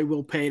 I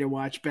will pay to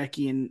watch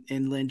Becky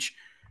and Lynch.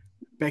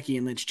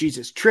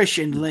 Jesus,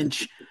 Trish and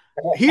Lynch.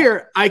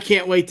 Here, I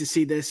can't wait to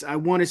see this. I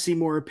want to see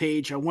more of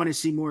Paige. I want to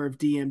see more of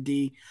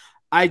DMD.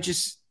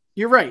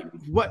 You're right.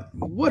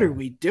 What are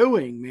we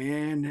doing,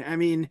 man? I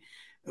mean,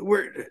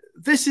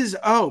 this is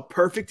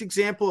perfect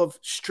example of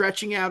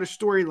stretching out a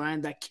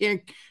storyline that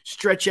can't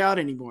stretch out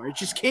anymore. It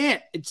just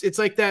can't. It's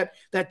like that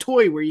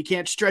toy where you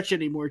can't stretch it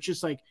anymore. It's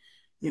just like,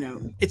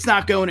 it's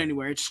not going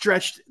anywhere. It's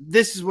stretched.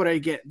 This is what I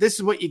get. This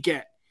is what you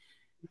get.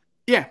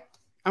 Yeah,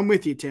 I'm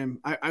with you,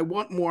 Tim. I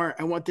want more.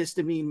 I want this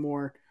to mean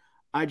more.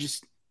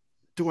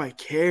 Do I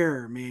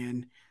care,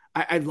 man?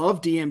 I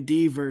love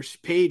DMD versus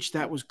Paige.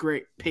 That was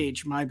great.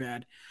 Paige, my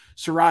bad.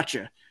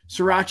 Sriracha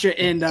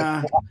and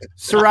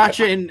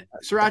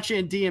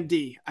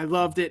DMD. I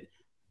loved it.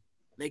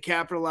 They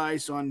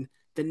capitalized on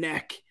the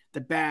neck,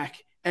 the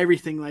back,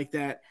 everything like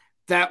that.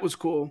 That was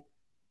cool.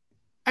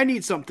 I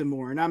need something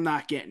more, and I'm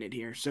not getting it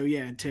here. So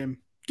yeah, Tim,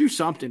 do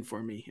something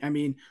for me. I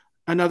mean,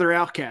 another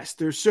Outcast.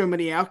 There's so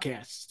many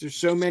Outcasts. There's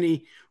so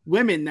many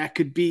women that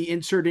could be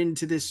inserted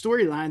into this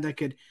storyline that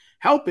could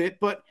help it.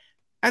 But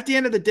at the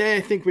end of the day,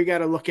 I think we got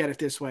to look at it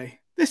this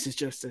way. This is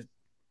just a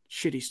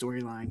shitty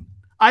storyline.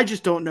 I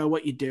just don't know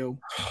what you do.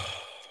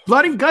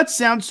 Blood and Guts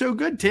sounds so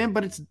good, Tim,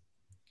 but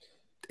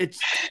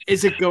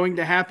is it going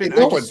to happen?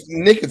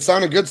 Nick, it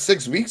sounded good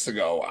 6 weeks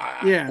ago.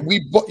 Yeah.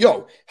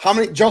 How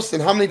many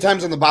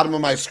times on the bottom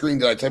of my screen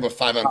did I type a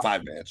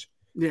 5-on-5 match?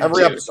 Yeah,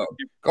 every episode.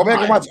 Go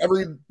back and watch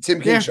every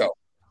Tim King show.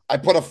 I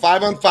put a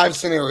 5-on-5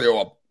 scenario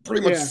up,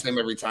 pretty much the same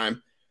every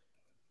time.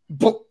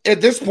 But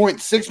at this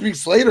point, 6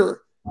 weeks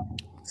later,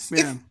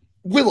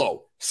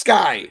 Willow,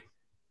 Sky,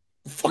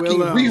 fucking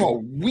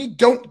Riho, we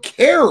don't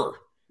care.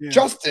 Yeah.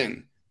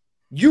 Justin,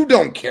 you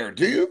don't care,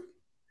 do you?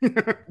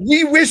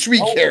 We wish we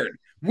cared.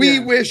 We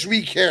wish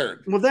we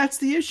cared. Well, that's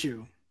the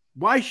issue.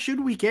 Why should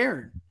we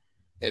care?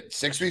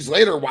 6 weeks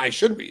later, why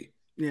should we?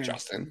 Yeah.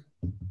 Justin.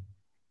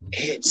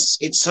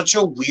 It's such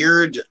a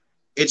weird.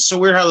 It's so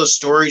weird how the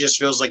story just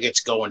feels like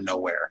it's going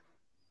nowhere.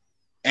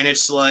 And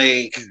it's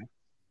like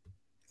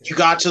you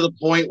got to the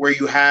point where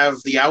you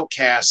have the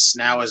Outcasts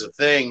now as a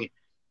thing.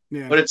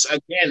 Yeah. But it's,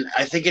 again,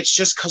 I think it's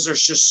just because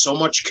there's just so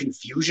much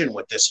confusion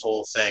with this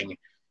whole thing.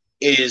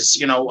 Is,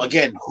 you know,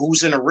 again,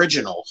 who's an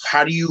original?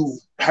 How do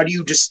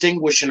you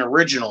distinguish an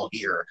original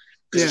here?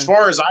 Because as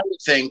far as I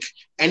would think,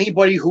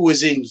 anybody who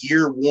is in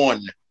year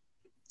one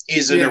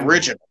is an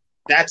original.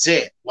 That's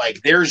it.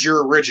 Like, there's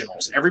your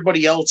originals.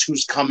 Everybody else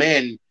who's come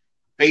in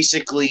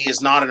basically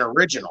is not an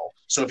original.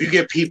 So if you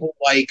get people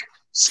like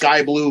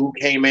Sky Blue who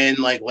came in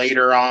like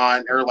later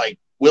on, or like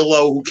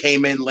Willow who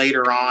came in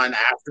later on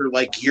after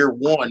like year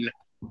one,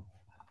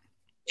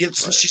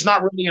 she's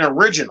not really an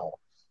original.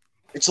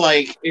 It's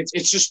like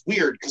it's just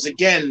weird because,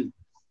 again,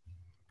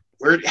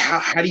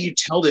 how do you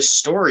tell this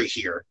story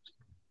here?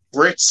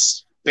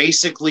 Britt's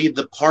basically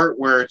the part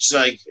where it's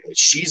like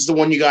she's the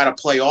one you got to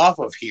play off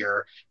of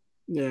here.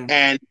 Yeah.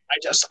 And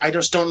I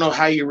just don't know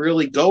how you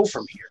really go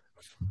from here.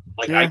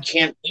 Like, I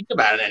can't think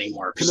about it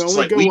anymore. Because it's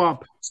like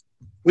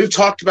we've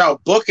talked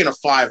about booking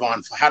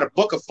how to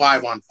book a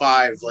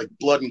 5-on-5, like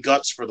blood and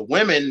guts for the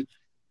women.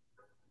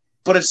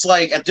 But it's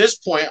like, at this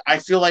point, I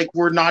feel like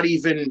we're not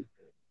even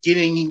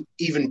getting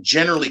even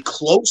generally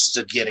close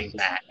to getting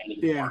that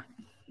anymore. Yeah.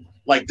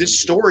 Like, this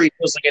story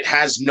feels like it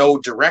has no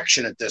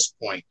direction at this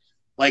point.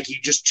 Like, you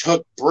just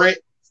took Britt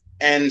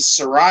and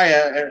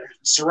Saraya,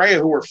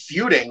 who were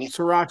feuding.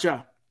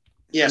 Sriracha.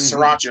 Yeah,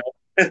 Sriracha.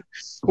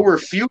 Who were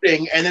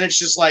feuding, and then it's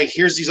just like,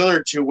 here's these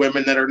other two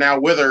women that are now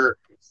with her.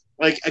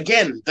 Like,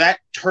 again, that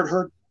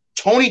her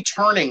Tony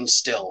turning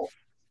still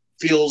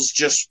feels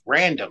just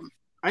random.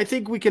 I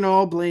think we can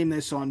all blame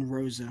this on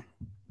Rosa.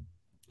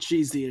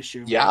 She's the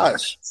issue.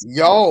 Yes.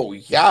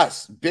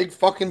 Yes. Big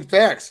fucking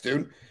facts,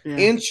 dude. Yeah.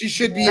 And she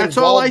should be That's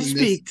all I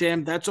speak,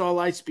 Tim. That's all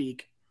I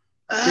speak.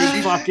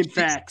 Big fucking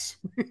facts.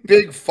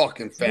 Big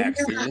fucking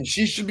facts, dude. And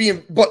she should be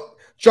in. But,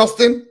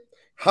 Justin,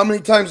 how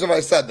many times have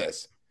I said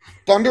this?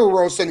 Thunder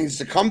Rosa needs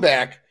to come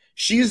back.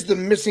 She's the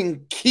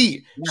missing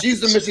key.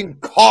 She's the missing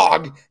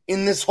cog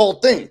in this whole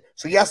thing.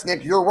 So, yes,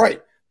 Nick, you're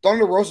right.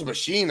 Thunder Rosa, but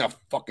she ain't a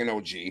fucking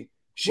OG.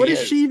 What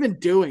is she even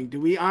doing? Do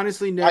we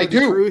honestly know the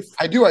truth?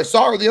 I do. I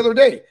saw her the other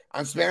day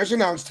on Spanish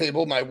Announce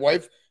Table. My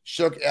wife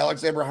shook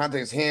Alex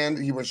Abrahante's hand.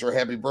 He wished her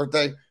happy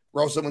birthday.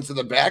 Rosa went to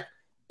the back.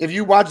 If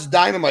you watched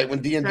Dynamite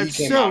when D&D came out.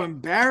 That's so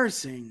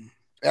embarrassing.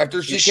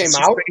 After she came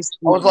out, I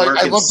was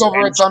like, I looked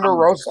over at Thunder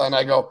Rosa and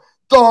I go,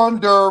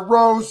 Thunder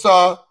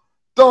Rosa.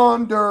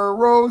 Thunder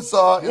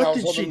Rosa. What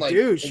did she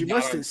do? She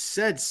must have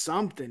said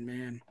something,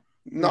 man.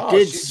 No,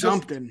 did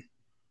something.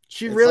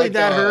 She really like,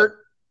 that hurt?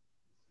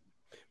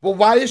 Well,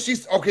 why is she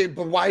okay?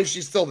 But why is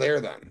she still there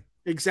then?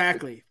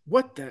 Exactly.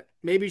 What the?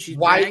 Maybe she's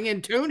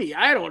banging Tony.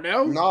 I don't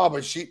know. No,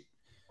 but she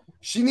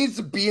needs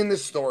to be in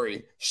this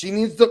story. She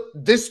needs to.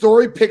 This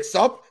story picks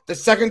up the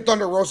second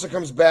Thunder Rosa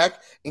comes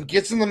back and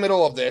gets in the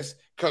middle of this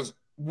because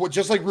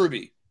just like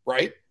Ruby,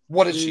 right?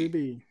 What is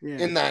she? Yeah.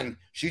 And then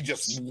she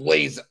just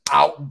lays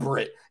out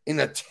Britt and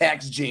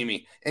attacks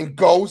Jamie and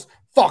goes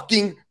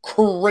fucking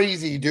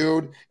crazy,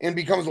 dude, and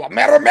becomes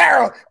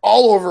Mara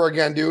all over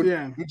again, dude.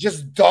 Yeah. He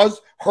just does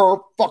her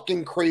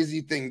fucking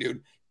crazy thing,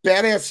 dude.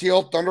 Badass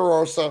heel, Thunder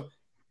Rosa.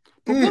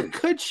 But what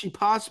could she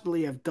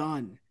possibly have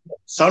done?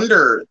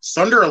 Thunder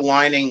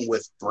aligning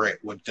with Britt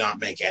would not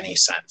make any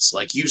sense.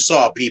 Like, you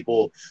saw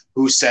people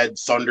who said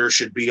Thunder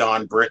should be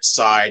on Britt's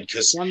side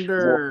because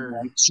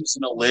she's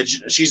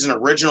an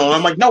original. And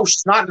I'm like, no,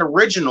 she's not an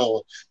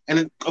original.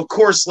 And of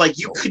course, like,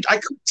 I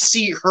could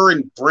see her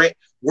and Britt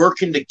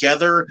working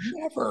together.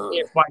 Never.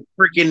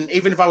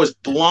 Even if I was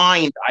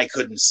blind, I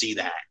couldn't see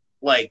that.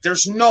 Like,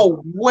 there's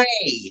no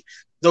way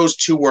those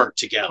two work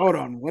together. Hold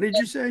on, what did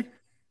you say?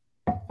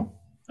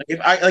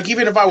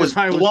 Even if I was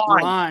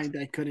blind,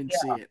 I couldn't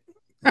see it.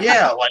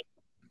 Yeah, like,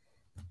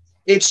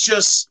 it's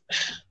just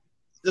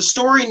the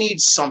story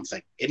needs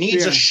something. It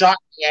needs a shot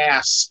in the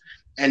ass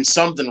and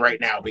something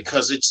right now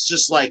because it's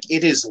just like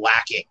it is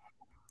lacking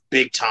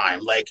big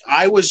time. Like,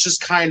 I was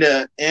just kind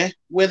of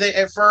with it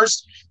at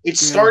first. It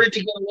started to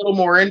get a little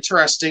more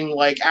interesting,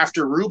 like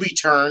after Ruby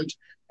turned,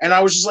 and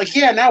I was just like,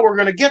 yeah, now we're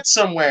gonna get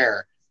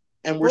somewhere,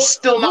 and we're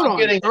still not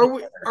getting.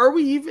 Are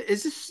we even?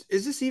 Is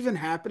this even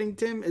happening,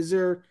 Tim? Is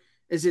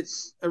it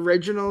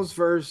originals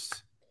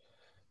versus?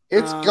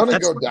 It's gonna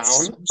go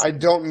down. I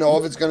don't know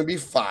if it's gonna be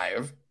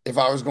 5. If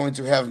I was going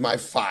to have my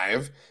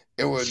 5,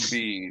 it would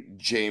be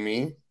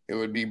Jamie. It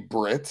would be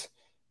Britt.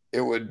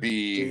 It would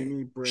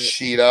be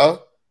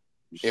Sheeta.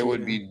 It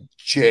would be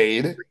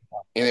Jade, and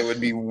it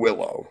would be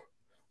Willow.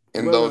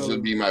 and those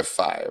would be my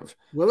 5.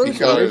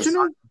 Willow's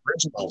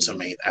original to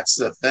me. That's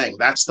the thing.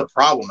 That's the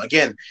problem.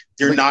 Again,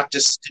 they're not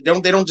just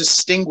they don't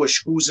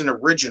distinguish who's an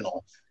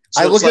original.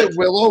 So I look at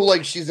Willow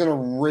like she's an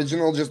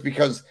original just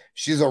because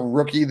she's a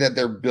rookie that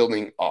they're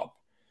building up.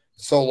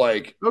 So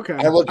like, okay,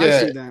 I look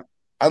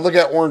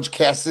at Orange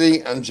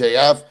Cassidy and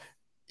JF,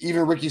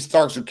 even Ricky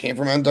Starks who came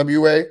from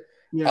NWA.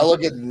 Yeah. I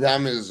look at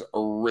them as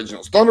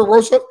originals. Thunder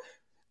Rosa,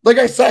 like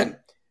I said,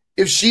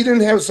 if she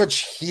didn't have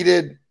such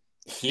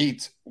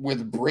heat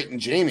with Britt and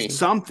Jamie,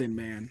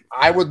 man,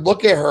 I would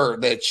look at her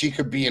that she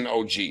could be an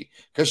OG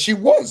because she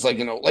was like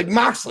like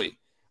Moxley.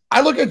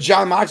 I look at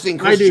John Moxley and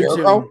Chris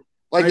Jericho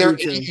like they're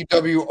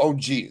AEW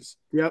OGs.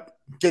 Yep.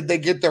 Did they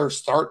get their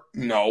start?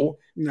 No.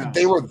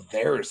 They were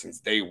there since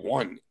day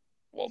one.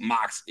 Well,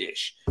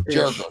 Mox-ish.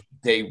 Jericho,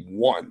 day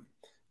one.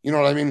 You know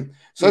what I mean?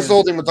 So that's the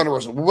whole thing with Thunder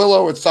Rosa.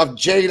 Willow, it's tough.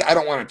 Jade, I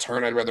don't want to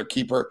turn. I'd rather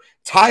keep her.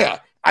 Taya,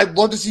 I'd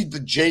love to see the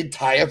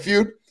Jade-Taya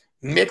feud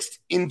mixed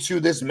into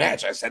this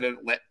match. I said it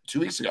 2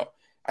 weeks ago.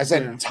 I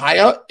said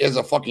Taya is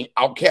a fucking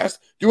outcast.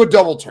 Do a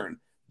double turn.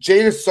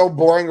 Jade is so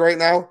boring right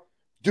now.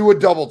 Do a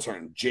double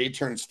turn. Jade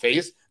turns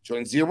face,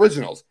 joins the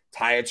originals.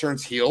 Taya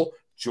turns heel,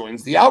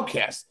 joins the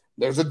outcast.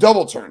 There's a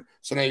double turn.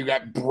 So now you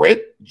got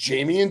Britt,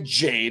 Jamie, and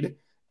Jade,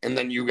 and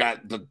then you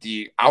got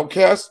the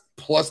outcast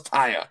plus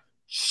Taya.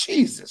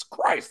 Jesus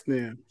Christ.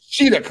 Yeah.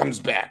 Sheeta comes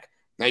back.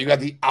 Now you got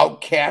the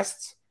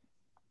outcasts,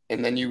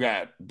 and then you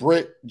got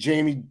Britt,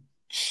 Jamie,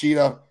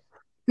 Sheeta,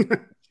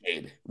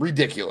 Jade.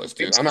 Ridiculous,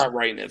 dude. I'm not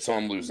writing it, so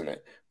I'm losing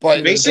it. But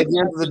at the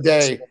end of the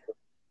day,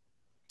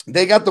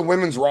 they got the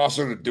women's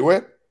roster to do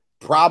it.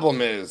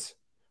 Problem is,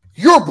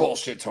 you're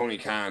bullshit, Tony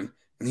Khan,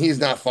 and he's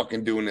not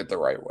fucking doing it the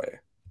right way.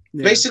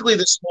 Yeah. Basically,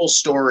 this whole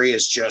story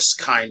is just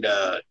kind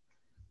of,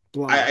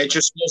 it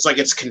just feels like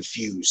it's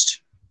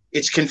confused.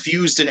 It's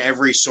confused in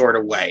every sort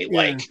of way. Yeah.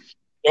 Like,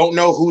 don't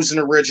know who's an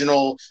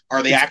original.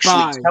 Are they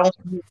actually telling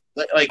you?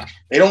 Like,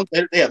 they don't,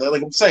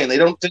 like I'm saying, they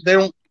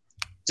don't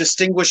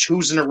distinguish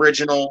who's an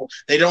original.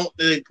 They don't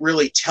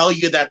really tell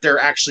you that they're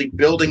actually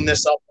building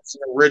this up as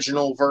an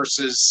original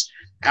versus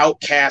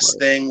outcast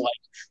thing. Like,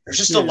 there's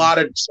just a lot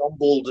of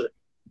jumbled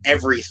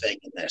everything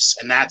in this,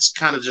 and that's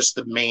kind of just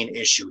the main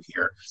issue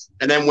here.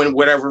 And then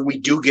whatever we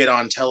do get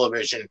on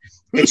television,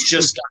 it's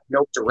just got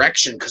no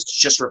direction because it's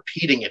just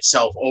repeating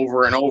itself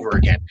over and over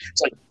again.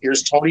 It's like,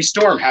 here's Tony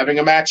Storm having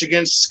a match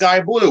against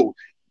Sky Blue.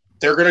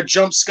 They're gonna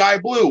jump Sky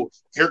Blue.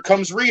 Here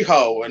comes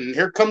Riho, and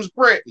here comes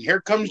Britt, and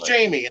here comes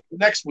Jamie. And the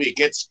next week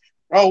it's,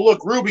 oh,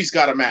 look, Ruby's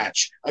got a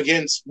match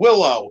against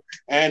Willow,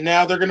 and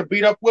now they're gonna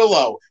beat up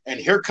Willow. And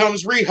here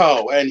comes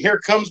Riho, and here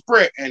comes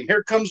Britt, and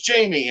here comes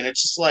Jamie. And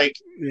it's just like,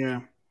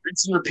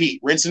 rinse and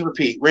repeat, rinse and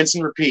repeat, rinse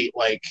and repeat.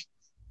 Like,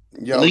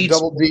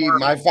 Double D,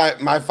 my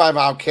five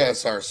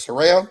outcasts are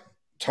Saraya,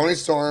 Tony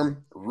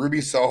Storm,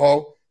 Ruby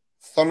Soho,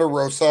 Thunder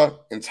Rosa,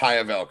 and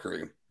Taya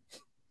Valkyrie.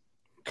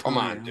 Come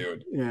on,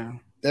 dude. Yeah.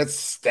 That's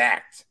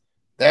stacked.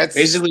 That's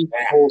basically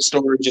the whole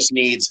story just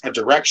needs a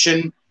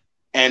direction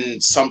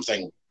and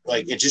something.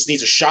 Like, it just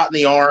needs a shot in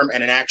the arm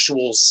and an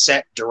actual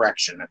set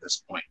direction at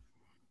this point.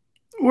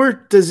 Or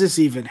does this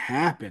even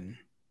happen?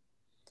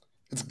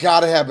 It's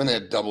got to happen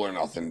at Double or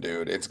Nothing,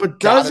 dude. It's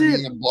got to be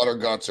in the Blood or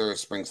Guts or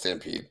Spring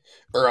Stampede.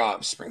 Or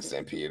Spring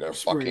Stampede or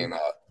fucking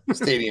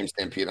Stadium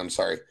Stampede. I'm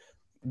sorry.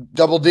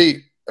 Double D,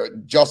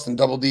 Justin,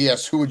 Double D,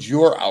 yes. Who would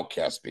your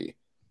outcast be?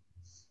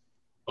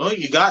 Well,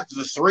 you got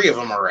the 3 of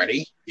them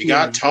already. You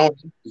got Tony,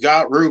 you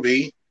got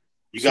Ruby,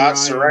 you got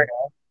Saraya.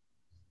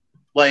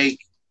 Like,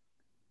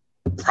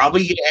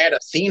 probably you'd add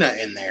Athena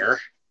in there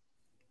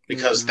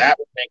because that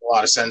would make a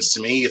lot of sense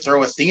to me. You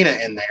throw Athena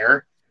in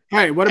there.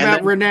 Hey, what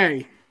about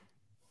Renee?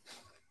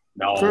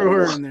 No. Throw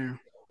her in there.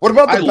 What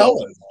about the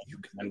Bella?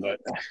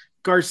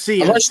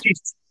 Garcia.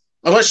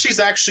 Unless she's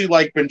actually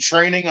like been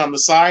training on the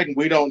side and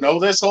we don't know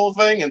this whole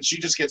thing and she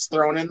just gets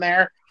thrown in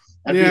there,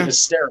 that'd be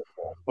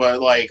hysterical.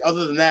 But like,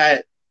 other than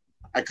that,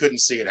 I couldn't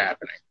see it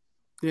happening.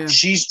 Yeah.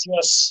 She's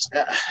just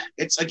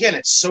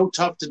it's so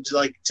tough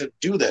to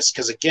do this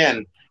because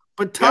again.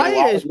 But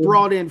Taya is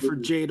brought in for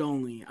Jade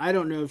only. I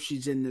don't know if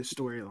she's in this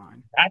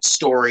storyline. That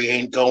story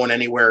ain't going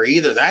anywhere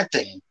either. That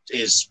thing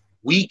is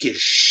weak as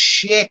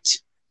shit.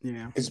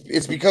 Yeah.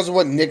 It's because of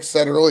what Nick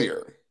said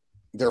earlier.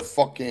 They're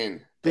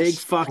fucking big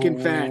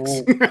fucking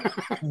facts.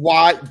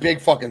 Why big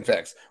fucking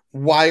facts?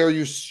 Why are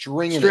you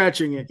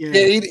stretching it? Yeah.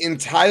 Jade and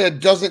Taya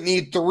doesn't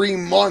need 3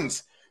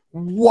 months.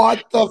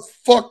 What the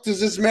fuck does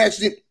this match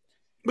need?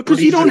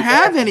 Because you don't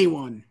have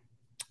anyone.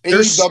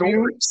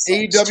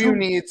 AEW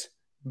needs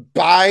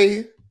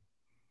bisexual.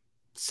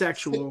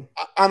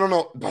 I don't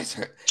know.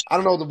 I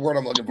don't know the word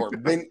I'm looking for.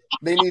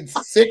 They need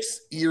 6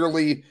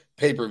 yearly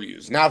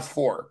pay-per-views, not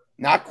 4,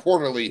 not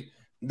quarterly.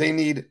 They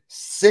need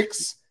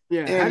 6.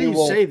 Yeah. How do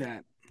you say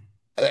that?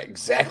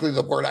 Exactly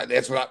the word.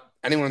 That's what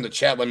anyone in the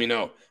chat let me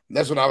know.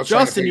 That's what I was.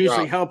 Justin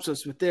usually helps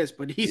us with this,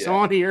 but he's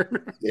on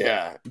here.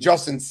 Yeah,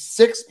 Justin,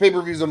 6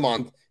 pay-per-views a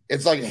month.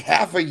 It's like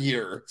half a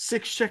year.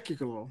 6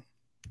 checkable.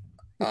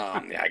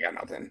 I got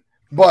nothing.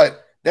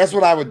 But that's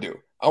what I would do.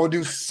 I would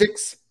do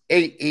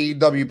 8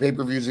 AEW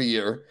pay-per-views a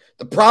year.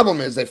 The problem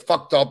is they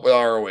fucked up with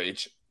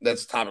ROH.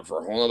 that's a topic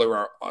for a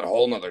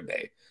whole nother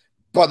day.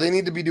 But they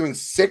need to be doing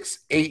 6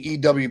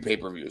 AEW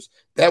pay-per-views.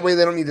 That way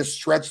they don't need to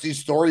stretch these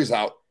stories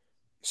out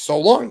so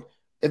long.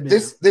 If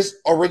this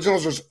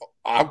Originals or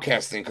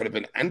Outcast thing could have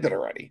been ended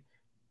already.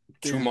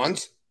 2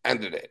 months,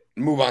 ended it.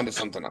 Move on to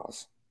something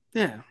else.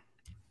 Yeah.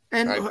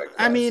 And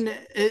I mean,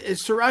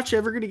 is Sriracha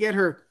ever going to get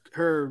her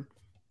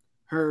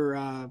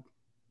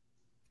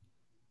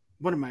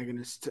what am I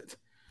going to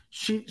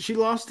she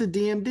lost to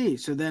DMD.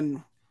 So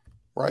then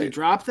you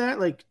drop that?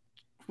 Like,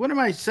 what am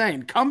I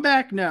saying? Come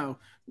back? No.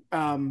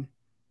 Come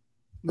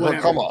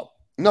up.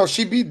 No,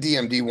 she beat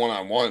DMD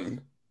 1-on-1.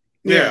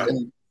 Yeah.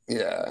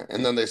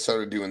 And then they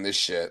started doing this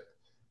shit.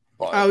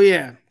 But, oh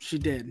yeah, she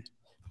did.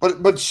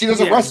 But she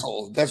doesn't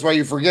wrestle. That's why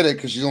you forget it,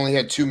 because she's only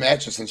had 2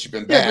 matches since she's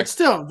been back. Yeah, but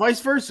still,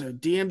 vice versa.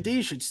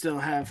 DMD should still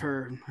have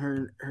her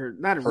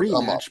not a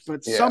rematch,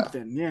 but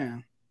something. Yeah,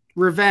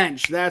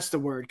 revenge. That's the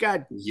word.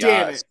 God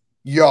damn it.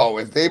 Yo,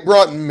 if they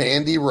brought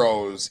Mandy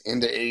Rose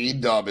into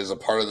AEW as a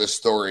part of this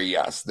story,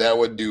 yes, that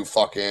would do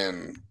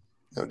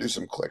do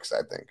some clicks.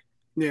 I think.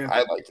 Yeah,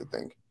 I'd like to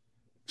think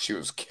she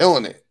was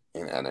killing it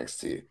in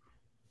NXT.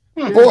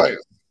 Boys,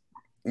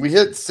 we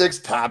hit 6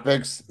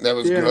 topics. That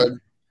was good.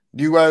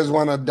 Do you guys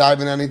want to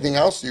dive in anything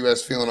else? Are you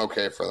guys feeling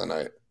okay for the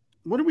night?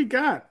 What do we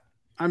got?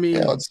 I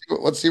mean, let's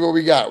see what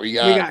we got. We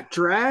got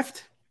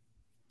draft.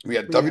 We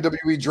got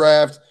WWE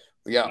draft.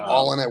 We got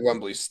All In at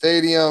Wembley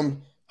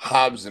Stadium.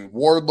 Hobbs and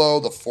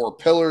Wardlow, the 4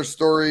 Pillars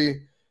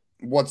story.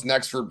 What's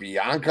next for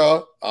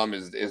Bianca?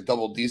 Is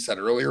Double D said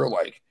earlier,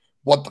 like,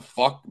 what the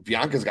fuck?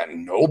 Bianca's got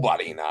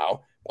nobody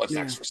now. What's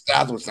next for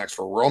Seth? What's next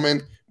for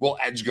Roman? Will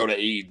Edge go to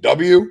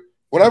AEW?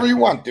 Whatever you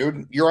want,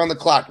 dude. You're on the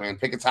clock, man.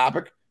 Pick a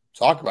topic.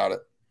 Talk about it.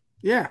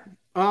 Yeah.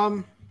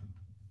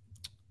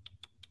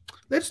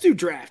 Let's do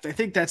draft. I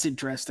think that's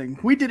interesting.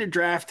 We did a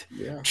draft.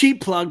 Yeah.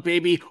 Cheap plug,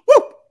 baby.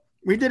 Woo!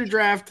 We did a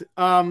draft.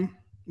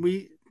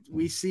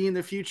 We see in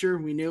the future.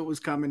 We knew it was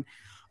coming.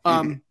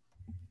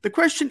 The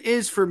question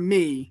is for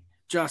me,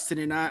 Justin,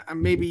 and I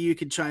maybe you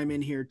could chime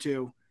in here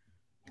too.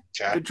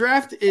 Okay. The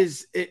draft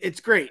it's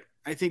great.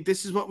 I think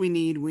this is what we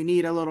need. We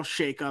need a little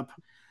shakeup.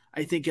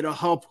 I think it'll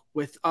help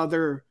with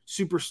other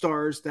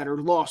superstars that are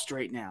lost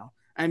right now.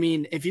 I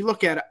mean, if you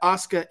look at it,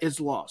 Asuka is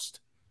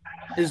lost.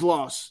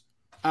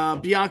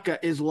 Bianca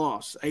is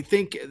lost. I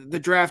think the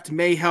draft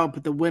may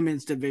help the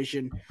women's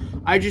division.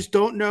 I just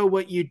don't know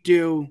what you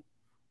do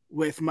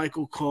with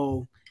Michael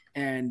Cole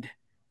and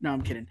no,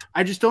 I'm kidding.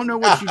 I just don't know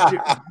what you do.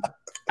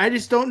 I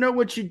just don't know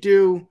what you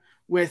do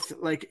with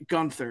like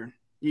Gunther.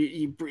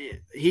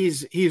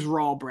 He's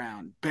Raw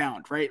bound,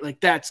 right? Like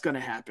that's going to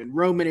happen.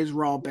 Roman is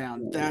Raw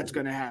bound. That's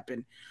going to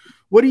happen.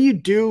 What do you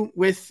do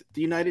with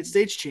the United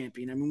States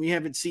champion? I mean, we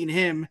haven't seen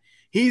him.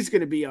 He's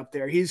going to be up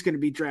there. He's going to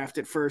be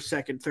drafted first,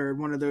 second, third,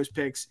 one of those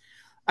picks.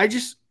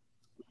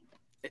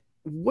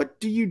 What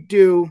do you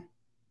do?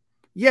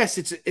 Yes,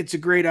 it's a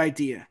great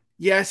idea.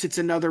 Yes, it's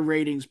another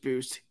ratings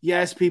boost.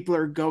 Yes, people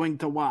are going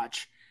to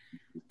watch.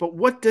 But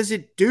what does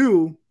it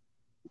do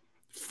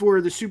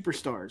for the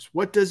superstars?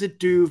 What does it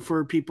do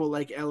for people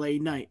like LA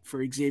Knight,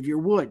 for Xavier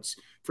Woods,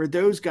 for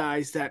those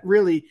guys that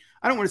really,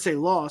 I don't want to say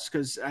lost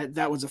because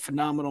that was a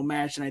phenomenal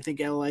match. And I think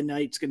LA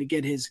Knight's going to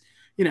get his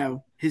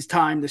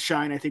time to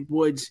shine. I think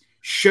Woods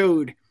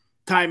showed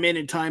time in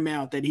and time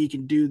out that he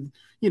can do,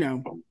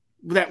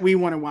 that we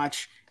want to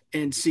watch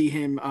and see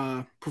him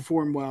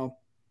perform well.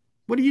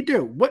 What do you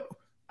do?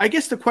 I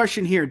guess the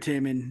question here,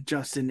 Tim and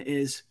Justin,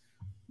 is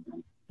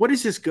what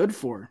is this good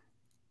for?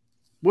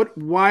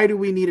 Why do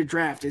we need a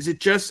draft? Is it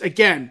just,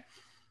 again,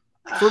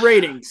 for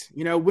ratings,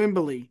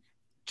 Wembley,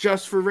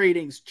 just for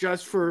ratings,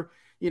 just for,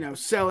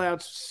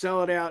 sellouts,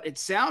 sell it out. It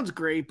sounds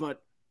great,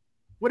 but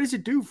what does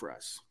it do for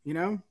us?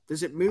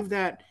 Does it move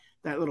that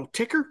little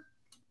ticker?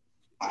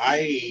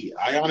 I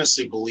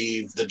honestly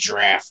believe the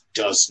draft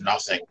does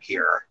nothing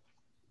here.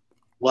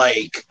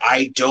 Like,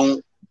 I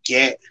don't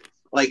get,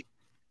 like,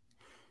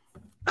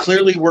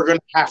 clearly we're going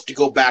to have to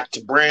go back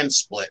to brand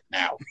split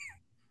now.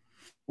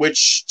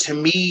 Which to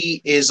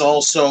me is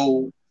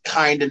also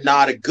kind of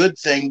not a good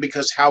thing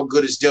because how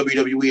good is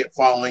WWE at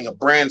following a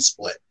brand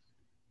split?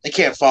 They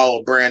can't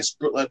follow a brand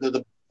split.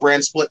 The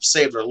brand split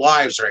saved their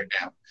lives right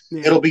now.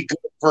 Yeah. It'll be good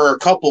for a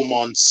couple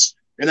months.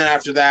 And then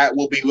after that,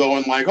 we'll be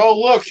going like, oh,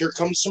 look, here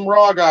comes some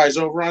Raw guys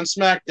over on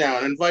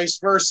SmackDown and vice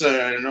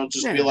versa. And it'll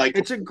just be like,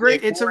 it's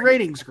a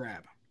ratings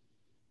grab.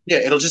 Yeah,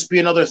 it'll just be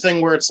another thing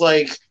where it's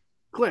like,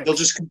 click. They'll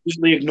just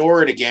completely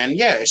ignore it again.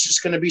 Yeah, it's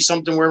just going to be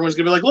something where everyone's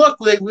going to be like, look,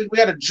 we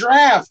had a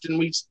draft and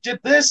we did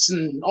this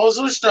and all this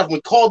other stuff. And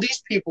we called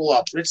these people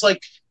up. And it's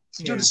like,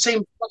 do the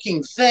same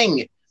fucking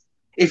thing.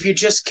 If you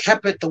just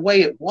kept it the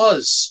way it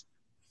was,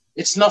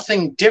 it's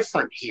nothing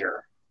different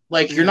here.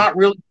 Like, you're not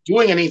really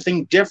doing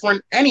anything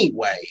different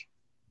anyway.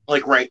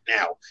 Like right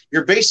now,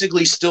 you're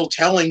basically still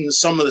telling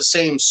some of the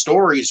same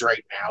stories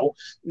right now.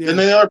 And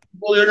the other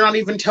people you're not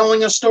even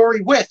telling a story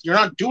with. You're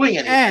not doing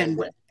anything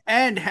with.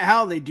 And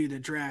how they do the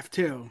draft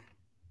too.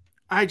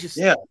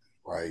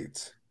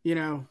 Right.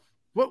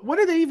 What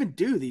do they even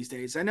do these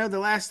days? I know the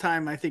last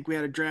time I think we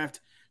had a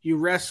draft, you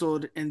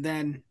wrestled and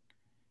then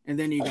and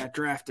then you got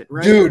drafted,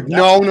 right? Dude,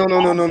 no.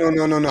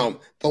 The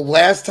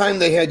last time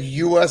they had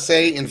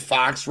USA and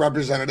Fox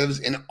representatives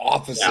in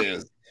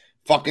offices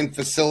fucking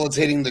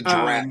facilitating the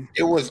draft,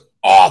 it was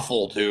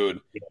awful,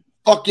 dude.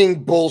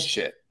 Fucking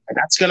bullshit. And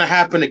that's going to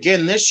happen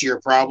again this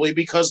year probably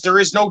because there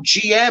is no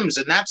GMs,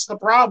 and that's the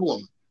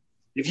problem.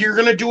 If you're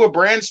going to do a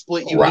brand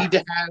split, you need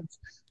to have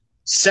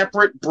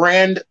separate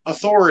brand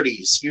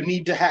authorities. You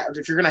need to have,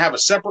 if you're going to have a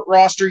separate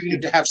roster, you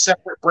need to have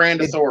separate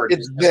brand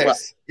authorities.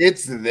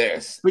 It's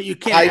this. But you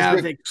can't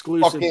have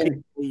exclusive.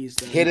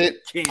 Hit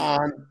it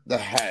on the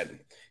head.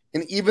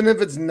 And even if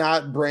it's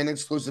not brand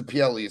exclusive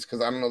PLEs,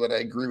 because I don't know that I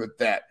agree with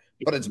that,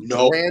 but it's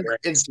brand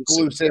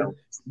exclusive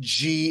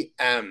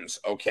GMs,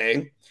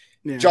 okay?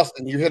 Yeah.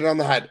 Justin, you hit it on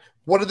the head.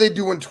 What did they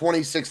do in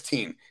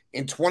 2016?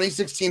 In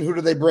 2016, who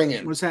did they bring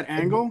in? Was that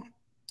Angle?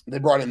 They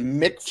brought in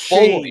Mick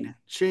Foley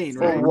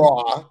for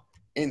Raw,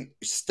 and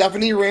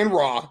Stephanie ran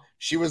Raw.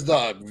 She was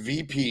the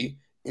VP,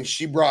 and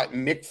she brought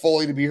Mick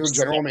Foley to be her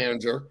general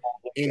manager.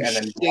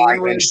 And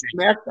Shane ran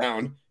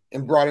SmackDown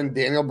and brought in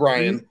Daniel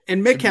Bryan.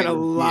 And Mick had a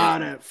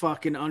lot of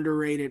fucking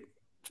underrated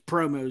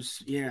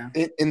promos. Yeah.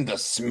 In the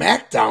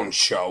SmackDown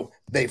show,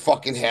 they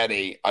fucking had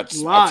a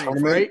live,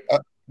 tournament. Right?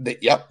 They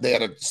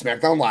had a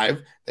SmackDown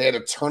Live. They had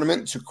a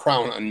tournament to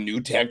crown a new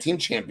tag team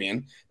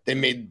champion. They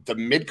made the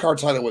mid-card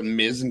title with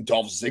Miz and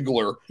Dolph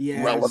Ziggler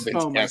relevant.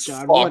 Oh my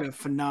God, what a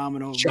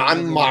phenomenal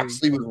John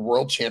Moxley was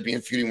world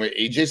champion, feuding with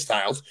AJ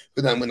Styles,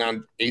 who then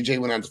AJ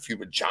went on to feud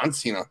with John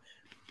Cena.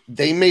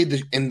 They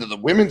made into the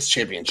women's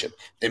championship.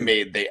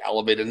 They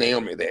elevated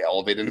Naomi, they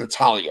elevated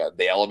Natalya,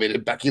 they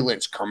elevated Becky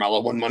Lynch.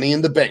 Carmella won Money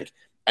in the Bank.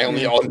 I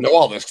only know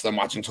all this because I'm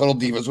watching Total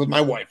Divas with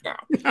my wife now.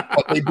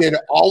 But they did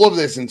all of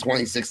this in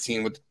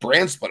 2016 with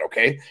brand split,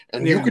 okay?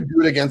 And you could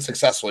do it again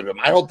successfully. But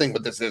my whole thing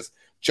with this is,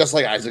 just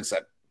like Isaac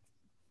said,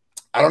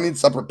 I don't need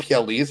separate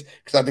PLEs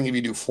because I think if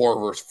you do 4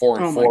 versus 4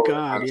 and 4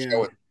 on a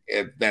show,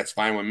 that's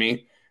fine with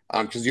me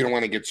because you don't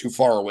want to get too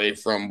far away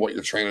from what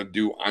you're trying to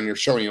do on your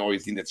show. You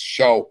always need to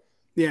show.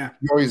 Yeah.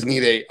 You always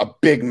need a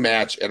big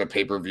match at a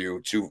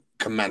pay-per-view to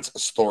commence a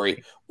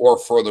story or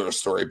further a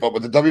story. But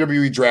with the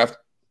WWE draft,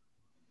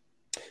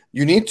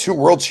 you need 2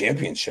 world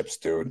championships,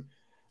 dude.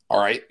 All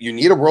right? You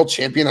need a world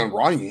champion on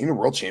Raw. You need a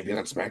world champion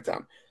on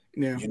SmackDown.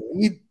 Yeah. You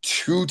need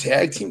 2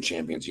 tag team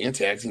champions. You need a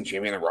tag team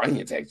champion on Raw. You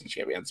need a tag team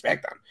champion on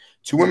SmackDown.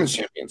 2 women's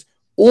champions.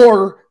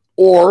 Or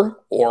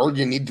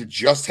you need to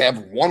just have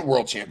 1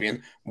 world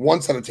champion,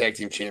 1 set of tag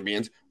team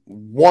champions,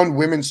 1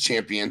 women's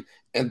champion,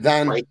 and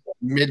then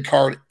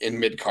mid-card and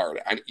mid-card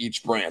on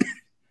each brand.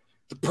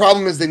 The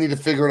problem is they need to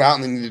figure it out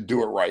and they need to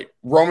do it right.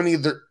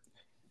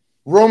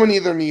 Roman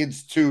either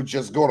needs to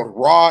just go to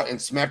Raw and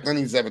SmackDown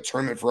needs to have a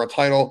tournament for a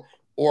title,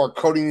 or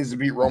Cody needs to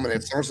beat Roman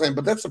at SummerSlam.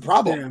 But that's the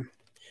problem. Yeah.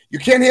 You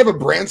can't have a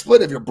brand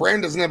split if your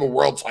brand doesn't have a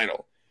world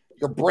title.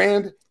 Your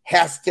brand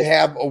has to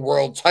have a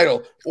world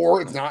title,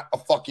 or it's not a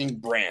fucking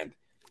brand.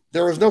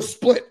 There is no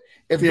split.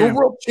 If your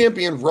world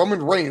champion,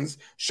 Roman Reigns,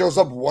 shows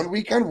up 1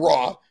 week on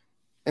Raw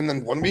and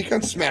then 1 week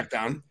on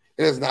SmackDown,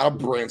 it is not a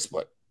brand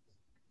split.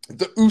 If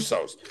the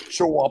Usos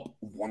show up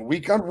 1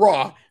 week on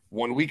Raw,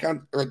 1 week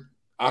on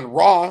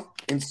Raw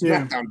and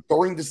SmackDown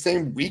during the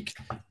same week,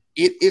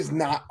 it is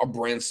not a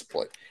brand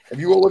split. If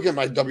you will look at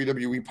my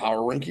WWE Power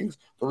Rankings,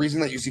 the reason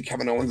that you see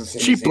Kevin Owens the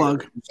same cheap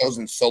plug, Usos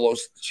and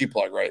Solos, cheap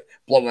plug, right?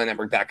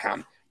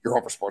 BloodlineNetwork.com, your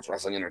home for sports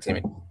wrestling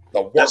entertainment.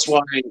 That's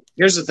why.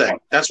 Here's the thing.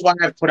 That's why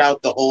I put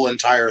out the whole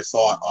entire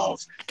thought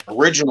of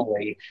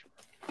originally,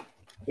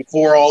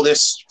 before all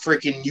this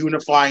freaking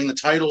unifying the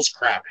titles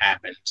crap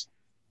happened,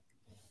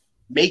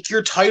 make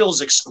your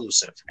titles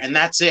exclusive, and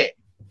that's it.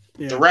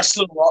 Yeah. The rest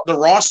of the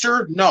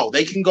roster, no,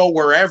 they can go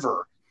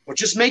wherever, but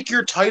just make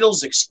your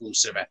titles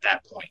exclusive at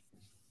that point.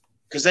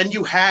 Because then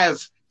you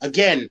have,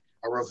 again,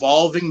 a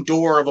revolving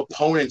door of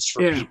opponents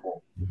for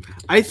people.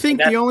 I think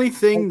the only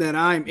thing that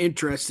I'm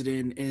interested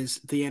in is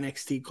the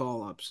NXT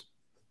call-ups.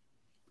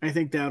 I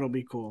think that'll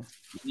be cool.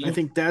 Mm-hmm. I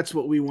think that's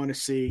what we want to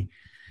see.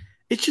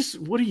 It's just,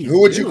 what do you Who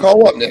would you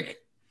call up, Nick?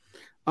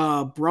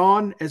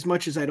 Braun, as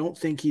much as I don't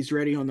think he's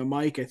ready on the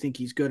mic, I think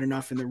he's good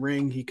enough in the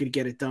ring. He could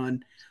get it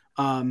done.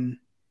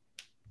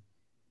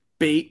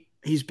 Bate,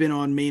 he's been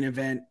on Main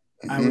Event.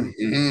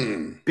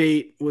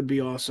 Bate would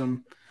be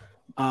awesome.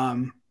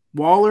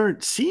 Waller,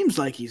 it seems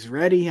like he's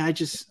ready. I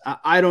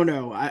don't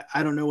know.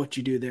 I don't know what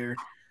you do there.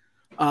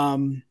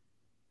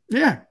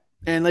 Yeah.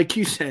 And like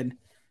you said,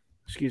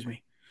 excuse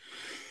me.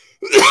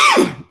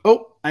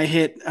 I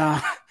hit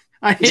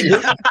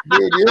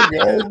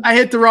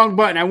the wrong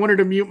button. I wanted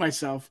to mute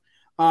myself.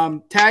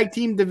 Tag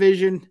team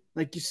division,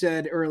 like you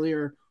said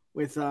earlier,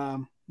 with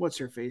what's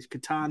her face?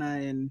 Katana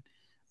and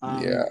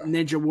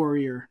Ninja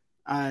Warrior.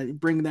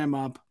 Bring them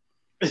up.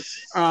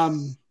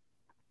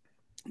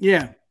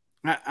 Yeah.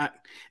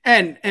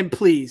 And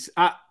please,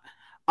 I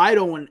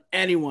don't want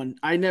anyone.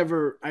 I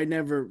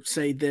never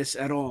say this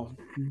at all.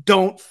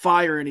 Don't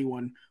fire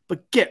anyone,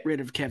 but get rid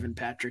of Kevin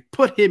Patrick.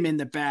 Put him in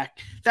the back.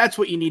 That's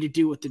what you need to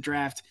do with the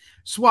draft.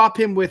 Swap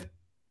him with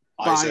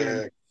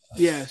Bayern.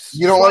 Yes.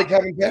 You don't like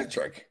Kevin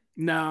Patrick?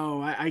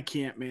 No, I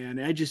can't, man.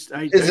 Is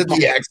it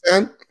the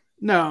accent?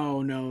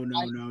 No.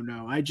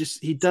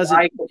 He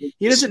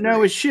doesn't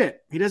know his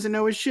shit. He doesn't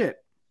know his shit.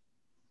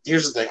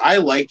 Here's the thing. I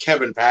like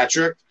Kevin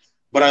Patrick,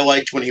 but I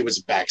liked when he was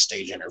a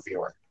backstage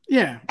interviewer.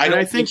 Yeah.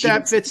 I think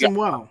that fits him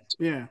well.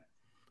 Yeah.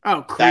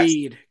 Oh,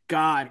 Creed.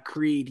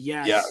 Creed.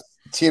 Yes. Yeah.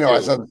 Tino, I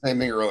said the same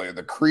thing earlier.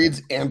 The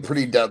Creeds and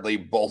Pretty Deadly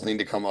both need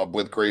to come up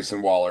with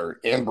Grayson Waller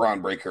and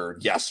Braun Breaker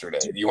yesterday.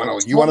 You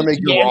want to make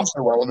your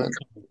roster relevant?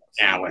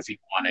 Now, if you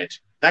wanted.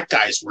 That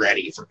guy's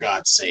ready, for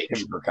God's sake.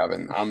 For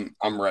Kevin,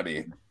 I'm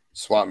ready.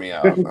 Swap me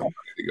out. I'm ready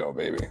to go,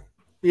 baby.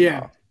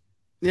 Yeah.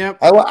 Yep.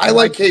 I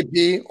like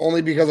KP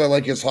only because I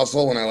like his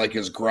hustle and I like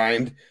his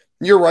grind.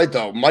 You're right,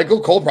 though.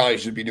 Michael Cole probably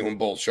should be doing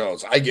both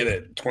shows. I get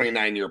it.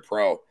 29-year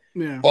pro.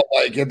 Yeah. But,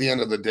 like, at the end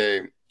of the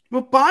day.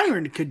 Well,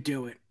 Byron could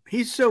do it.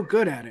 He's so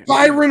good at it.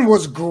 Byron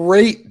was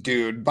great,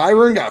 dude.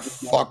 Byron got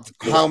fucked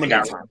how many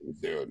times,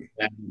 dude?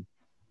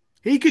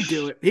 He could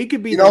do it. He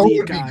could be the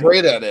lead guy. Be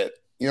great at it?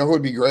 You know who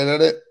would be great at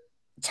it?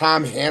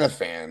 Tom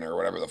Hannafan or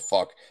whatever the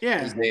fuck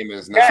his name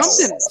is now.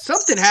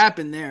 Something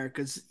happened there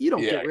because you don't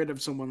get rid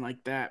of someone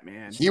like that,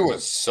 man. He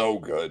was so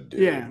good,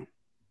 dude. Yeah.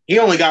 He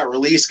only got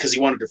released because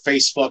he wanted to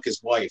face fuck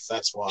his wife.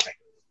 That's why.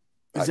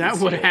 Is that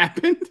what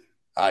happened?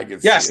 I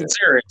could. Yes, I'm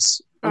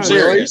serious. I'm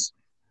serious.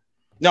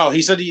 No,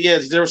 he said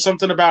there was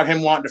something about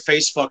him wanting to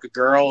face fuck a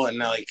girl,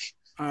 and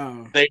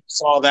they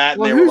saw that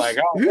and they were like,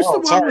 "Oh, who's the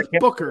one with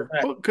Booker?"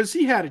 Because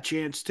he had a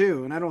chance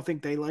too, and I don't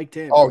think they liked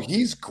him. Oh,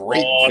 he's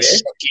great. Oh,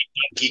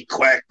 stinky,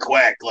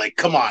 quack. Like,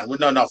 come on, we're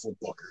not enough with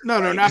Booker.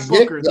 No, not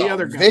Booker. The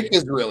other guy. Vic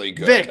is really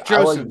good. Vic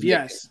Joseph,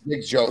 yes.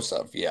 Vic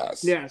Joseph,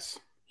 yes.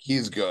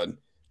 He's good.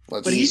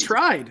 But he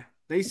tried.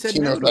 They said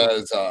Tino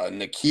says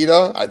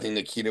Nikita. I think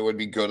Nikita would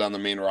be good on the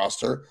main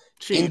roster.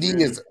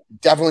 Indy is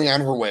definitely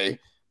on her way.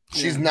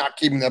 She's not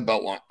keeping that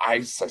belt long.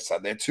 I said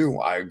that too.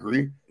 I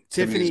agree.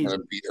 Tiffany's going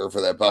to beat her for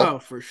that belt. Oh,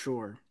 for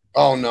sure.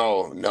 Oh,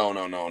 no.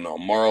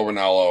 Mauro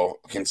Ranallo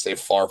can stay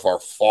far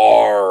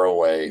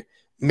away.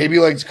 Maybe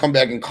to come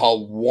back and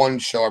call one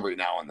show every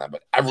now and then,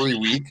 but every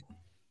week,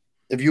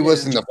 if you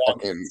listen to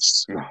fucking...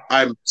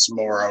 I miss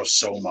Mauro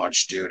so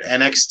much, dude.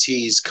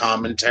 NXT's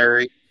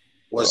commentary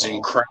was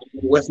incredible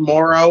with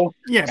Mauro.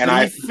 Yeah,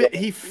 and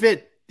he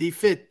fit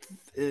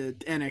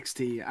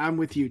NXT. I'm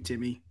with you,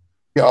 Timmy.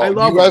 Yo, I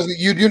love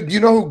you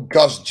know who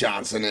Gus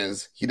Johnson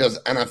is? He does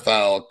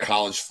NFL,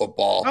 college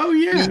football. Oh,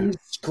 yeah. He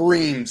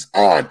screams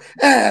on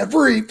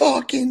every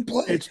fucking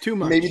play. It's too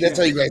much. Maybe that's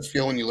how you guys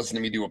feel when you listen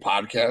to me do a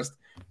podcast.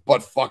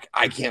 But fuck,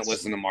 I can't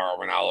listen to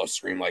Mauro Ranallo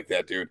scream like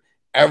that, dude.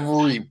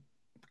 Every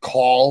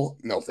call,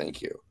 no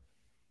thank you.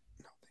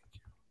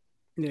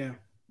 Yeah.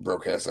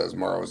 Broadcast says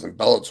Mauro is in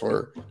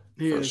Bellator.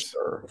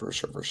 For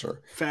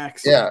sure.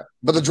 Facts. Yeah,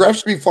 but the draft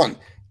should be fun.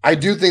 I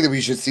do think that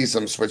we should see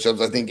some switch-ups.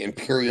 I think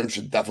Imperium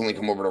should definitely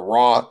come over to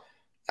Raw.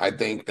 I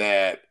think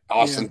that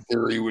Austin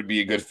Theory would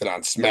be a good fit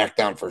on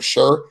SmackDown for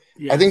sure.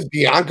 Yes. I think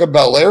Bianca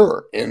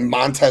Belair and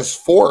Montez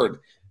Ford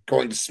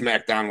going to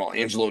SmackDown while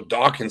Angelo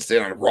Dawkins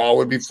stayed on Raw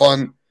would be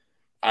fun.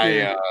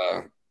 I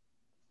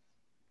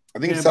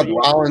think Seth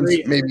Rollins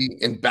maybe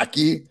and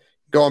Becky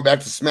going back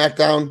to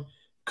SmackDown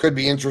could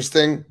be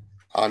interesting.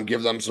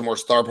 Give them some more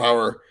star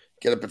power.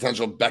 Get a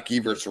potential Becky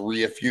versus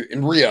Rhea feud.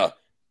 And Rhea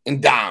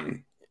and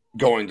Dom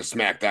going to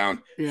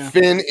SmackDown. Yeah.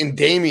 Finn and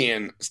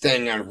Damian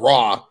staying on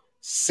Raw,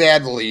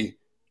 sadly,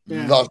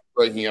 thus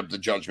breaking up the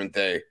Judgment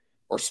Day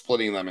or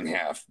splitting them in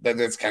half.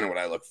 That's kind of what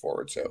I look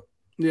forward to.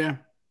 Yeah.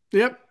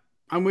 Yep.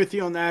 I'm with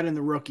you on that and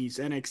the rookies,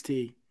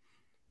 NXT.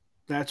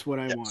 That's what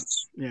I want.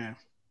 Yeah.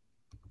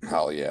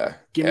 Hell yeah.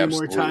 Give me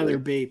more Tyler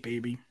Bate,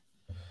 baby.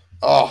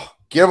 Oh,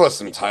 give us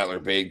some Tyler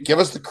Bate. Give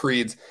us the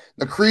Creeds.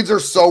 The Creeds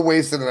are so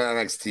wasted in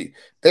NXT.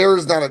 There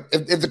is not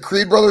if the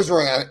Creed brothers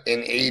were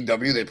in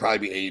AEW, they'd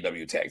probably be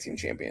AEW tag team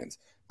champions.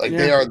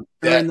 They're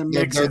in the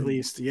mix at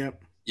least.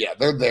 Yep. Yeah,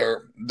 they're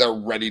there. They're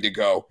ready to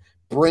go.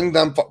 Bring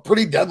them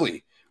Pretty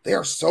Deadly. They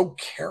are so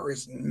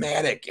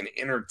charismatic and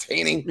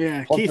entertaining.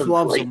 Yeah, Keith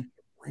loves them.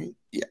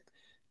 Yeah.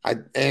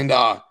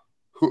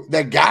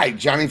 That guy,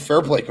 Johnny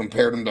Fairplay,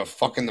 compared him to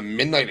fucking the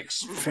Midnight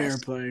Express.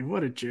 Fairplay,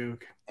 what a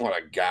joke. What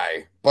a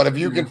guy. But if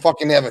you can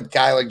fucking have a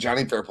guy like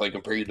Johnny Fairplay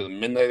compare you to the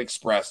Midnight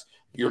Express,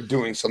 you're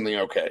doing something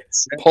okay.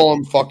 Pull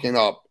him fucking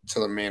up to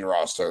the main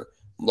roster.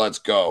 Let's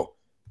go.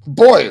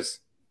 Boys,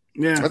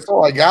 that's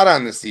all I got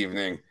on this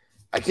evening.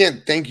 I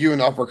can't thank you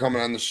enough for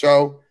coming on the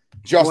show.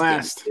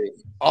 Justin,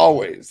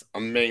 always a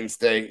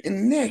mainstay.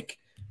 And Nick,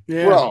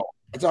 bro,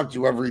 I talk to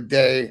you every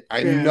day.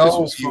 I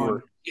know you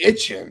were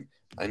itching.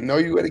 I know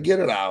you got to get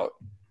it out.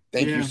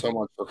 Thank you so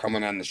much for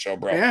coming on the show,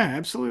 bro. Yeah,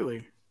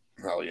 absolutely.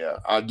 Hell yeah.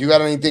 Do you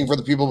got anything for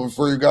the people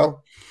before you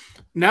go?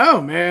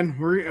 No, man.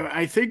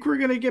 I think we're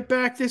going to get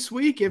back this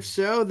week. If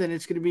so, then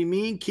it's going to be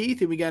me and Keith,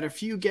 and we got a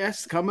few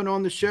guests coming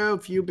on the show, a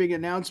few big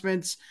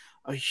announcements,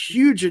 a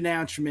huge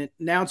announcement,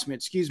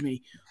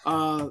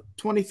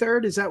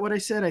 23rd, is that what I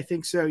said? I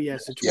think so,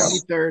 yes, the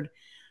 23rd.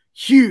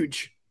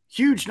 Huge,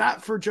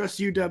 not for just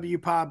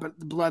UW Pod, but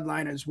the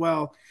Bloodline as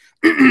well.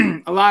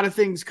 A lot of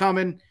things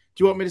coming.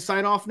 Do you want me to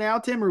sign off now,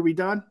 Tim? Are we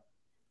done?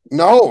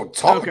 No,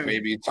 talk,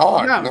 baby.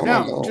 Talk.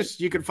 No.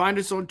 Just you can find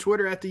us on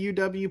Twitter at the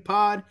UW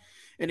Pod.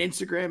 and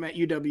Instagram at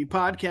UW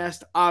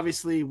Podcast.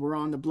 Obviously, we're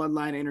on the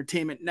Bloodline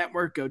Entertainment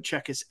Network. Go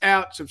check us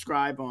out.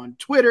 Subscribe on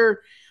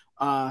Twitter.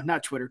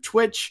 Not Twitter,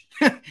 Twitch,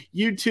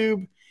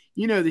 YouTube.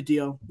 You know the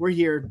deal. We're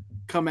here.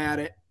 Come at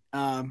it.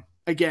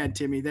 Again,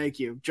 Timmy, thank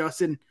you.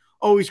 Justin,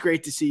 always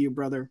great to see you,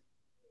 brother.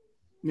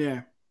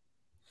 Yeah.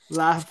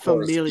 La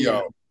Familia.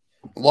 Yo,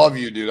 love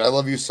you, dude. I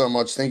love you so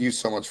much. Thank you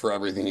so much for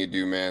everything you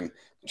do, man.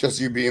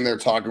 Just you being there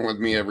talking with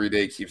me every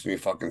day keeps me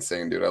fucking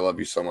sane, dude. I love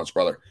you so much,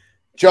 brother.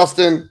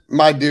 Justin,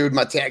 my dude,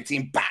 my tag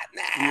team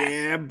partner.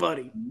 Yeah,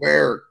 buddy.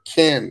 Where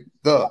can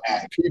the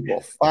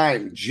people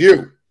find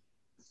you?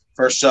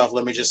 First off,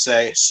 let me just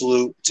say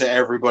salute to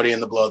everybody in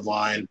the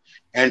Bloodline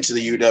and to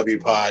the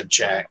UW Pod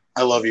chat.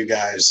 I love you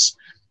guys.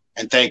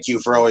 And thank you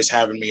for always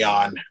having me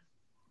on.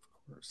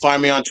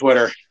 Find me on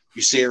Twitter.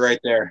 You see it right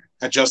there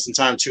at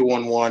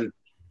JustinTime211.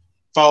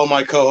 Follow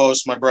my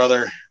co-host, my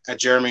brother,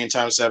 at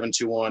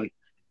JeremyInTime721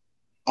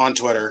 on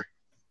Twitter.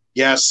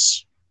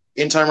 Yes,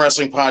 In Time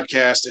Wrestling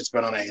Podcast. It's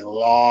been on a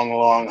long,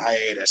 long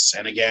hiatus.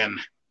 And again,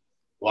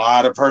 a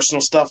lot of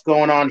personal stuff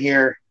going on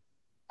here.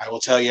 I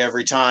will tell you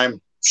every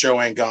time, show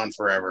ain't gone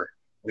forever.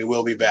 We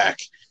will be back.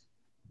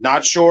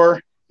 Not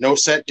sure, no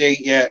set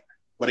date yet,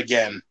 but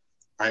again,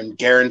 I'm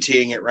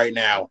guaranteeing it right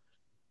now.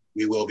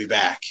 We will be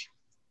back.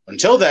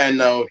 Until then,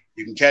 though,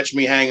 you can catch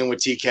me hanging with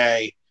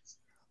TK,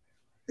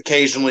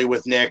 occasionally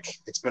with Nick.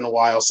 It's been a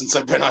while since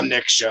I've been on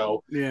Nick's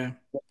show. Yeah.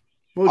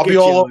 I'll be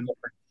all over.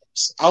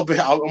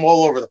 I'm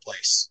all over the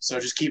place. So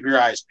just keep your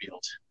eyes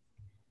peeled.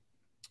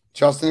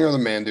 Justin, you're the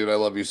man, dude. I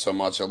love you so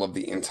much. I love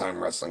the In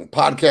Time Wrestling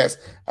Podcast.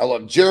 I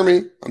love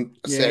Jeremy. I'm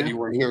sad you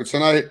weren't here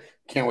tonight.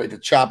 Can't wait to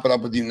chop it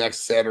up with you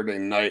next Saturday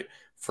night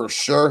for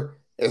sure.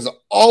 As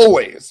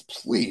always,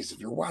 please, if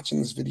you're watching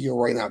this video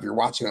right now, if you're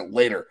watching it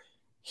later,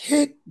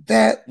 hit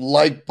that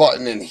like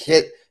button and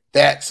hit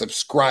that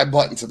subscribe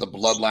button to the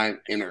Bloodline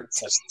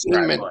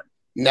Entertainment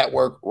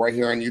Network right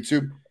here on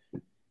YouTube.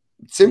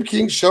 Tim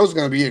King Show is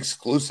going to be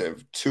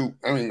exclusive to,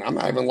 I'm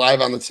not even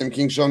live on the Tim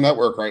King Show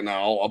network right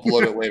now. I'll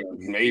upload it later.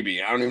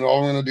 Maybe. I don't even know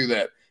how I'm going to do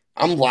that.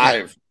 I'm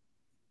live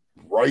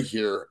right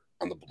here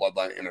on the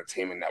Bloodline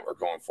Entertainment Network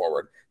going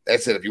forward.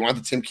 That's it. If you want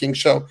the Tim King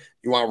Show,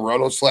 you want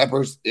Roto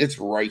Slappers, it's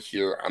right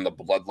here on the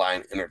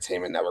Bloodline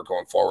Entertainment Network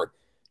going forward.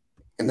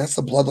 And that's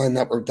the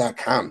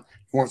BloodlineNetwork.com.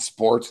 You want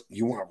sports,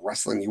 you want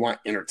wrestling, you want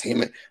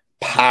entertainment,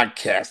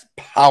 podcast,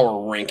 power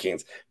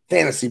rankings,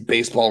 fantasy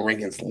baseball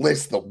rankings,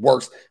 list the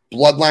works,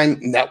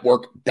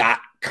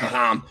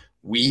 BloodlineNetwork.com.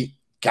 We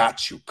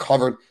got you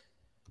covered.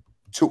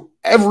 To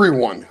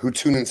everyone who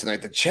tuned in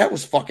tonight, the chat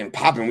was fucking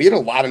popping. We had a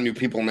lot of new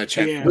people in that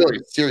chat. Yeah. Really,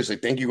 seriously,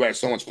 thank you guys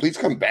so much. Please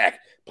come back.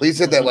 Please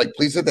hit that like.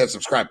 Please hit that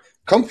subscribe.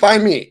 Come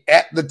find me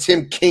at The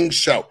Tim King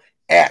Show,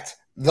 at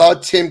The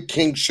Tim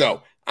King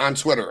Show on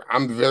Twitter.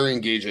 I'm very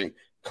engaging.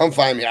 Come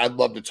find me. I'd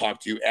love to talk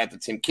to you at The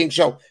Tim King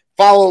Show.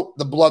 Follow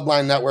the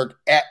Bloodline Network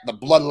at The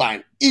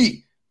Bloodline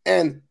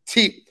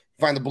ENT.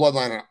 Find the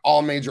Bloodline on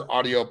all major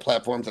audio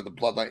platforms at the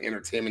Bloodline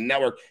Entertainment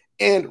Network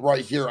and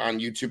right here on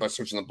YouTube by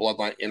searching the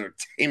Bloodline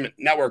Entertainment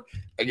Network.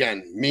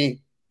 Again,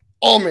 me,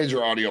 all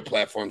major audio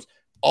platforms,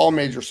 all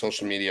major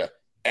social media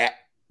at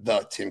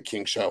The Tim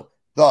King Show,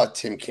 The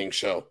Tim King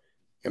Show,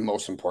 and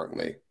most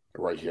importantly,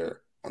 right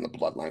here on the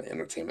Bloodline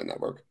Entertainment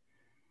Network.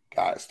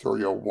 Guys, throw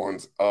your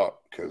ones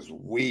up because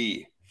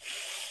we...